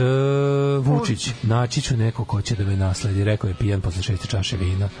 Vučić, naći ću neko ko će da me nasledi, rekao je pijan posle 6 čaše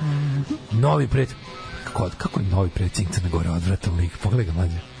vina. Novi kako je novi predsjednik Crne Gore odvratan lik, pogledaj ga,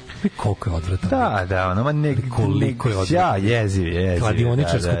 Mladja. Koliko je odvratan. Da, ono koliko je odvratan. Jeziv.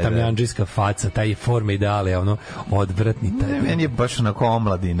 Kladioničarsko-tamljanđijska faca, taj forme ideale, ono, odvratni. Meni je baš onako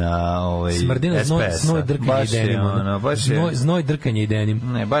omladina smrdina, znoj drkanje i denim. Znoj drkanje i denim.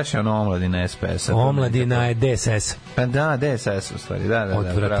 Ne, baš je ono omladina SPS-a. Omladina je DSS. Pa da, DSS u stvari, da.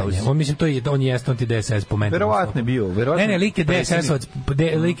 Odvratanje. Mislim, on jeste DSS po mentalnom sklopu. Verovatno je bio. Ne, lik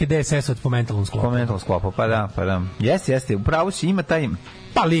je DSS od po mentalnom sklopu. Po mentalnom sklopu, pa da. Jeste, upravo si, ima taj...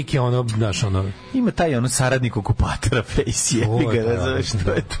 Pa lik je ono, znaš, ono... Ima taj saradnik okupatora face, jebi ga, da zove što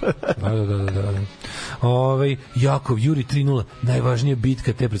je to. Da. Jakov, Juri 3-0, najvažnija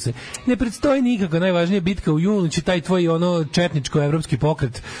bitka te predstoji. Ne predstoji nikako najvažnija bitka u junu, će taj tvoj četničko-evropski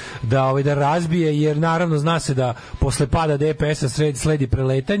pokret da razbije, jer naravno zna se da posle pada DPS-a sledi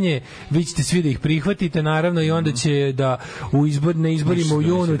preletanje, vi ćete svi da ih prihvatite, naravno, i onda će da na izborima u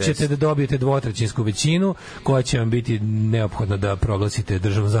junu ćete da dobijete dvotrećinsku većinu, koja će vam biti neophodna da proglasite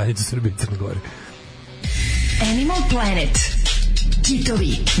državnu zajednicu Srbije i Crne Gore. Animal Planet.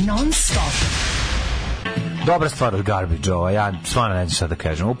 Kitovi non stop. Dobra stvar od Garbage, ja stvarno ne znam šta da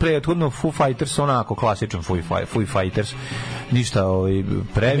kažem. U prethodno Foo Fighters, onako klasičan Foo Fighters, ništa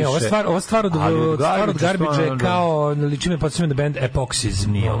previše. Ova stvar od Garbage je kao, liči me podsjećam na band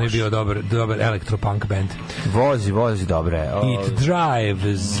Epoxys, on je bio dobar elektropunk band. Vozi dobre. It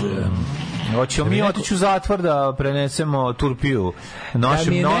Drives. Hoćemo mi otići u zatvor da prenesemo Turpiju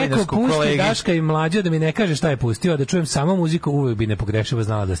našem novinarskom kolegi. Da mi je neko pusti Daška i Mlađa, da mi ne kaže šta je pustio, a da čujem samo muziku, uvek bi nepogrešivo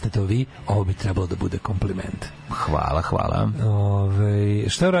znala da ste to vi, ovo bi trebalo da bude kompliment. Hvala.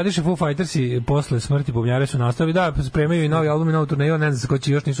 Šta uradiše Foo Fightersi posle smrti bubnjara su nastavili, da, spremaju i novi album i novu turneju, ne znam se ko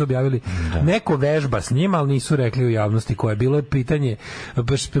će, još nisu objavili. Neko vežba s njima, ali nisu rekli u javnosti koje je bilo je pitanje,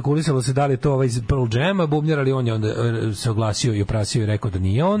 spekulisalo se da li je to Pearl Jam, bubnjar, ali on je onda se oglasio i oprasio i rekao da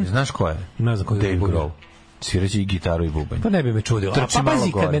nije on. Znaš ko je? Ne znam koji je Dave Grohl. Sviraći i gitaru i bubanj. Pa ne bi me čudilo. Pa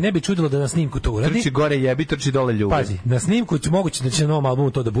pazi, kad me ne bi čudilo da na snimku to uradi. Trči gore jebi, trči dole ljubi. Pazi, na snimku moguće da će na novom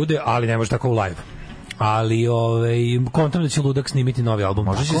albumu to da bude, ali ne može tako u live. Ali kontam da će Ludak snimiti novi album.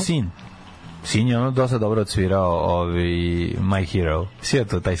 Može će Sin je dosta dobro odsvirao My Hero. Sve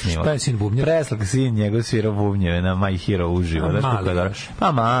to taj snimak. Šta je Sin bubnjar? Preslak Sin njegov svirao bubnjeve na My Hero uživo.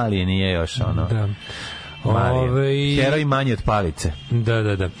 Pa mali nije još Da. Heroj manji od palice.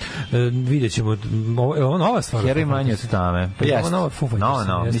 Da. Vidjet ćemo. Ovo nova stvar. Heroj manji od tame. Pa jeste.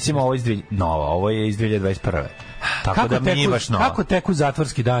 Mislim, ovo je iz 2021. Tako da mi nije baš novo. Kako teku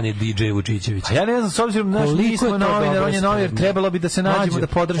zatvorski dani DJ Vučićević? Ja ne znam, s obzirom na mi smo novinar, on je novinar, trebalo bi da se nađemo da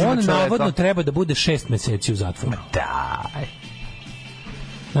podržimo čoveka. On navodno treba da bude 6 meseci u zatvoru. Daj.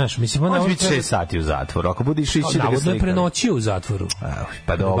 Znaš, mislim, može biti 6 sati u zatvoru. Ako bude išići da ga slika. Navodno je prenoćio u zatvoru.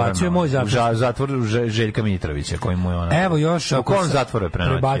 Pa dobro. Prebacio je moj zatvor. Zatvor Željka Mitrovića, koji mu je ona. Evo još. U kom zatvoru je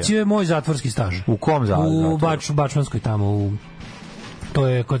prenoćio? Prebacio je moj zatvorski staž. U kom zatvoru? U Bačmanskoj tamo. To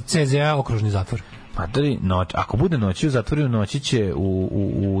je kod CZA okružni zatvor. Pa ako bude noći u zatvoru, noći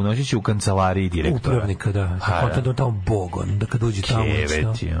će u kancelariji direktora. Upravnika, da. Kako da tamo bogon, da kad uđe tamo.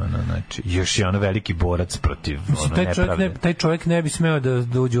 Keveti, znači, još je veliki borac protiv nepravde. Taj čovjek ne bi smeo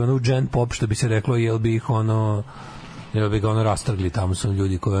da uđe u džen pop, što bi se reklo, jel bi ih ga rastrgli, tamo su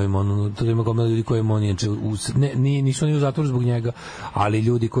ljudi koji ima gomila ljudi koji nisu ni u zatvoru zbog njega, ali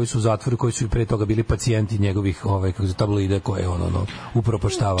ljudi koji su u zatvoru, koji su pre toga bili pacijenti njegovih tabloide koje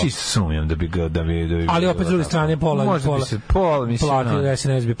upropaštavao. Čisto sumnjam da bi ali opet s druge strane pola platio,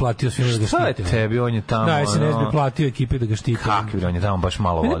 SNS bi platio svima da ga štite. Šta je tebi, on je tamo da, SNS bi platio ekipi da ga štite. Kakvi, on je tamo baš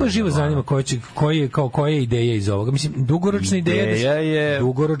malo vode. Mene baš živo zanima koja je ideja iz ovoga. Mislim,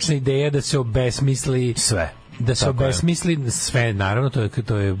 dugoročna ideja da se obesmisli sve. Da se obesmisli sve, naravno,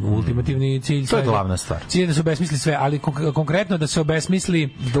 to je ultimativni cilj. To je glavna stvar. Cilj je da se obesmisli sve, ali konkretno da se obesmisli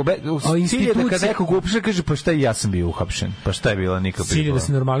cilj je da kad nekog upiše, kaže, pa šta i ja sam bio uhapšen, pa šta je bilo nikad pripala. Cilj je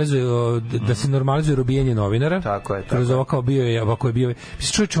da se normalizuje robijanje novinara. Tako je. Kroz ovako je bio.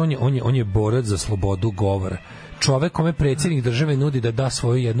 Čovječ, on je borac za slobodu govora. Čovek kome predsjednik države nudi da da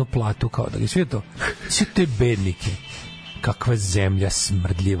svoju jednu platu, kao da ga sve te bednike. Kakva zemlja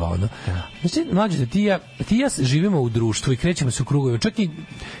smrdljiva, Znači, Mlađe, ti i ja živimo u društvu i krećemo se u krugovima.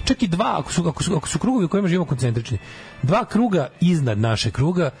 Čak i dva, ako su krugovi u kojima živimo koncentrični, 2 kruga iznad naše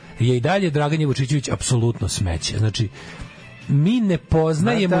kruga je i dalje Dragan Vučićević apsolutno smeće. Znači, mi ne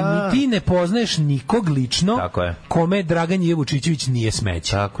poznajemo, ti ne poznaješ nikog lično kome Dragan Vučićević nije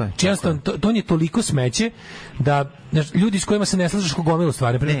smeće. Tako je. To je toliko smeće da ljudi s kojima se ne slažeš ko gomilu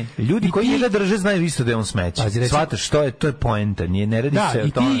stvari. Ljudi koji njega drže znaju isto da je on smeće. Shvataš, to je poenta, ne radi se o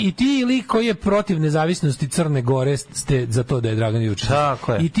tome. I ti lik koji je protiv nezavisnosti Crne Gore ste za to da je Dragan Vučićević.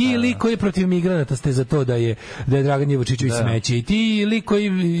 I ti lik koji je protiv migranata ste za to da je Dragan Vučićević smeće. I ti lik koji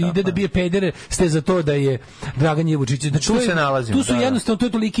ide da bije pedere ste za to da je Dragan Vučićević. Tu se nalazimo. Tu su jednostavno, to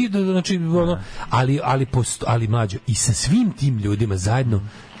je toliki, znači, ali Mlađo, i sa svim tim ljudima zajedno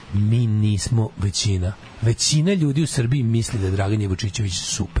mi nismo većina. Većina ljudi u Srbiji misli da je Dragan Vučićević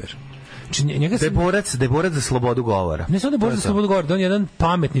super. Da je borac za slobodu govora. Ne samo da je borac za slobodu govora, da on je jedan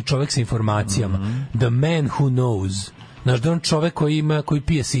pametni čovjek sa informacijama. The man who knows. Znaš da on čovek koji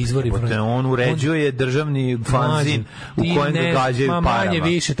pije se izvori. On uređuje državni fanzin u kojem ga gađaju parama. Manje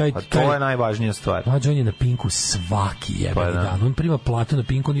više, to je najvažnija stvar. Mlađe, on je na Pinku svaki jebeni dan. On prima platu na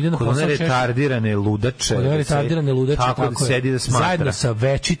Pinku, on ide na posao. Kod one retardirane ludače. Tako da sedi da smatra. Zajedno sa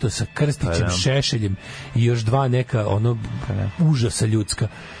Večito, sa Krstićem, Šešeljem i još dva neka užasa ljudska.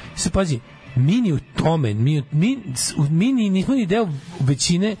 Se pazi, mi ni u tome, mi nismo ni deo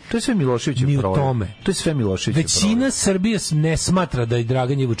većine. To je sve Miloševićev problem. To je sve Miloševićev problem. Većina Srbije ne smatra da je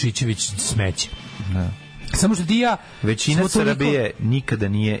Dragan Vučićević smeće. Ne. Samo što ti ja... Većina Srbije nikada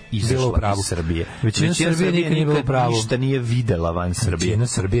nije izašla iz Srbije. Većina Srbije nikad nije bila u pravu. Ništa nije videla van Srbije. Većina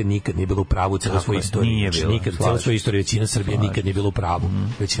Srbije nikad nije bila u pravu u celoj svojoj istoriji. Nije bila. Nikad, u celoj svojoj istoriji većina Srbije nikad nije bila u pravu.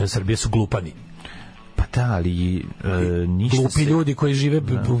 Većina Srbije su glupani. Pa da, ali glupi ljudi koji žive,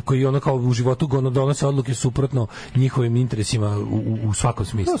 koji ono kao u životu donose odluke suprotno njihovim interesima u svakom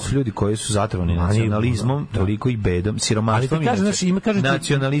smislu. To su ljudi koji su zatrovani nacionalizmom, toliko i bedom, siromaštvom.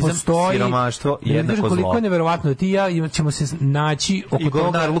 Nacionalizam, siromaštvo, jednako zlo. Koliko je neverovatno da ti i ja ćemo se naći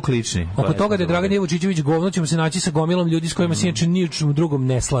oko toga da je Dragan Vučićević govno, ćemo se naći sa gomilom ljudi s kojima se inače ni u čemu drugom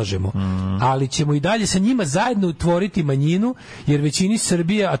ne slažemo. Ali ćemo i dalje sa njima zajedno utvoriti manjinu, jer većini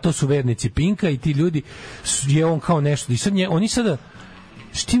Srbije, a to su vernici Pinka i ti ljudi, je on kao nešto. I sad oni sada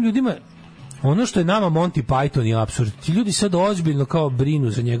s tim ljudima, ono što je nama Monty Python je apsurd. Ti ljudi sad ozbiljno kao brinu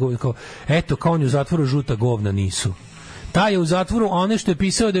za njegove, kao eto, kao on je u zatvoru, žuta govna nisu. Taj je u zatvoru, a one što je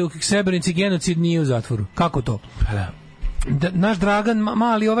pisao da je u Srebrenici genocid nije u zatvoru. Kako to? Naš Dragan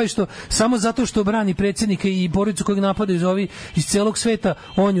Mali, ovaj što samo zato što brani predsjednika i porodicu kojeg napadaju iz celog sveta,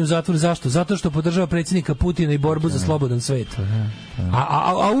 on je u zatvoru. Zašto? Zato što podržava predsjednika Putina i borbu za slobodan svet.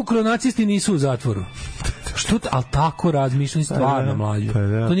 A ukronacisti nisu u zatvoru. Što? Ali tako razmišljaju stvarno, Mlađo.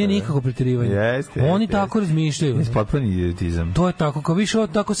 To nije nikako preterivanje. Oni tako razmišljaju. Potpuni idiotizam. To je tako, kao više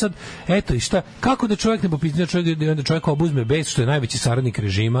tako sad, eto i šta, kako da čovjek ne popizne, da čovjek obuzme bez, što je najveći saradnik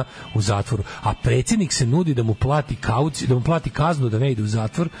režima u zatvoru, a predsjednik se nudi da mu plati kauciju, da mu plati kaznu da ne ide u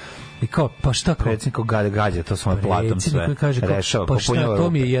zatvor. I kao, pa šta kao? Predsjednik gađa to svojom platom sve. Rešava, pa šta, to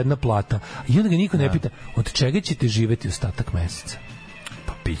mi je jedna plata. I onda ga niko ne pita, od čega ćete živeti ostatak meseca?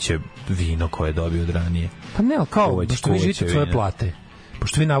 Pa piće vino koje je dobio od ranije. Pa ne, kao, pošto vi živite svoje plate.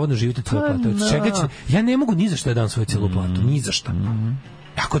 Pošto vi navodno živite svoje plate. Od čega ćete? Ja ne mogu ni za što da dam svoju celu platu. Ni za što.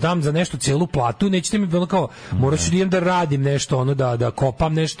 Ako dam za nešto celu platu, nećete mi bilo kao, morat ću da radim nešto, ono da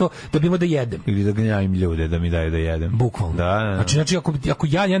kopam nešto, da bi imao da jedem. Ili da gnjavim ljude da mi daju da jedem. Bukvalno. Znači ako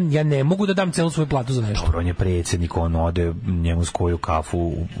ja ne mogu da dam celu svoju platu za nešto. Dobro, on je predsjednik, on ode njemu s koju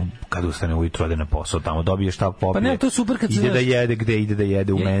kafu, kad ustane ujutro, ode na posao, tamo dobije šta popije. Pa ne, to je super kad ide da jede, gde ide da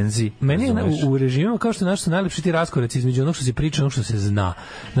jede, u menzi. Meni je u režimima, kao što naš su najlepši ti raskoraci između onog što se priča i onog što se zna.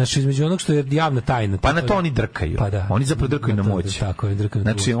 Znači, između onog što je javna tajna. Pa na to oni drkaju. Oni zapravo drkaju na moć. Tako je, drkaju.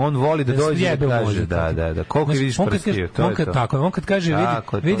 Znači, on voli da dođe da kaže, da, koliko vidiš prstio, to je to. Tako je, on kad kaže,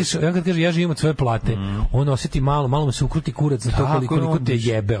 vidiš, on kad kaže, ja živim od svoje plate, on osjeti malo mu se ukruti kurac za to koliko te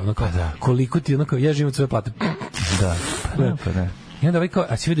jebe, koliko ti, ja živim od svoje plate. Da. I onda ovaj kao,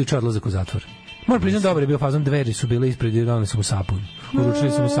 a si vidio čao odlazak u zatvor. Moram priznati, dobro je bio fazon, Dveri su bile ispred i donali su mu sapun.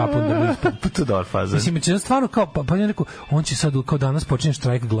 Uručili su mu sapun da bi ispred. Pa to dobar fazon. Mislim, stvarno kao, pa ja rekao, on će sad, kao danas počinje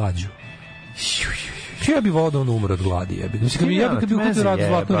štrajk glađu. Ja bih volao da on umre od gladi, jebi. Mislim, kad bi uhvatio rad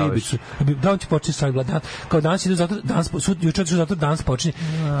zlatnu ribicu, da on će početi štrajk glađu. Kao danas ide zato, juče su zato danas počinje.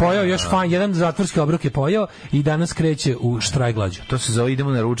 Pojeo još jedan zatvorski obrok je pojeo i danas kreće u štrajk glađu. To se zove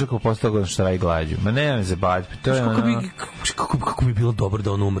idemo na ručak, posle toga štrajk glađu. Ma ne me zabaviti. To je kako bi bilo dobro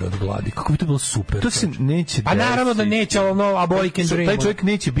da on umre od gladi. Kako bi to bilo super. To se neće. A naravno da neće, ali a boy can dream. Taj čovjek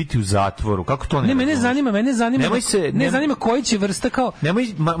neće biti u zatvoru. Kako to ne? Ne, mene zanima. Ne zanima koji će vrsta kao. Nemoj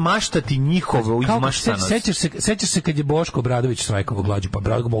maštati njihovo izmaštanost. Sećaš se kad je Boško Obradović štrajkovao glađu, pa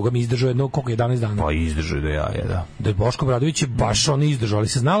Boga mi izdržao jedno koliko 11 dana. Pa izdržao da ja. Da je Boško Obradović je baš on izdržao, ali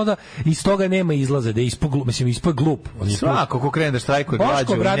se znalo da iz toga nema izlaza, da je ispod glup. Svako ko krene da štrajkuje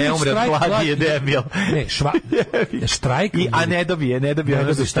glađu, ne umre od gladi je debil. Ne, štrajk. A ne dobije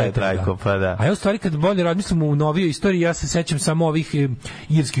ono za šta je štrajko, pa da. A ja u stvari kad bolje razmislim u novijoj istoriji, ja se sećam samo ovih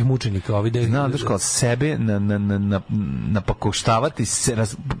irskih mučenika, znam da škola sebe napakoštavati,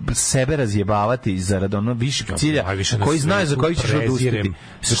 sebe razjebavati zarad ono višeg cilja koji znaš za koji ćeš odustati.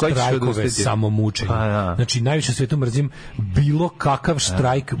 Štrajkove samomučenje. Znači, najviše svetu mrzim bilo kakav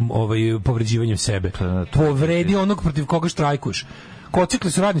štrajk povređivanjem sebe. Povredi onog protiv koga štrajkuješ.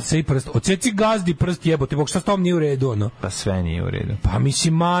 Kocikli su radnice i prst. Oceci gazdi prst, jebote, bog, šta s tom nije u redu, ono? Pa sve nije u redu. Pa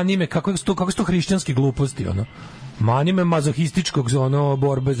mislim, mani me, kako su to hrišćanske gluposti, ono? Mani me mazohističkog za ono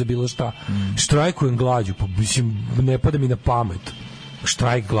borbe za bilo šta. Štrajkujem glađu, pa mislim, ne pada mi na pamet.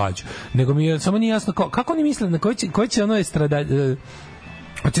 Štrajk glađu. Nego mi je samo nije jasno kako oni misle na koji će ono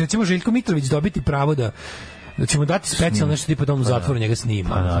hoće recimo Željko Mitrović dobiti pravo da da ćemo dati specijalno nešto tipa dom u zatvoru, njega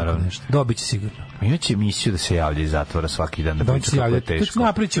snima. Naravno. Dobiće sigurno. Imaće emisiju da se javlja iz zatvora svaki dan, da priča kako je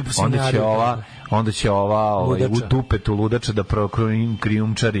teško. Onda će ova u dupetu ludača da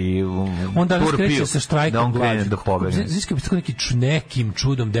krijumčari onda kreće sa štrajkom glađu. Da pobegne. Ziska bi tako nekim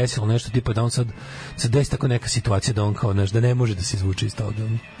čudom desilo nešto tipa da on sad desi tako neka situacija da on kao da ne može da se izvuče iz toga.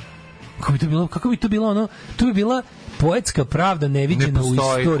 Kako bi to bilo ono? To bi bila poetska pravda neviđena u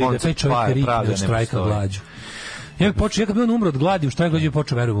istoriji da taj čovjek rikne štrajka glađu. Ja kad bi on umro od gladi u štrajka glađu,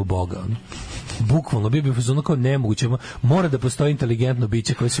 počeo verujem u Boga. Bukvalno bi ono kao nemoguće, mora da postoji inteligentno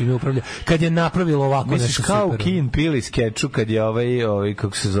biće koje se njime upravlja kad je napravilo ovako nešto super. Misliš kao u Key and Peele skeču kad je ovaj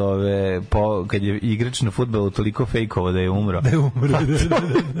kako se zove kad je igrač na fudbalu toliko fejkovo da je umro.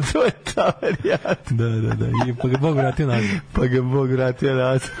 To je ta varijanta. Da. I pa ga Bog vratio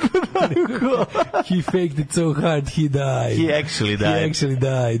nazad. He faked it so hard, he died. He actually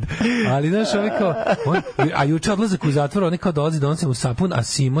died. Ali znaš, kao a juče odlazak u zatvor, on kao dolazi, donosi mu sapun, a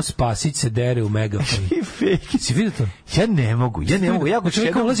Simo Spasić se dere u megafon. Si vidio to? Ja ne mogu. Ja go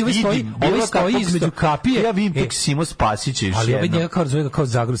čekam, ovaj stoji između kapije. Ja vidim tek Simo Spasića još ali ovaj njega kao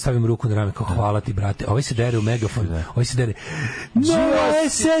zagrud, stavim ruku na rame, kao hvala ti, brate. Ovaj se dere u megafon. Ovaj se dere. Nova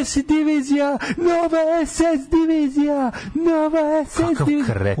SS divizija!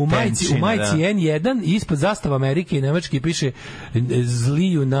 U majici N1 ispod zastava Amerike i Nemačke piše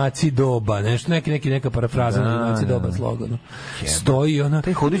zli junaci doba. Neka parafraza na junaci doba slogano. Stoji ona.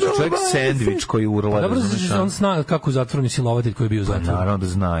 Taj hodić čovjek sendvič koji urla. Dobro, on zna kako zatvorni silovatelj koji je bio u zatvoru. Naravno da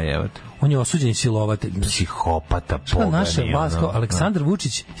zna, evo te. On je osuđeni silovatelj. Psihopata, pogani. Naša vlast, Aleksandar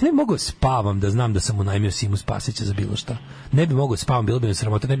Vučić, ja ne bi mogao spavam da znam da sam unajmio Simu Spasića za bilo šta. Ne bi mogao spavam, bilo bi mi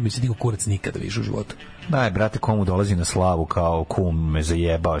sramota, ne bi mi se digao kurac nikada više u životu. Daj, brate, komu dolazi na slavu kao kum me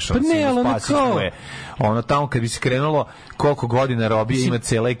zajebaš. Pa ne, ali ono kao... Ono tamo kad bi se krenulo koliko godina robije, ima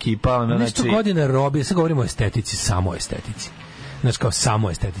cijela ekipa. Nešto godina robije, sad govorimo o estetici, samo o estetici. Znači kao samo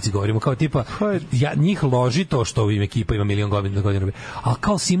estetici govorimo, kao tipa njih loži to što ovim ekipa ima milion godina robije, ali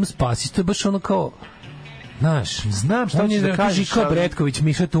kao Simo Spasić, to je baš ono kao znam šta ćeš da kažeš, kao Bretković,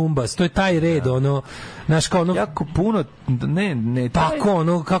 Miša Tumbas, to je taj red, ono, znaš, kao ono... Jako puno, ne... Tako,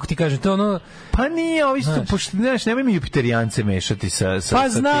 ono, kako ti kažem, to ono... Pa nije, ovi su, pošto, znaš, nemoj mi Jupiterijance mešati sa pa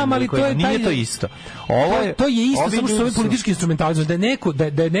znam, ali to je taj... Nije to isto. To je isto, samo što su ovi politički instrumentalizam,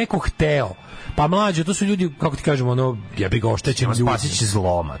 da je neko hteo. Pa mlađe, to su ljudi, kako ti kažemo, ono, jebi ga oštećeni ljudi. Spasić iz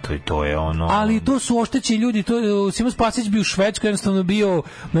loma, to je ono... Ali to su oštećeni ljudi, Simo Spasić bi u Švedskoj jednostavno bio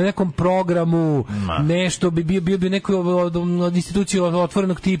na nekom programu, nešto bi bio nekoj od institucije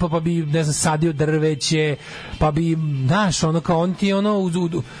otvorenog tipa, pa bi, ne znam, sadio drveće, pa bi, znaš, ono, kao on ti je, ono,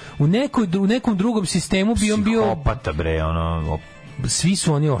 u nekom drugom sistemu bi on bio... Psihopata, bre, ono... Svi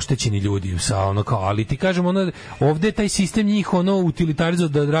su oni oštećeni ljudi sa ono kao, ali ti kažem ono, ovde je taj sistem njih ono utilitarizao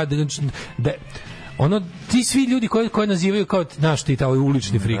da rade da ono, ti svi ljudi koji nazivaju kao, znaš ti, taj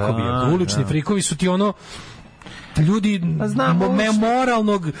ulični frikovi, ulični frikovi su ti ono ljudi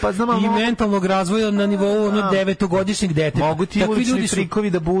moralnog i mentalnog razvoja na nivou ono 9-godišnjeg deteta. Mogu ti ulični frikovi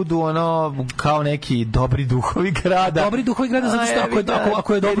da budu ono kao neki dobri duhovi grada. Dobri duhovi grada zato što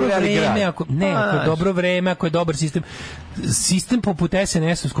ako je dobro vreme, ako je dobro vreme, ako je dobar sistem poput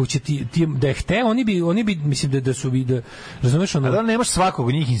SNS-ovskog će ti da je hteo, oni bi mislim da su razumeš ono. Da nemaš svakog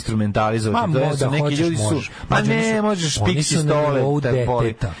od njih instrumentalizovati. Neki ljudi su pa ne možeš piksi stole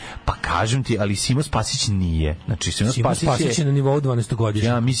pa kažem ti, ali Simo Spasić nije. Znači Simo Spasić je na nivou 12-godišnjeg.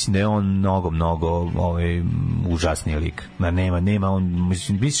 Ja mislim da je on mnogo užasniji lik. Nema on,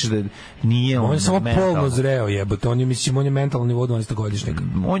 mislim, misliš da nije on je samo polno zreo jebote, on je mentalno nivou 12-godišnjeg.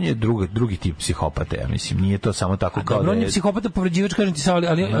 On je drugi tip psihopata, ja mislim, nije to samo tako kao da je psihopata povređivač, kažem ti,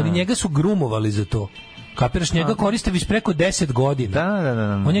 ali njega su grumovali za to. Kapiraš, njega koriste već preko 10 godina.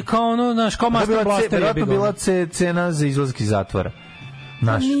 Da. On je kao ono, znaš, kao master blaster. Vjerojatno bila cena za izlazak iz zatvora.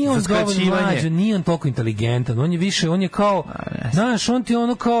 Nije on dovoljno mlađan, nije on toliko inteligentan, on je kao, znaš, on ti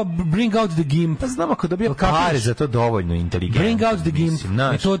ono kao bring out the gimp. Pa znam, ako dobija pare za to dovoljno inteligentan. Bring out the gimp,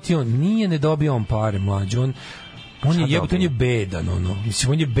 i to ti on, ne dobija on pare, mlađe, on je jebote, on je bedan,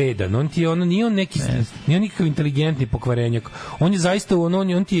 mislim, on je bedan, on ti je ono, nije on nikakav inteligentni pokvarenjak, on je zaista,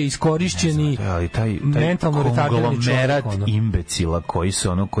 on ti je iskorišćeni, mentalno retardirani čovjek, imbecila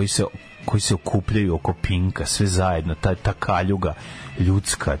koji se okupljaju oko Pinka, sve zajedno, ta kaljuga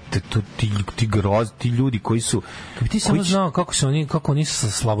ljudska, ti ljudi koji su... Kad bi ti samo znao kako oni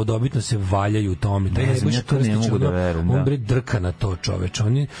slavodobitno se valjaju u tome. Ne znam, ja to ne mogu da verujem. On bre drka na to, čoveče.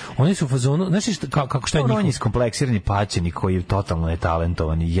 Oni su u fazonu, znaš kako šta je njihov? On je iskompleksirani paćeni koji je totalno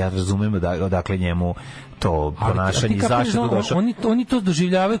netalentovani. Ja razumem odakle njemu to ponašanje i zašto to došao. Oni to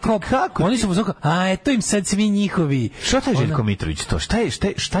doživljavaju kao kako? Oni su pozvali, eto im sad svi njihovi. Šta je Željko Mitrović to? Šta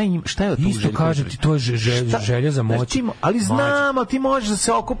je od tu isto kaže ti, to je želja za moć. Ali znam, ali ti možeš da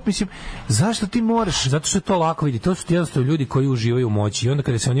se okup, mislim, zašto ti moraš? Zato što je to lako vidi. To su jednostavno ljudi koji uživaju u moći i onda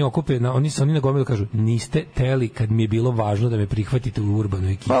kada se oni okupe, oni na gomilu kažu, niste teli kad mi je bilo važno da me prihvatite u urbanu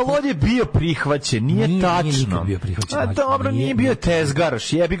ekipu. Pa on je bio prihvaćen, nije tačno. Nije bio prihvaćen. A dobro, nije bio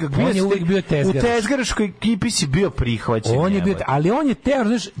tezgaraš, jebi ga. On je uvijek bio tezgaraš. U tezgaraškoj ekipi si bio prihvaćen. On je bio, ali on je teo,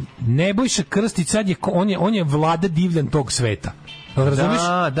 znaš, Nebojša Krstić sad je, on je Vlada Divljan tog sveta. Razumeš?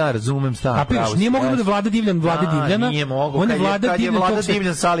 Da, razumem stav. Kapiraš, nije mogao da Vlada Divljana. Nije mogao. On je Vlada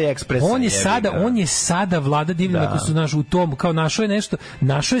Divljan sa AliExpressa. On je sada Vlada Divljana, ako su naš u tom, kao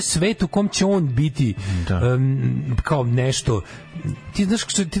našo je svet u kom će on biti kao nešto. Ti znaš,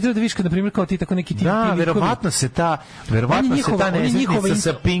 ti treba da vidiš kad, na primjer, kao ti tako neki ti... Da, verovatno se ta nezvitnica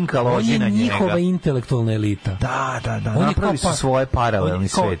sa Pinka loži na njega. On je njihova intelektualna elita. Da, napravi su svoje paralelni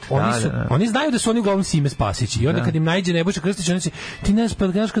svet. Oni znaju da su oni uglavnom Sime Spasići i onda kad im najde Nebojša Krstić, oni se, ti ne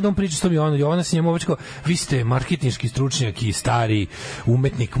znaš kad on priča s tom Jovana se njemu kao, vi ste marketinški stručnjak i stari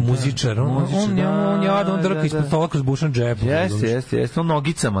umetnik, muzičar, on drka ispod stola kroz bušan džep. Jeste, on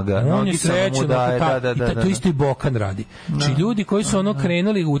nogicama ga. On je srećan, to isto i Bokan radi. Znači, ljudi koji su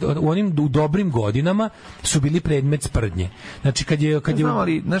krenuli u dobrim godinama su bili predmet sprdnje. Znači kad je znam,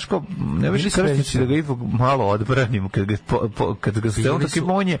 ali znaš kao ne biš Krstić da ga ipak malo odbranim kad ga ste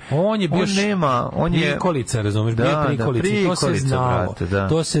on je bio prikolica, razumeš, bio prikolica,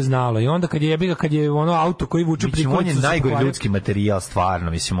 to se znalo i onda kad je ono auto koji vuče prikolicu, on je najgori ljudski materijal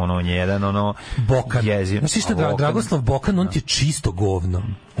stvarno, mislim, on je jedan Bokan. Znači šta, Dragoslav Bokan, on ti je čisto govno.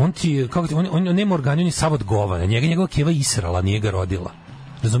 On nema organa, on je sav od govana. Njegova keva israla, nije ga rodila.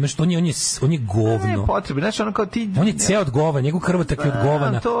 Razumeš, on je govno. On je ceo od govana, njegov krvotak je od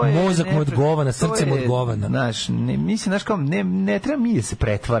govana, mozak mu od govana, srce mu od govana. Znaš, kao, ne treba mi da se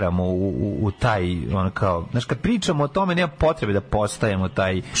pretvaramo u taj, znaš, kad pričamo o tome, nema potrebe da postajemo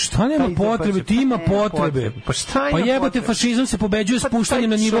taj... Šta nema potrebe? Ti ima potrebe. Pa jebote, fašizam se pobeđuje spuštanjem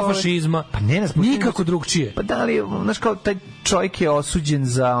na nivo fašizma. Pa ne nas nikako drugčije. Pa da li, znaš, kao, taj čovjek je osuđen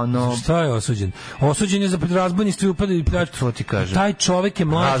za ono... Šta je osuđen? Osuđen je za razbojništvo i upad i pljačku. To ti kažem. Taj čovjek je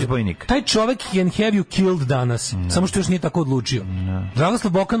mlađi. Razbojnik. Taj čovjek can have you killed danas. Samo što još nije tako odlučio.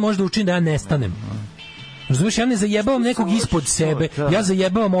 Dragoslav Bokan može da učini da ja nestanem. Razumeš, ja ne zajebavam nekog ispod sebe, ja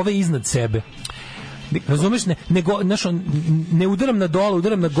zajebavam ove iznad sebe. Razumeš, ne udaram na dole,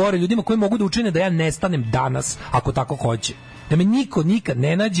 udaram na gore ljudima koji mogu da učine da ja nestanem danas, ako tako hoće. Da me niko nikad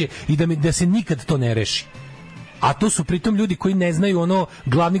ne nađe i da se nikad to ne reši. A to su pritom ljudi koji ne znaju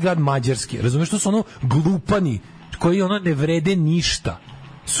glavni grad Mađarski. Razumeš, to su glupani koji ne vrede ništa.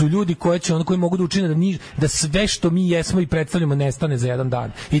 Su ljudi koji mogu da učine da sve što mi jesmo i predstavljamo nestane za jedan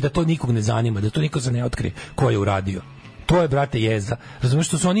dan i da to nikog ne zanima, da to niko se ne otkrije ko je uradio. To je, brate, jezda. Razumeš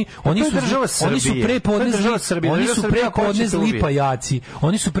što su oni su prepodne zli pajaci.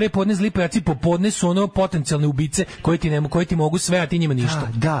 Oni su prepodne zli pajaci, popodne su potencijalne ubice koji ti mogu sve, a ti njima ništa.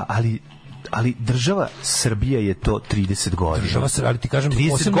 Da, ali država Srbija je to 30 godina. Ali ti kažem,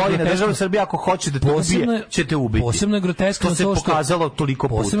 30 godina država Srbija ako hoće da te ubije, će te ubiti. Posebno je groteskno to se pokazalo toliko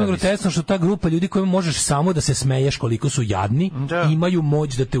puta. Posebno je groteskno što ta grupa ljudi kojima možeš samo da se smeješ koliko su jadni, imaju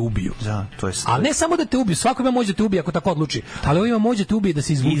moć da te ubiju. Da, to je. A ne samo da te ubiju, svako ima moć da te ubije ako tako odluči. Ali ovo ima moć da te ubije da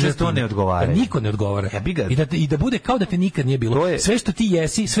se izvuče. I za to ne odgovara. Niko ne odgovara. I da bude kao da te nikad nije bilo. Sve što ti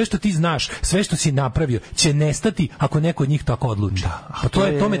jesi, sve što ti znaš, sve što si napravio će nestati ako neko od njih tako odluči. A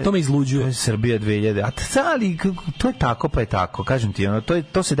to me izluđuje. Srbija 2000. Ali to je tako, pa je tako. Kažem ti,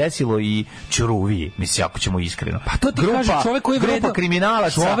 to se desilo i Ćuruviji, mislim, ako ćemo iskreno. Pa to ti kaže čovjek koji je vredio. Grupa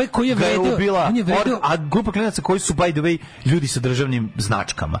kriminalaca. Čovjek koji je vredio. A grupa kriminalaca koji su, by the way, ljudi sa državnim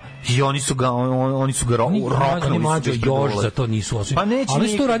značkama. I oni su ga roknuli. Oni mlađe još za to nisu osuđeni. Ali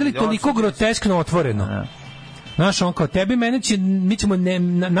su to radili toliko groteskno otvoreno. Znaš, kao tebi,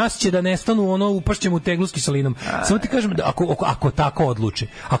 nas će da nestanu, upašćemo u teglu s kiselinom. Samo ti kažem, da ako tako odluče,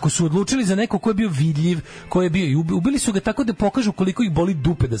 ako su odlučili za neko ko je bio vidljiv, ko je bio, i ubili su ga tako da pokažu koliko ih boli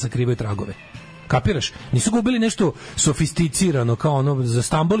dupe da sakrivaju tragove. Kapiraš? Nisu ga ubili nešto sofisticirano, kao za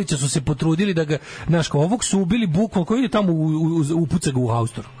Stambolića su se potrudili da ga, znaš, kao ovog su ubili bukvalno, koji ide tamo upuca ga u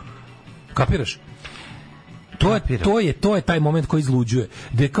haustoru. Kapiraš? To je taj moment koji izluđuje.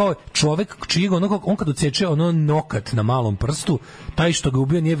 Da je kao čovek čijeg on kad odseče nokat na malom prstu, taj što ga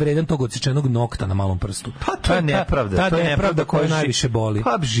ubio nije vredan tog odsečenog nokta na malom prstu. Pa to je nepravda. To je nepravda koja najviše boli.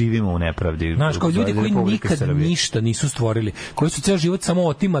 Pa živimo u nepravdi. Znaš, kao ljudi koji nikad ništa nisu stvorili, koji su ceo život samo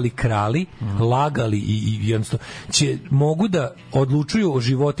otimali, krali, lagali i jednostavno mogu da odlučuju o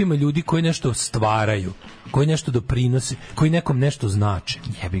životima ljudi koji nešto stvaraju, koji nešto doprinose, koji nekom nešto znače.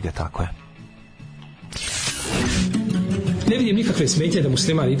 Jebi ga, tako je. Ne vidim nikakve smetnje da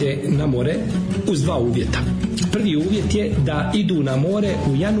musliman ide na more uz dva uvjeta. Prvi uvjet je da idu na more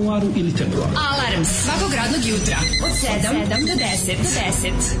u januaru ili februaru. Alarm svakog radnog jutra od 7 do 10.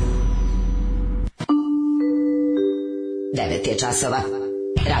 9 je časova.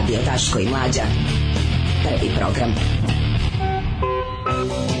 Radio Daško i Mlađa. Prvi program.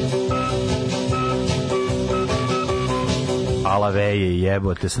 Alaveje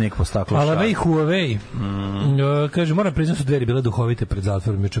jebote, sneg po staklu. Alavej Huawei. Kaže, moram priznati su dveri bile duhovite pred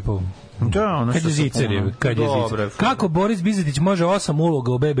zatvorom juče po. Da, kad je zicer, kako Boris Bizetić može 8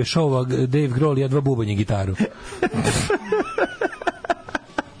 uloga u Bebe Show, a Dave Grohl jedva bubanje gitaru.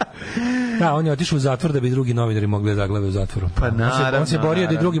 Da, on je otišao u zatvor da bi drugi novinari mogli da zaglave u zatvoru. Pa naravno. On se borio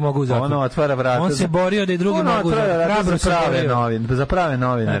da i drugi mogu u zatvor. Ono otvara vrata. On se borio da i drugi mogu u zatvor. Za prave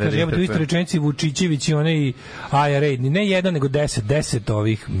novine. Kaže, evo tu isto rečenici Vučićević i onaj IRA, ne jedan, nego 10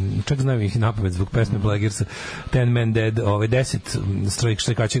 ovih, čak znam ih napamet zbog pesme Black Earth, 10 Men Dead,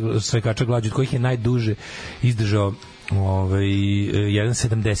 10 štrajkača glađu, od kojih je najduže izdržao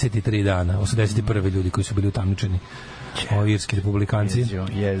 1,73 dana, 81. ljudi koji su bili utamničeni. Irski republikanci.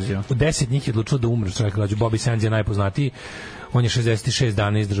 Jezio. 10 njih je odlučilo da umre, čovjek glađu. Bobby Sands je najpoznatiji. On je 66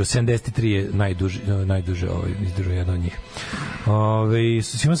 dana izdržao. 73 je najduže izdržao jedan od njih.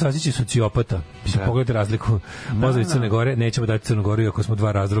 Simon Sasić je sociopata. Pogledajte razliku. Pozdrav iz Crne Gore. Nećemo dati Crnu Goru, iako smo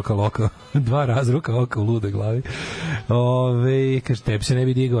dva razruka oka u lude glavi. Kaže, tebi se ne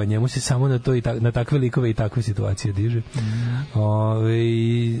bi digao, njemu se samo na takve likove i takve situacije diže.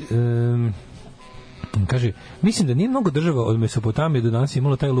 Kaže, mislim da nije mnogo država od Mesopotamije do danas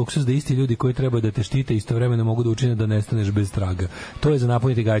imalo taj luksuz da isti ljudi koji trebaju da te štite istovremeno mogu da učine da nestaneš bez traga. To je za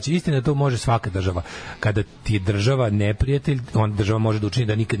napuniti gaće. Istina, to može svaka država. Kada ti je država neprijatelj, on država može da učini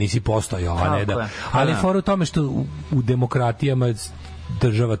da nikad nisi postojao, a ne da. Ali fora u tome što u demokratijama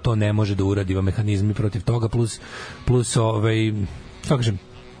država to ne može da uradi, ima mehanizmi protiv toga, plus što kažem,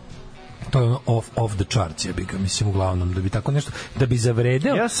 to je off the charts, ja bih ga, mislim, uglavnom, da bi tako nešto, da bi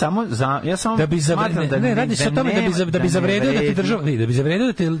zavredeo. Ja samo da bi zavredeo, ne radi se o tome da bi zavredeo da te država, da bi zavredeo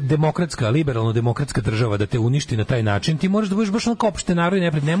da te demokratska, liberalno demokratska država da te uništi na taj način, ti možeš da budeš baš onako opšte narod i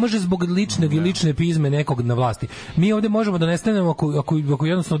neprijatelj, ne može zbog lične pizme nekog na vlasti. Mi ovde možemo da nestanemo ako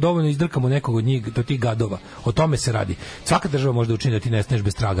jednostavno dovoljno izdrkamo nekog od njih, do tih gadova. O tome se radi. Svaka država može da učini da ti nestaneš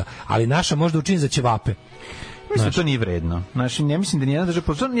bez traga, ali naša može da učini za ćevape. Mislim da to nije vredno. Znači, ne mislim da nijedna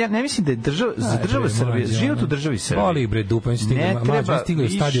država, ja ne mislim da je država Srbije, život u državi Srbije. Voli bre dupanj stigli u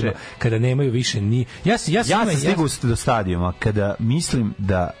stadijuma kada nemaju više ni. Ja sam stigao do stadijuma kada mislim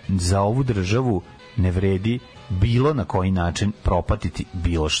da za ovu državu ne vredi bilo na koji način propatiti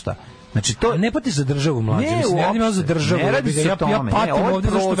bilo šta. Znači to ne pati za državu, Mlađe, mislim, ne radi za državu. Ja patim ovde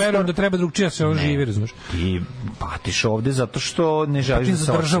zašto verujem da treba drugčije se on živi, razumeš? Ti patiš ovde zato što ne želiš da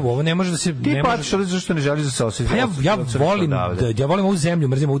se državu, ovo ne može da se ti patiš ovde zato što ne želiš da se osjeća. Ja volim ovu zemlju,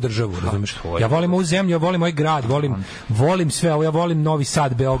 mrzim ovu državu, razumeš? Ja volim ovu zemlju, ja volim ovaj grad, volim sve ovo, ja volim Novi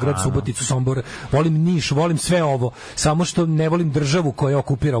Sad, Beograd, Suboticu, Sombor, volim Niš, volim sve ovo, samo što ne volim državu koja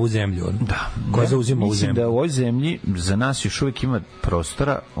okupira ovu zemlju, koja zauzima ovu zemlju. Mislim da u ovoj zemlji za nas još uvijek ima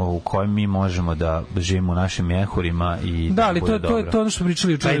prostora u kojem mi možemo da živimo u našim mehurima i da, ali to je ono što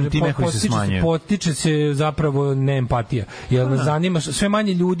pričali jučer, potiče se zapravo neempatija, jer nas zanima, sve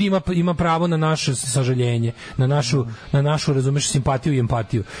manje ljudi ima pravo na naše sažaljenje, na našu, razumeš, simpatiju i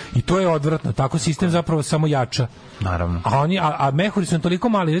empatiju, i to je odvratno, tako sistem zapravo samo jača. Naravno. A mehuri su toliko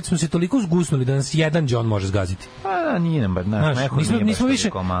mali, već smo se toliko zgusnuli da nas jedan đon može zgaziti. Nije nam,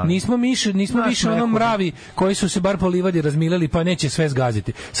 nismo više ono mravi koji su se bar po livadi razmileli pa neće sve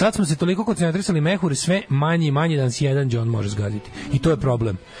zgaziti. Sad smo se toliko koncentrisali mehuri, sve manje i manje da nas jedan đon može zgaziti. I to je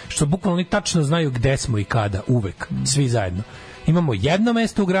problem. Što bukvalno oni tačno znaju gde smo i kada, uvek, svi zajedno. Imamo jedno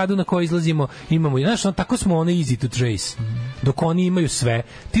mesto u gradu na koje izlazimo, tako smo ono easy to trace. Dok oni imaju sve,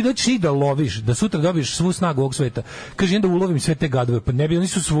 ti dođeš i da loviš, da sutra dobiješ svu snagu ovog sveta. Kaže, da ulovim sve te gadove, pa ne bi, oni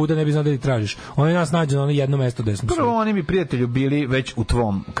su svuda, ne bi znali da ih tražiš. Oni nas nađu na ono jedno mesto gde smo. Prvo, oni bi, prijatelju, bili već u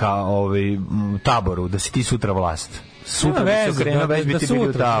tvom taboru, da si ti sutra vlast. sutra bi se okrenuo, već bi ti bili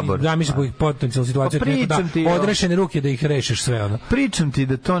u taboru. Da, mi se potencijalnu situaciju da odrešene ruke da ih rešiš sve, ono. Pričam ti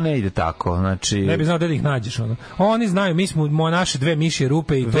da to ne ide tako, znači... Ne bi znao da ih nađeš, ono. Oni znaju, mi smo naše dve mišje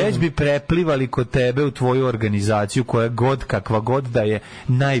rupe i to... Već bi preplivali kod tebe u tvoju organizaciju koja god, kakva god da je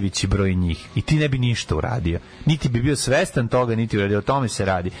najveći broj njih. I ti ne bi ništa uradio. Niti bi bio svestan toga, niti uradio. O tome se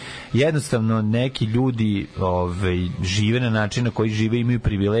radi. Jednostavno, neki ljudi žive na način na koji žive, imaju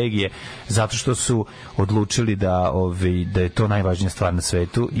privilegije zato što su odlučili da je to najvažnija stvar na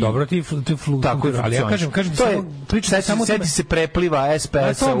svetu. Dobro, ti tako je, ali ja kažem to je, priča samo seti se prepliva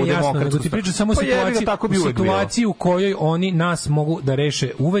SPS-a u demokratsku. Ti pričaš samo situaciji u kojoj oni nas mogu da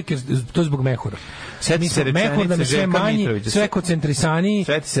reše uvek, jer to je zbog mehura. Seti se rečenice Željka Mitrovića. Sve koncentrisaniji.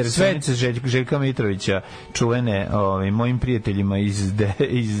 Seti se rečenice Željka Mitrovića, čuvene mojim prijateljima iz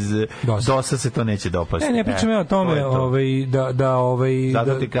DOS-a se to neće dopasti. Ne pričam ja o tome,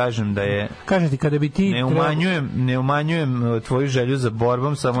 zato ti kažem da je... Kažem ti, kada bi ti... Ne umanjujem tvoju želju za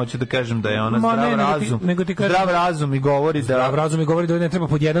borbom, samo hoću da kažem da je ona zdrav razum i govori da... Zdrav razum i govori da ne treba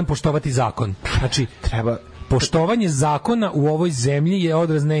pod jedan poštovati zakon. Znači, treba... Poštovanje zakona u ovoj zemlji je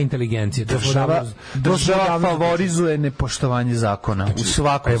odraz neinteligencije. Država favorizuje nepoštovanje zakona u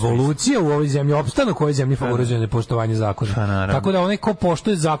svakom evolucija u ovoj zemlji, opstanak u ovoj zemlji favorizuje nepoštovanje zakona. Tako da onaj ko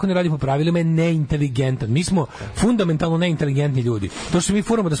poštuje zakone radi po pravilima je neinteligentan. Mi smo fundamentalno neinteligentni ljudi. To što mi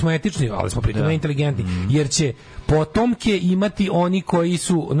furamo da smo etični, ali smo pritom neinteligentni, jer će potomke imati oni koji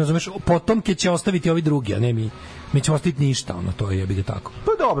su, razumeš, potomke će ostaviti ovi drugi, a ne mi. Mi ćemo ostaviti ništa, ono, to je jebi ga tako.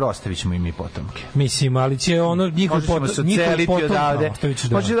 Pa dobro, ostavit ćemo i mi potomke. Mislim, ali će ono, njihovi potomke...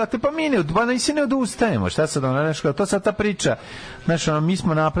 Može da te pa mi ne odustajemo. Šta sad, ono, to sad ta priča. Znaš, ono, mi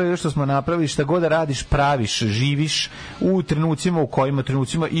smo napravili što smo napravili, šta god da radiš, praviš, živiš u trenucima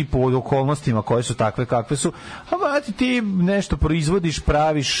i po okolnostima koje su takve kakve su. A ti nešto proizvodiš,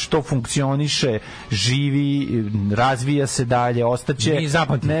 praviš, što funkcioniše, živi, razvija se dalje, ostaće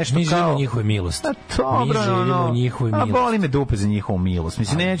nešto mi živimo u njihovoj milosti. Mi živimo u njihovoj milosti. A boli me dupe za njihovu milost.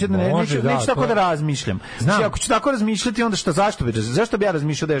 Mislim, neću tako da razmišljam. Znači, ako ću tako razmišljati, onda zašto bi ja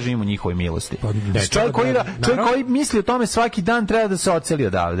razmišljao da ja živim u njihovoj milosti? Čovjek koji misli o tome svaki dan treba da se oceli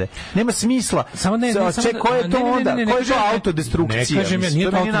odavde. Nema smisla. Ko je to onda? Ko je to autodestrukcija? Ne kažem ja,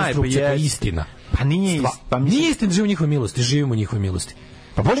 nije to autodestrukcija, to je istina. Pa nije istina da živimo u njihovoj milosti, živimo u njihovoj milosti.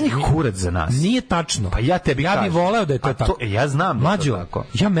 Pa boli njih kurac za nas. Nije tačno. Pa ja tebi kažem. Ja bih voleo da je to tako. Ja znam da je to tako.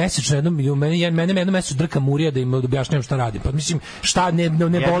 Ja mesečno mene jedno mesečno drka murija da im objašnjavam šta radim. Pa mislim, šta ne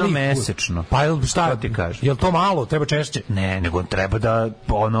boli. Jedno mesečno. Pa šta ti kažeš? Jel to malo? Treba češće? Ne, nego treba da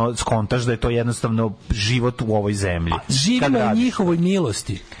skontaš da je to jednostavno život u ovoj zemlji. Živimo u njihovoj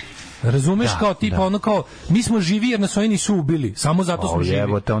milosti. Razumeš, kao tipa ono kao mi smo živi jer nas oni nisu ubili, samo zato smo živi.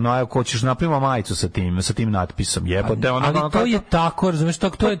 Jebote, ono ako hoćeš napravimo majicu sa tim natpisom. Jebote, ono ali to je tako, razumeš,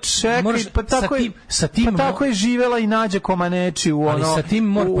 to je moraš sa tim tako je živela i Nađa Komaneči u ono. Ali sa tim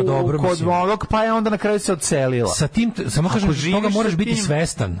mora dobro kod Molog, pa je onda na kraju se odselila. Sa tim samo kažem, toga moraš biti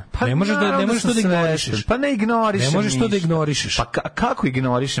svestan. Ne možeš to da ignorišeš. Pa ne ignorišeš. Ne možeš to da ignorišeš. Pa kako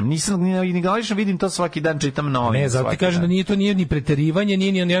ignorišem? Nisam ignorišem, vidim to svaki dan, čitam novine. Ne, zato ti kažem da nije ni preterivanje,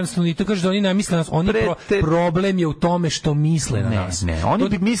 nije ni jednostavno. I to kaže da oni ne misle na nas, problem je u tome što misle na nas. Ne, oni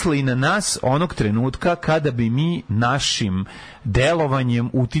bi mislili i na nas onog trenutka kada bi mi našim delovanjem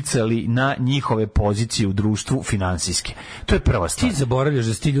uticali na njihove pozicije u društvu finansijske. To je prva stvar. Ti zaboravljaš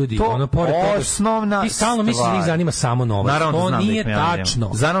da ti ljudi, ono pored toga, osnovna ti stalno misliš da ih zanima samo novac. To nije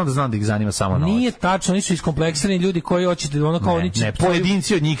tačno. Naravno da znam da ih zanima samo novac. Nije tačno, oni su iskompleksirani ljudi koji hoće ono kao oni. Ne,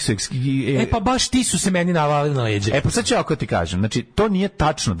 pojedinci od njih su pa baš ti su se meni navalili na leđa. Pa sad ću ako ti kažem, znači to nije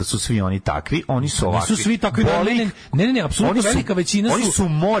tačno da su svi oni takvi, oni su ovakvi. Nisu svi takvi. Ne, apsolutno velika većina su. Oni su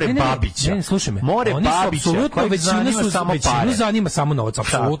more Babića. Ne, slušaj me. More Babića, apsolutno većina su samo pare. Zanima samo novac,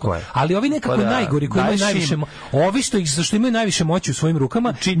 apsolutno. Ali ovi nekako najgori koji imaju najviše, ovi što imaju najviše moći u svojim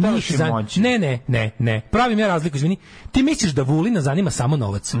rukama, njih ne. Pravim ja razliku, izvini. Ti misliš da Vulina zanima samo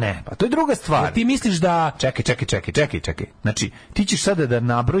novac? Ne, pa to je druga stvar. Ti misliš da Čekaj. Znači, ti ćeš sada da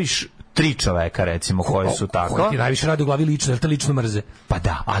nabrojiš 3 čoveka recimo koji su tako. Koji ti najviše radi u glavi lično, jer te lično mrze. Pa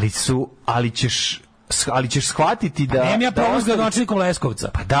da, ali ćeš shvatiti da... Pa nemam ja problem s gradonačelnikom Leskovca.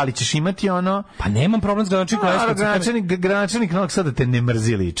 Pa da li ćeš imati ono... Pa nemam problem s gradonačelnikom Leskovca. Gradonačelnik Novog Sada te ne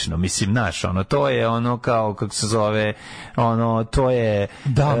mrzi lično. Mislim, znaš, ono, to je ono kao, kako se zove, ono, to je...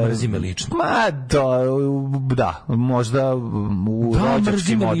 Da, mrzi me lično. Da, možda u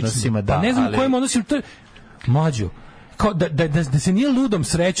rođačkim odnosima, da. Pa ne znam u kojim odnosima, to je... Mlađo, kao da se nije ludom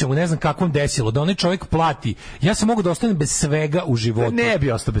srećom, ne znam kakvom desilo, da onaj čovjek plati. Ja sam mogu da ostanem bez svega u životu. Ne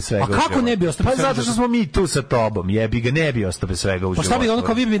bi ostao bez svega. A kako ne bi ostao bez svega? Pa zato što smo mi tu sa tobom. Jebi ga, ne bi ostao bez svega u životu. Pa šta bi ono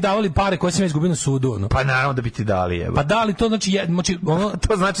kao vi bi mi davali pare koje sam ja izgubio na sudu, ono? Pa naravno da bi ti dali, jebe. Pa da li to znači ono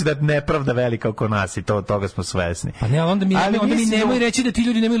to znači da je nepravda velika oko nas i toga smo svesni. Pa ne, onda mi nemoj reći da ti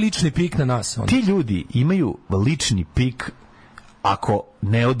ljudi nemaju lični pik na nas. Ti ljudi imaju lični pik ako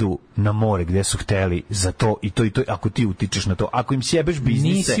ne odu na more gde su hteli za to i to ako ti utičeš na to, ako im sjebeš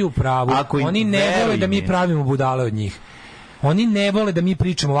biznise, nisi u pravu. Oni ne vole da mi pravimo budale od njih. Oni ne vole da mi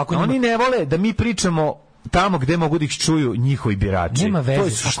pričamo ovako. Oni ne vole da mi pričamo tamo gde mogu da ih čuju njihovi birači. Nema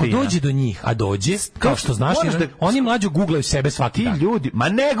veze. Ako dođe do njih, a dođe, kao što znaš, oni mlađi guglaju sebe svaki dan. Ti ljudi, ma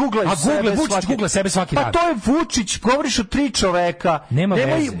ne guglaju sebe svaki dan. Vučić gugla sebe svaki dan. Pa to je Vučić, govoriš o 3 čoveka. Nema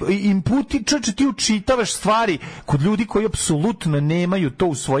veze. Inputi, ti učitavaš stvari kod ljudi koji apsolutno nemaju to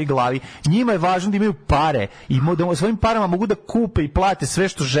u svojoj glavi. Njima je važno da imaju pare i da svojim parama mogu da kupe i plate sve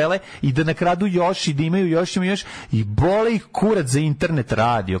što žele i da nakradu još i da imaju još i bole ih kurac za internet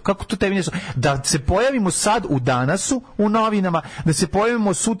radio. Kako to tebi nešto? Da se pojavimo sad u Danasu, u novinama, da se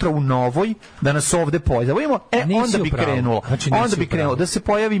pojavimo sutra u Novoj, da nas ovde pojavimo, onda bi krenulo. Znači, onda bi krenulo. Da se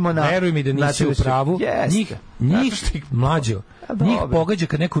pojavimo na... Veruj mi da nisi u pravu. Njih mlađo, njih pogađa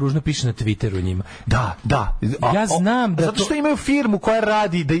kad neko ružno piše na Twitteru njima. Da. Ja znam da zato što imaju firmu koja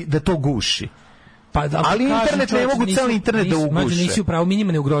radi da to guši. Pa, ali internet ne mogu ceo internet da uguše. Nisi upravo, mi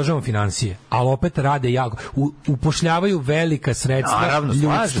njima ne ugrožavamo financije, ali opet rade jako. Upošljavaju velika sredstva, naravno,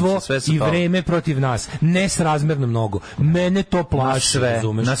 ljudstvo i vreme protiv nas. Nesrazmerno mnogo. Mene to plaši,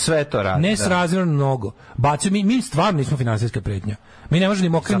 razumeš? Na sve to rade. Nesrazmerno mnogo. Mi stvarno nismo finansijska pretnja. Mi ne možemo ni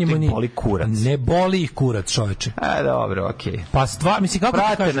mokrenjemo ni... boli kurac. Ne boli ih kurac, čoveče. Dobro, okej. Pa mislim, kako ti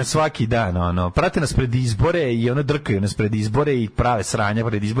kažeš? Prate nas svaki dan, prate nas pred izbore i drkaju nas pred izbore i prave sranja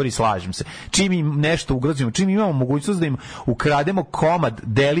pred izbore i slažem se. Čim im nešto ugrozimo, čim imamo mogućnost da im ukrademo komad,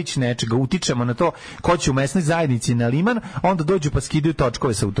 delić nečega, utičemo na to ko će u mesnoj zajednici na liman, onda dođu pa skidaju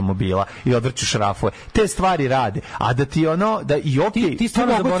točkove sa automobila i odvrću šrafove. Te stvari rade. A da ti da i okej, ti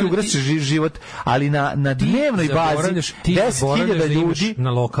mogu ti ugroziti život, ali na dnevnoj bazi 10.000 ljudi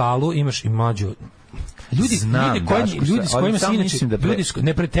na lokalu imaš i mlađu ljudi s kojima si inače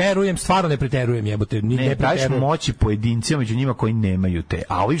ne preterujem, stvarno ne preterujem, jebote, ne praviš moći pojedincima među njima koji nemaju te,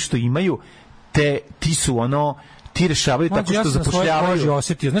 a ovi što imaju te, ti su ti rešavaju tako što zapošljavaju. Ja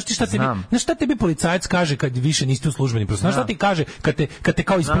osjetio. Znaš šta tebi policajac kaže kad više niste u službenim prostorima? Znaš šta ti kaže kad te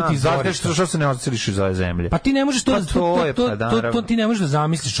kao isputi iz dvorišta? Zato što se ne odseliš iz ove zemlje. Pa ti ne možeš to ti ne možeš da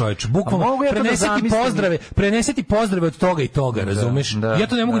zamisliš, čoveče. Bukvalno preneseti pozdrave od toga i toga, razumeš? Ja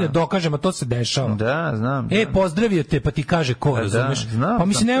to ne mogu da dokažem, a to se dešava. Da, znam. Pozdravio te, pa ti kaže ko, razumeš? Pa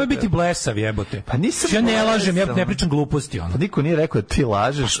mislim, nemoj biti blesav, jebote. Pa nisam. Ja ne lažem, ja ne pričam gluposti, ono. Pa niko nije rekao da ti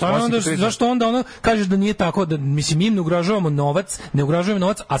lažeš. Zašto onda kažeš da nije tako, da mislim, mi ne ugrožavamo novac,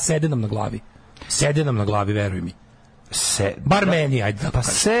 a sede nam na glavi. Sede nam na glavi, veruj mi. Bar meni, ajde da pa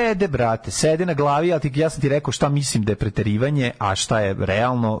sede, brate, sede na glavi, ali ja sam ti rekao šta mislim da je preterivanje, a šta je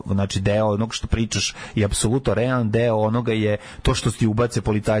realno, znači deo onog što pričaš je apsolutno realan, deo onoga je to što ti ubace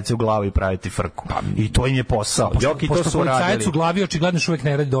policajce u glavu i pravi ti frku. I to im je posao. Pošto policajac u glavi očigledno još uvijek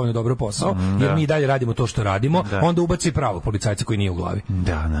ne radi dovoljno dobro posao, jer mi i dalje radimo to što radimo, onda ubaci pravo policajca koji nije u glavi.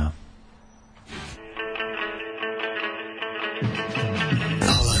 Da.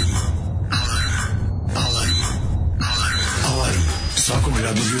 Svakog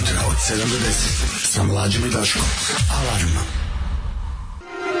radnog jutra od 7 do 10 sa Mlađom i Daškom. Alarm.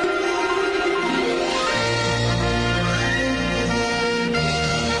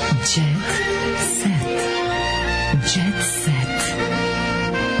 Jet set. Jet set.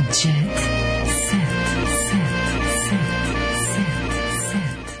 Jet set.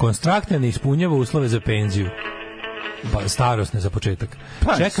 Konstrakta ne ispunjava uslove za penziju. Pa starosne za početak.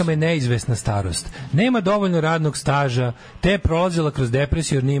 Čeka me neizvesna starost. Nema dovoljno radnog staža, te je prolazila kroz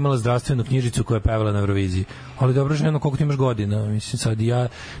depresiju jer nije imala zdravstvenu knjižicu koja je pevala na Euroviziji. Ali dobro, ženo, koliko ti imaš godina? Mislim, sad ja,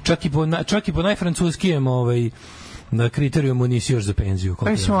 čak i po najfrancuskijem na kriterijumu nisi još za penziju. Pa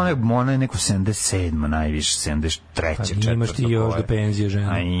mislim, ona je neko 77, najviše 73. Pa imaš ti još do penzije,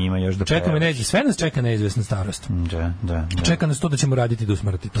 žena. A ima još do čeka me sve nas čeka neizvesna starost. Da. Čeka nas to da ćemo raditi do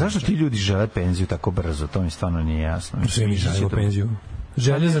smrti. Zašto ti ljudi žele penziju tako brzo? To mi stvarno nije jasno. Svi mi želimo penziju.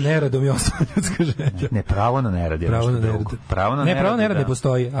 Želja za neradom je osnovna ljudska želja. Ne, pravo na nerad je pravo nešto drugo. Pravo na nerad ne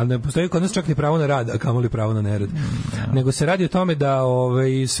postoji, ali ne postoji kod nas čak ni pravo na rad, a kamoli pravo na nerad. Nego se radi o tome da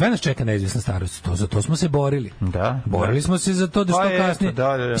sve nas čeka neizvesna starost. Za to smo se borili. Borili smo se za to da što kasnije.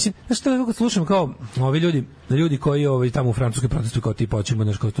 Mislim, što kad slušam kao ovi ljudi koji tamo u Francuskoj protestuju kao tipa hoćemo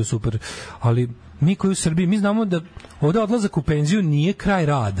nešto, to je super, ali mi koji u Srbiji, mi znamo da ovde odlazak u penziju nije kraj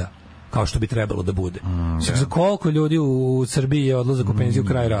rada. kao što bi trebalo da bude. Za koliko ljudi u Srbiji je odlazak u penziju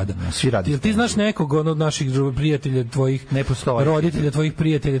kraj rada? Svi radi. Jel ti znaš nekog od naših prijatelja tvojih, roditelja tvojih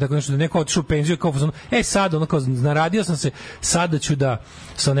prijatelja, tako nešto, da neko otišao u penziju kao sad, ono kao, naradio sam se, sada ću da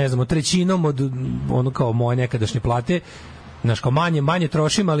sa, ne znam, trećinom od ono kao moje nekadašnje plate, znaš, kao manje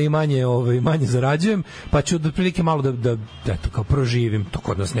trošim, ali i manje zarađujem, pa ću otprilike malo da eto, kao proživim. To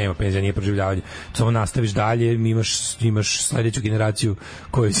kod nas nema, penzija nije proživljavanje. Samo nastaviš dalje, imaš sledeću generaciju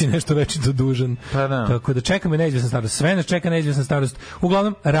kojoj si nešto večito dužan. Pa da. Tako da čeka me neizvesna starost. Sve nas čeka neizvesna starost.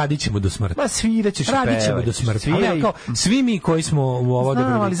 Uglavnom, radit ćemo do smrti. Ma sviraćeš i radit ćemo do smrti. Ali kao, svi mi koji smo u ovo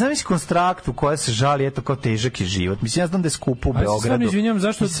dobro... ali zamisli konstraktu koja se žali, eto, kao težak je život. Mislim, ja znam da je skupo u Beogradu. Izvinjam,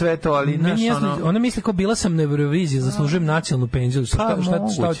 zašto sve to, ali ona misli kao bila sam na Euroviziji, zaslužujem nacionalnu penziju. Šta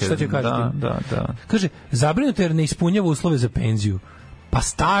će kažeti? Da. Kaže, zabrinuto jer ne ispunjava uslove za penziju. Pa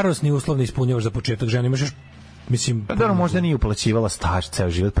starosni uslov ne ispunjavaš za početak, žena imaš još, mislim... Pa dobro, možda nije uplaćivala staž ceo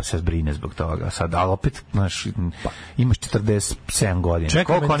život, pa se brine zbog toga. Sad, ali opet, znaš, imaš 47 godina.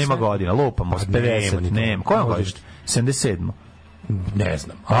 Koliko on ima godina? Lupamo, 50, nema. Koja godište? 77. Ne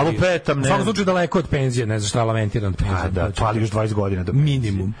znam. Ali petam, ne. U svakom slučaju daleko od penzije, ne znam šta lamentiran penziju. Pa da, to ali još 20 godina do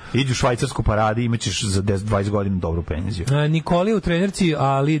minimum. Iđu u švajcarsku paradi, imaćeš za 10-20 godina dobru penziju. Nikolija u trenerci,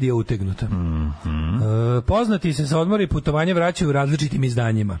 a Lidija utegnuta. Poznati se sa odmora i putovanja vraćaju u različitim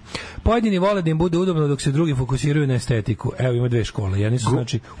izdanjima. Pojedini vole da im bude udobno dok se drugi fokusiraju na estetiku. Evo, ima dve škole. Jedni su,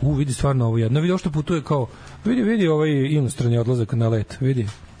 znači, vidi stvarno ovo jedno. Vidi ovo što putuje kao, vidi ovaj inostrani odlazak na let. Vidiš?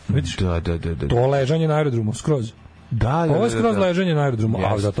 Da. To ležanje na aerodromu, skroz. Ovo je skroz ležanje na aerodromu,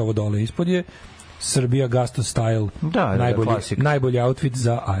 ali zato ovo dole ispod je Srbija Gasto Style, najbolji outfit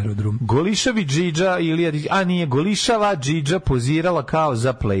za aerodrom. Golišavi džidža Golišava džidža pozirala kao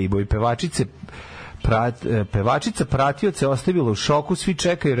za Playboy. Pevačica pratioce ostavila u šoku, svi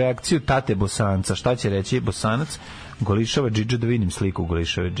čekaju reakciju tate Bosanca. Šta će reći Bosanac? Golišava džidža, da vidim sliku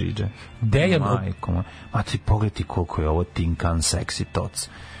Golišave džidže. Dejan... Mati, pogledaj koliko je ovo tinkan, seksi toc.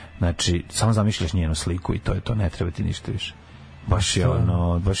 Znači, samo zamišljaš njenu sliku i to je to, ne treba ti ništa više. Baš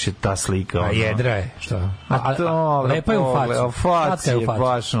je ta slika. A jedra je, šta? Lepa je u facu. Fac je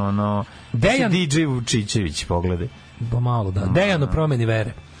baš ono... DJ Vučićević, pogledaj. Pa malo, da. Dejan o promeni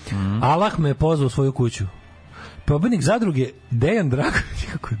vere. Allah me je pozvao u svoju kuću. Pobednik zadruge Dejan Dragović,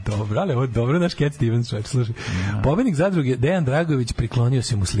 kako je dobro, ali ovo je dobro, naš Cat Stevens, čovječ, slušaj. Pobednik zadruge Dejan Dragović priklonio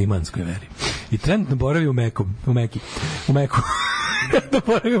se muslimanskoj veri i trenutno boravi u Meku.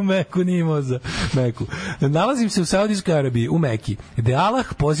 Boravi u Meku, nije imao za Meku. Nalazim se u Saudijskoj Arabiji, u Meki, gde Allah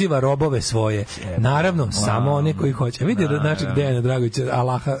poziva robove svoje. Naravno, samo one koji hoće. Vidi našeg Dejana Dragovića,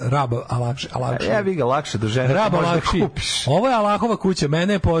 ja bi ga lakše do žene, možda kupiš. Ovo je Allahova kuća,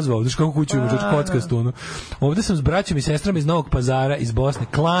 mene je pozvao. Znaš kako kuću imaš, kockastu. Ovde sam s braćom i sestrama iz Novog Pazara, iz Bosne.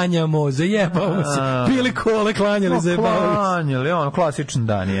 Klanjamo, zajebamo se. Pili kole, klanjali, zajebamo se. Klanjali, klasičan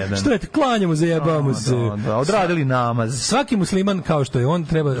dan jedan. Što je, klanjamo, zajebamo se. Odradili namaz. Svaki musliman, kao što je on,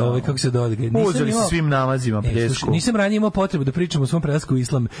 treba, kako se dodaje. Uzeli se svim namazima pljesku. Nisam ranije imao potrebu da pričam o svom prelasku u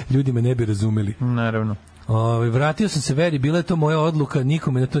islam, ljudi me ne bi razumeli. Naravno. Vratio sam se veri, bila je to moja odluka,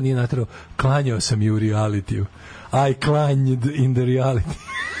 nikome na to nije natrao. Klanjao sam i u realitiju. I clanged in the reality.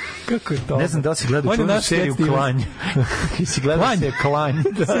 Kako je to? Ne znam da li si gledao čuvenu seriju Klanj. Si gledao se Klanj.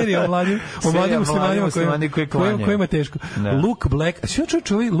 Serija o mladim muslimanima kojima teško. Luke Black, sve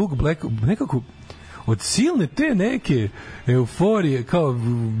čovjek Luke Black, nekako od silne te neke euforije, kao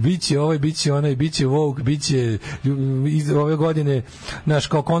biće ovaj, biće onaj, biće Vogue, biće ove godine, znaš,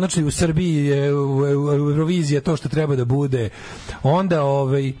 kao konačno u Srbiji je Eurovizija to što treba da bude.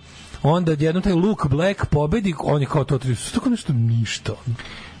 Onda jednom taj Luke Black pobedi, on je kao to tako nešto ništa.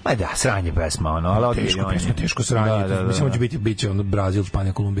 Ma da, sranje pesma, ali teško sranje. Mislim, da će biti Brazil,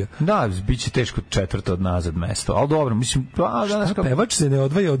 Španija, Kolumbija. Da, biće teško četvrto od nazad mesto. Ali dobro, mislim... Pevač se ne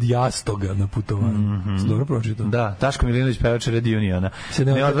odvaja od jastoga na putovanju. Dobro pročitao. Da, Daško Milinović, pevač Red Uniona.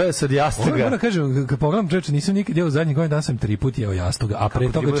 Ne odvaja se od jastoga. Moram kažem, kad pogledam čoveče, nisam nikad jeo zadnjih godina, dan sam 3 puta jeo jastoga, a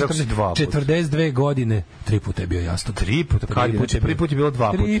pre toga 42 godine 3 puta je bio jastog. 3 puta? Prvi put je bilo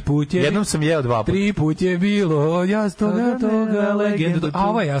 2 puta. Jednom sam jeo 2 puta. 3 put je bilo jastoga toga legenda. A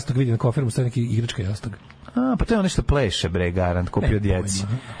ovaj jastok vidim na kofermu, sve neki igračka jastok. Pa to je ono što pleše, bre, garant, kupio djeci.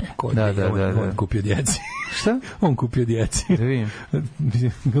 On kupio djeci. Šta? On kupio djeci. Da vidim.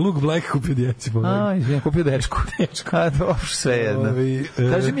 Luke Black kupio djeci. Izvijem, kupio dečku. Dobro, sve jedno.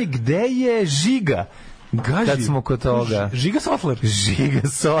 Kaži mi, gde je Žiga? Kad smo kod toga. Žiga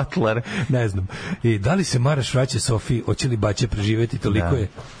Sotlar. Ne znam. Da li se Maraš vraća Sofiji, hoće li Baće preživeti, toliko je.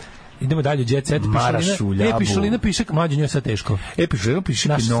 Idemo dalje, jet set. Pišalina piše, mlađe njoj sad teško. Pišalina piše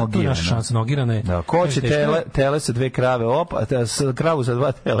nogirana. Naša šansa, nogirana je. Da, ko će tele sa 2 krave, kravu sa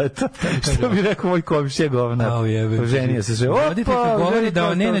 2 teleta. Što bi rekao moj komšija govnar. Ženio se sve. Roditeljka govori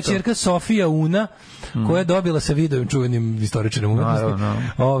da njena ćerka Sofija Una, koja je dobila sa videom čuvenim istoričarom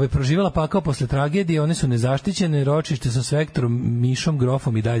umetnosti, proživjela pakao posle tragedije, one su nezaštićene, ročište sa svektorom, mišom,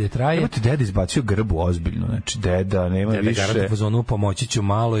 grofom i dalje traje. Evo ti deda izbacio grbu ozbiljno, znači deda nema više. Deda garant u fazonu pomoći ću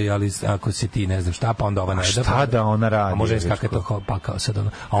malo, ali ako se ti ne znam šta, pa onda ova ne da. Šta da ona radi? A može skakati to pakao sad ono.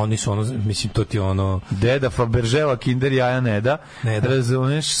 A oni su ono, mislim, to ti ono... Deda Faberževa kinder jaja ne da.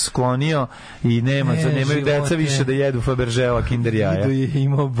 Razumeš, sklonio i nemaju deca više da jedu Faberževa kinder jaja. Ido je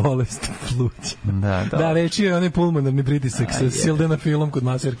imao bolest pluća. Da, reći je onaj pulmonarni pritisak sa sildenafilom kod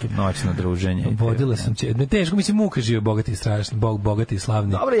maserke. Noćno druženje. Vodila sam će. Ne teško, mislim, muka žive bogati i strašni, bogati i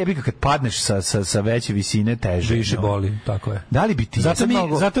slavni. Dobro, jebi kad padneš sa veće visine teže. Više boli, tako je. Da li bi ti... Zato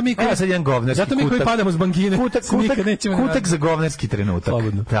mi koji padamo s bankine. Kutak za govnerski trenutak.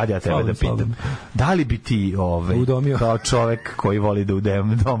 Sad ja tebe da pitam. Da li bi ti kao čovek koji voli da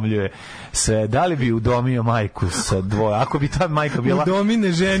udomljuje sve, da li bi udomio majku sa dvoje? Ako bi ta majka bila...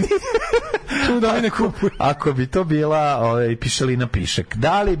 Udomine ženi. Ako bi to bila pišalina pišek,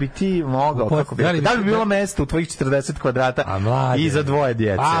 da li bi ti mogao, da li bi bilo mesto u tvojih 40 kvadrata i za dvoje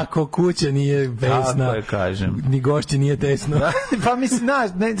djece? Ako kuća nije vesna, ni gošće nije tesno. Pa mislim,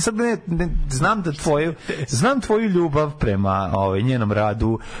 znam tvoju ljubav prema njenom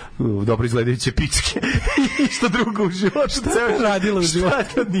radu, dobro izgledajuće pičke i što drugo u životu. Šta je radila u životu?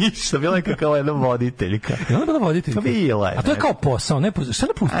 Šta to ništa, bila je kao jedna voditeljka. Ona bila voditeljka? Bila je. A to je kao posao, šta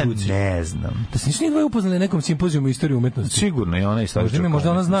na putući? Ne znam. Da se nisu nije dvoje upoznali na nekom simpozijumu istorije umetnosti. Sigurno i ona istoričarka.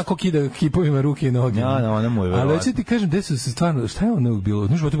 Možda ona zna ko kida kipovima ruke i noge. Ja, ona mu je verovatno. Ali hoću ti kažem, gde su se stvarno, šta je ona uvijek bilo?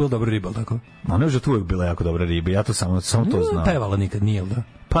 Znaš, to je bila dobra riba, tako? Ona je uvijek bila jako dobra riba, ja to samo to znam. Pevala nikad, nije, da?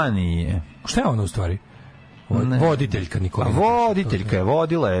 Pa nije. Šta je ona u stvari? Voditeljka Nikolina. Voditeljka je,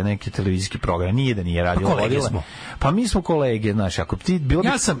 vodila je neki televizijski program, nije da nije radila. Pa kolege smo. Pa mi smo kolege, znaš, ako ti bilo...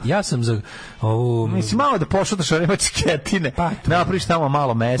 Ja sam za ovu... Mislim, malo da pošutaš ove mačketine, napraviš tamo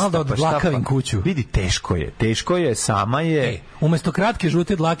malo mesta. Malo da odlakavim kuću. Vidi, teško je, sama je... Umesto kratke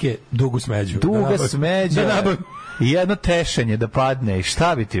žute dlake, dugu smeđu. Duga smeđa. I jedno tešenje da padne i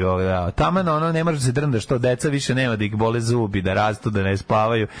šta bi ti ovo dao? Tamano ono ne može se drndaš, što deca više nema da ih bole zubi, da rastu, da ne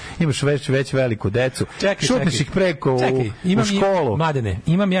spavaju. Imaš već veliku decu. Šutneš ih preko u školu. Mladene,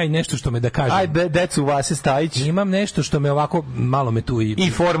 imam ja i nešto što me da kažem. Ajde, decu Vase Stajić. Imam nešto što me ovako malo me tu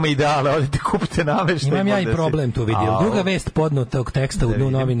i forma ideale, odite kupite nameštaj. Imam ja i problem tu vidio. Druga vest podnetog teksta u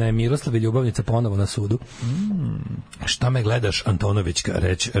dnu novina je Miroslav i ljubavnica ponovo na sudu. Šta me gledaš, Antonovićka,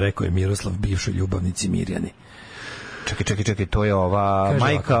 rekao je Miroslav bivšoj ljubavnici Mirjani. Čekaj, to je ova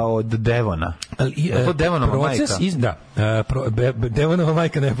majka od Devona. To Devonova majka? Devonova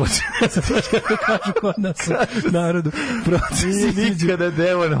majka ne plaće. Kako kažu kod nas u narodu. Nikada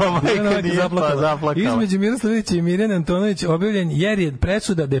Devonova majka nije zaplakala. Između Miroslavića i Mirjane Antonović objavljen jer je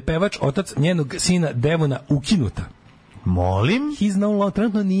presuda da je pevač otac njenog sina Devona ukinuta. Molim? He's no law,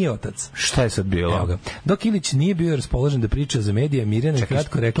 trenutno nije otac. Šta je sad bilo? Dok Ilić nije bio raspoložen da priča za medije, Mirjana je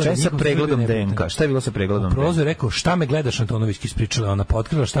kratko rekla... Šta je sa pregledom DNK? Šta je bilo sa pregledom DNK? U prolazu je rekao, šta me gledaš, Antonovićki ispričala, ona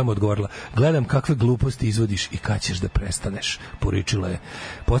potkrila, šta mu odgovorila? Gledam kakve gluposti izvodiš i kad ćeš da prestaneš, poričila je.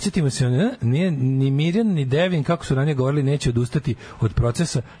 Podsjetimo se, nije ni Mirjan, ni Devin, kako su ranije govorili, neće odustati od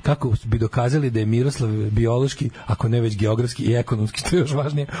procesa, kako bi dokazali da je Miroslav biološki, ako ne već geografski i ekonomski, što je još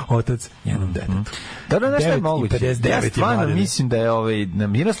važnije, otac njenom detetu. Da, nešto je moguće. Stvarno mislim da je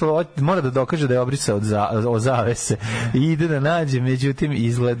Miroslav mora da dokaže da je obrisao od zavese i ide da nađe, međutim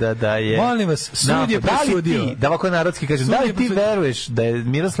izgleda da je... Molim vas, sud je presudio. Da ovako narodski kažem, da li ti veruješ da je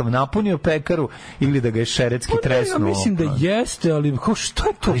Miroslav napunio pekaru ili da ga je šeretski tresnuo? Ja mislim da jeste, ali šta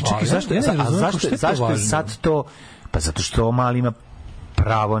je to? Zašto je sad to? Pa zato što mali ima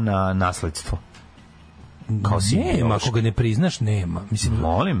pravo na nasledstvo. Nema, ako ga ne priznaš, nema. Mislim,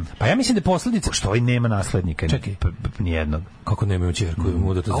 molim. Pa ja mislim da je posledica... Što ovaj nema naslednika? Čekaj. Nijednog. Kako nema u ćerku?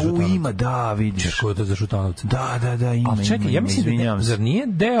 Ima, da, vidiš. Čerku je to za Šutanovca. Da, ima. Ali čekaj, ja mislim da zar nije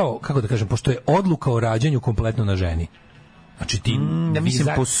deo, kako da kažem, pošto je odluka o rađanju kompletno na ženi. Znači ti... mislim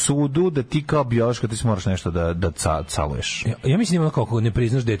po sudu da ti kao biološka ti moraš nešto da caluješ. Ja mislim da kako ne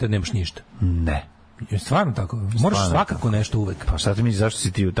priznaš dete, nemaš ništa. Ne. Je stvarno tako. Moraš svakako nešto uvek. Pa šta ti misliš, zašto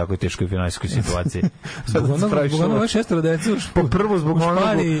si ti u takvoj teškoj finansijskoj situaciji? Zbog onog 6 deca prvo zbog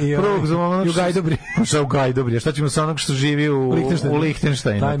onog u Gajdobri. Šta u Gajdobri? Šta ćemo sa onog što živi u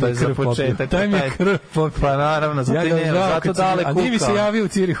Lihtenštajnu? To je za početak. Taj mi je krv popio. Pa naravno, zato dale kuka. A nije mi se javio u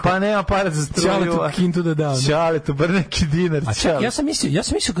Cirihu. Pa nema para za struju. Čaletu kintu da dam. Čaletu, bar neki dinar. Ja sam mislio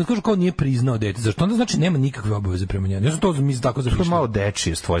kad kažu kao nije priznao dete. Zašto onda znači nema nikakve obaveze prema njemu? Ja sam to mislio tako zamišljao. To je malo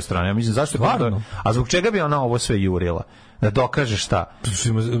dečije s tvoje strane. Ja mislim zašto je a zbog čega bi ona ovo sve jurila? Da dokaže šta?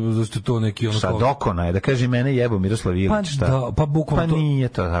 Zašto to neki ono šta dokona je, da kaže mene jebo Miroslav Ilić, šta? Da, pa bukvalno to. Pa nije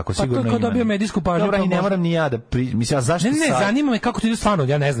to tako, sigurno ima. Pa to kao dobio medijsku pažnju. Dobra, i ne moram ni ja da mislim, a zašto ne, zanima me kako ti ide stvarno,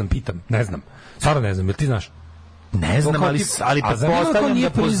 ja ne znam, pitam, ne znam. Stvarno ne znam, jel ti znaš? Ne znam, ali pretpostavljam da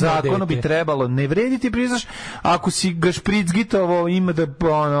po zakonu bi trebalo ne vrediti priznaš, ako si ga špricgitovao ima da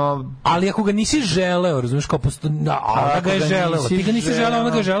ono... Ali ako ga nisi želeo, razumiješ, kao ona ga je želela, ti ga nisi želeo, ona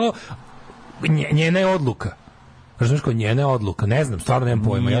ga je želeo, njena je odluka. Razumiješ, kao njena odluka, ne znam, stvarno nemam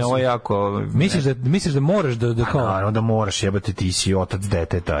pojma. Nije ovo jako... Misliš da moraš da kao... Naravno da moraš, jebate, ti si otac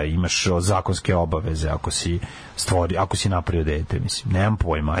deteta, imaš zakonske obaveze ako si napravio dete, mislim, nemam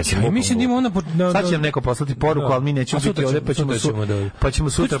pojma. Mislim da ima ona... Sad će nam neko poslati poruku, ali mi nećemo biti ovdje, pa ćemo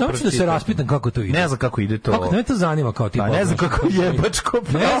sutra pročitati. Da se raspitam kako to ide. Ne znam kako ide to. Kako, ne to zanima kao ti. Ne znam kako jebačko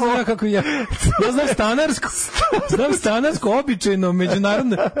pravo. Ne znam kako je. Ja znam stanarsko. Znam stanarsko, običajno,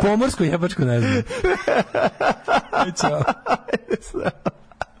 međunarodno, pomorsko jebačko ne znam. Ćao.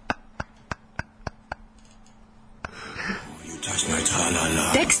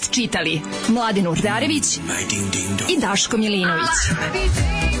 Tekst čitali Mladin Urdarević i Daško Milinović.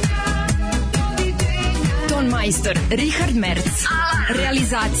 Ton majstor Richard Merc.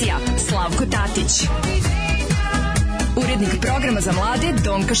 Realizacija Slavko Tatić. Urednik programa za mlade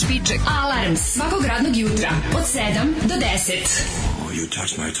Donka Špiček. Alarms svakog radnog jutra od 7 do 10. You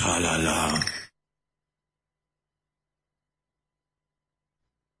touch my tra-la-la.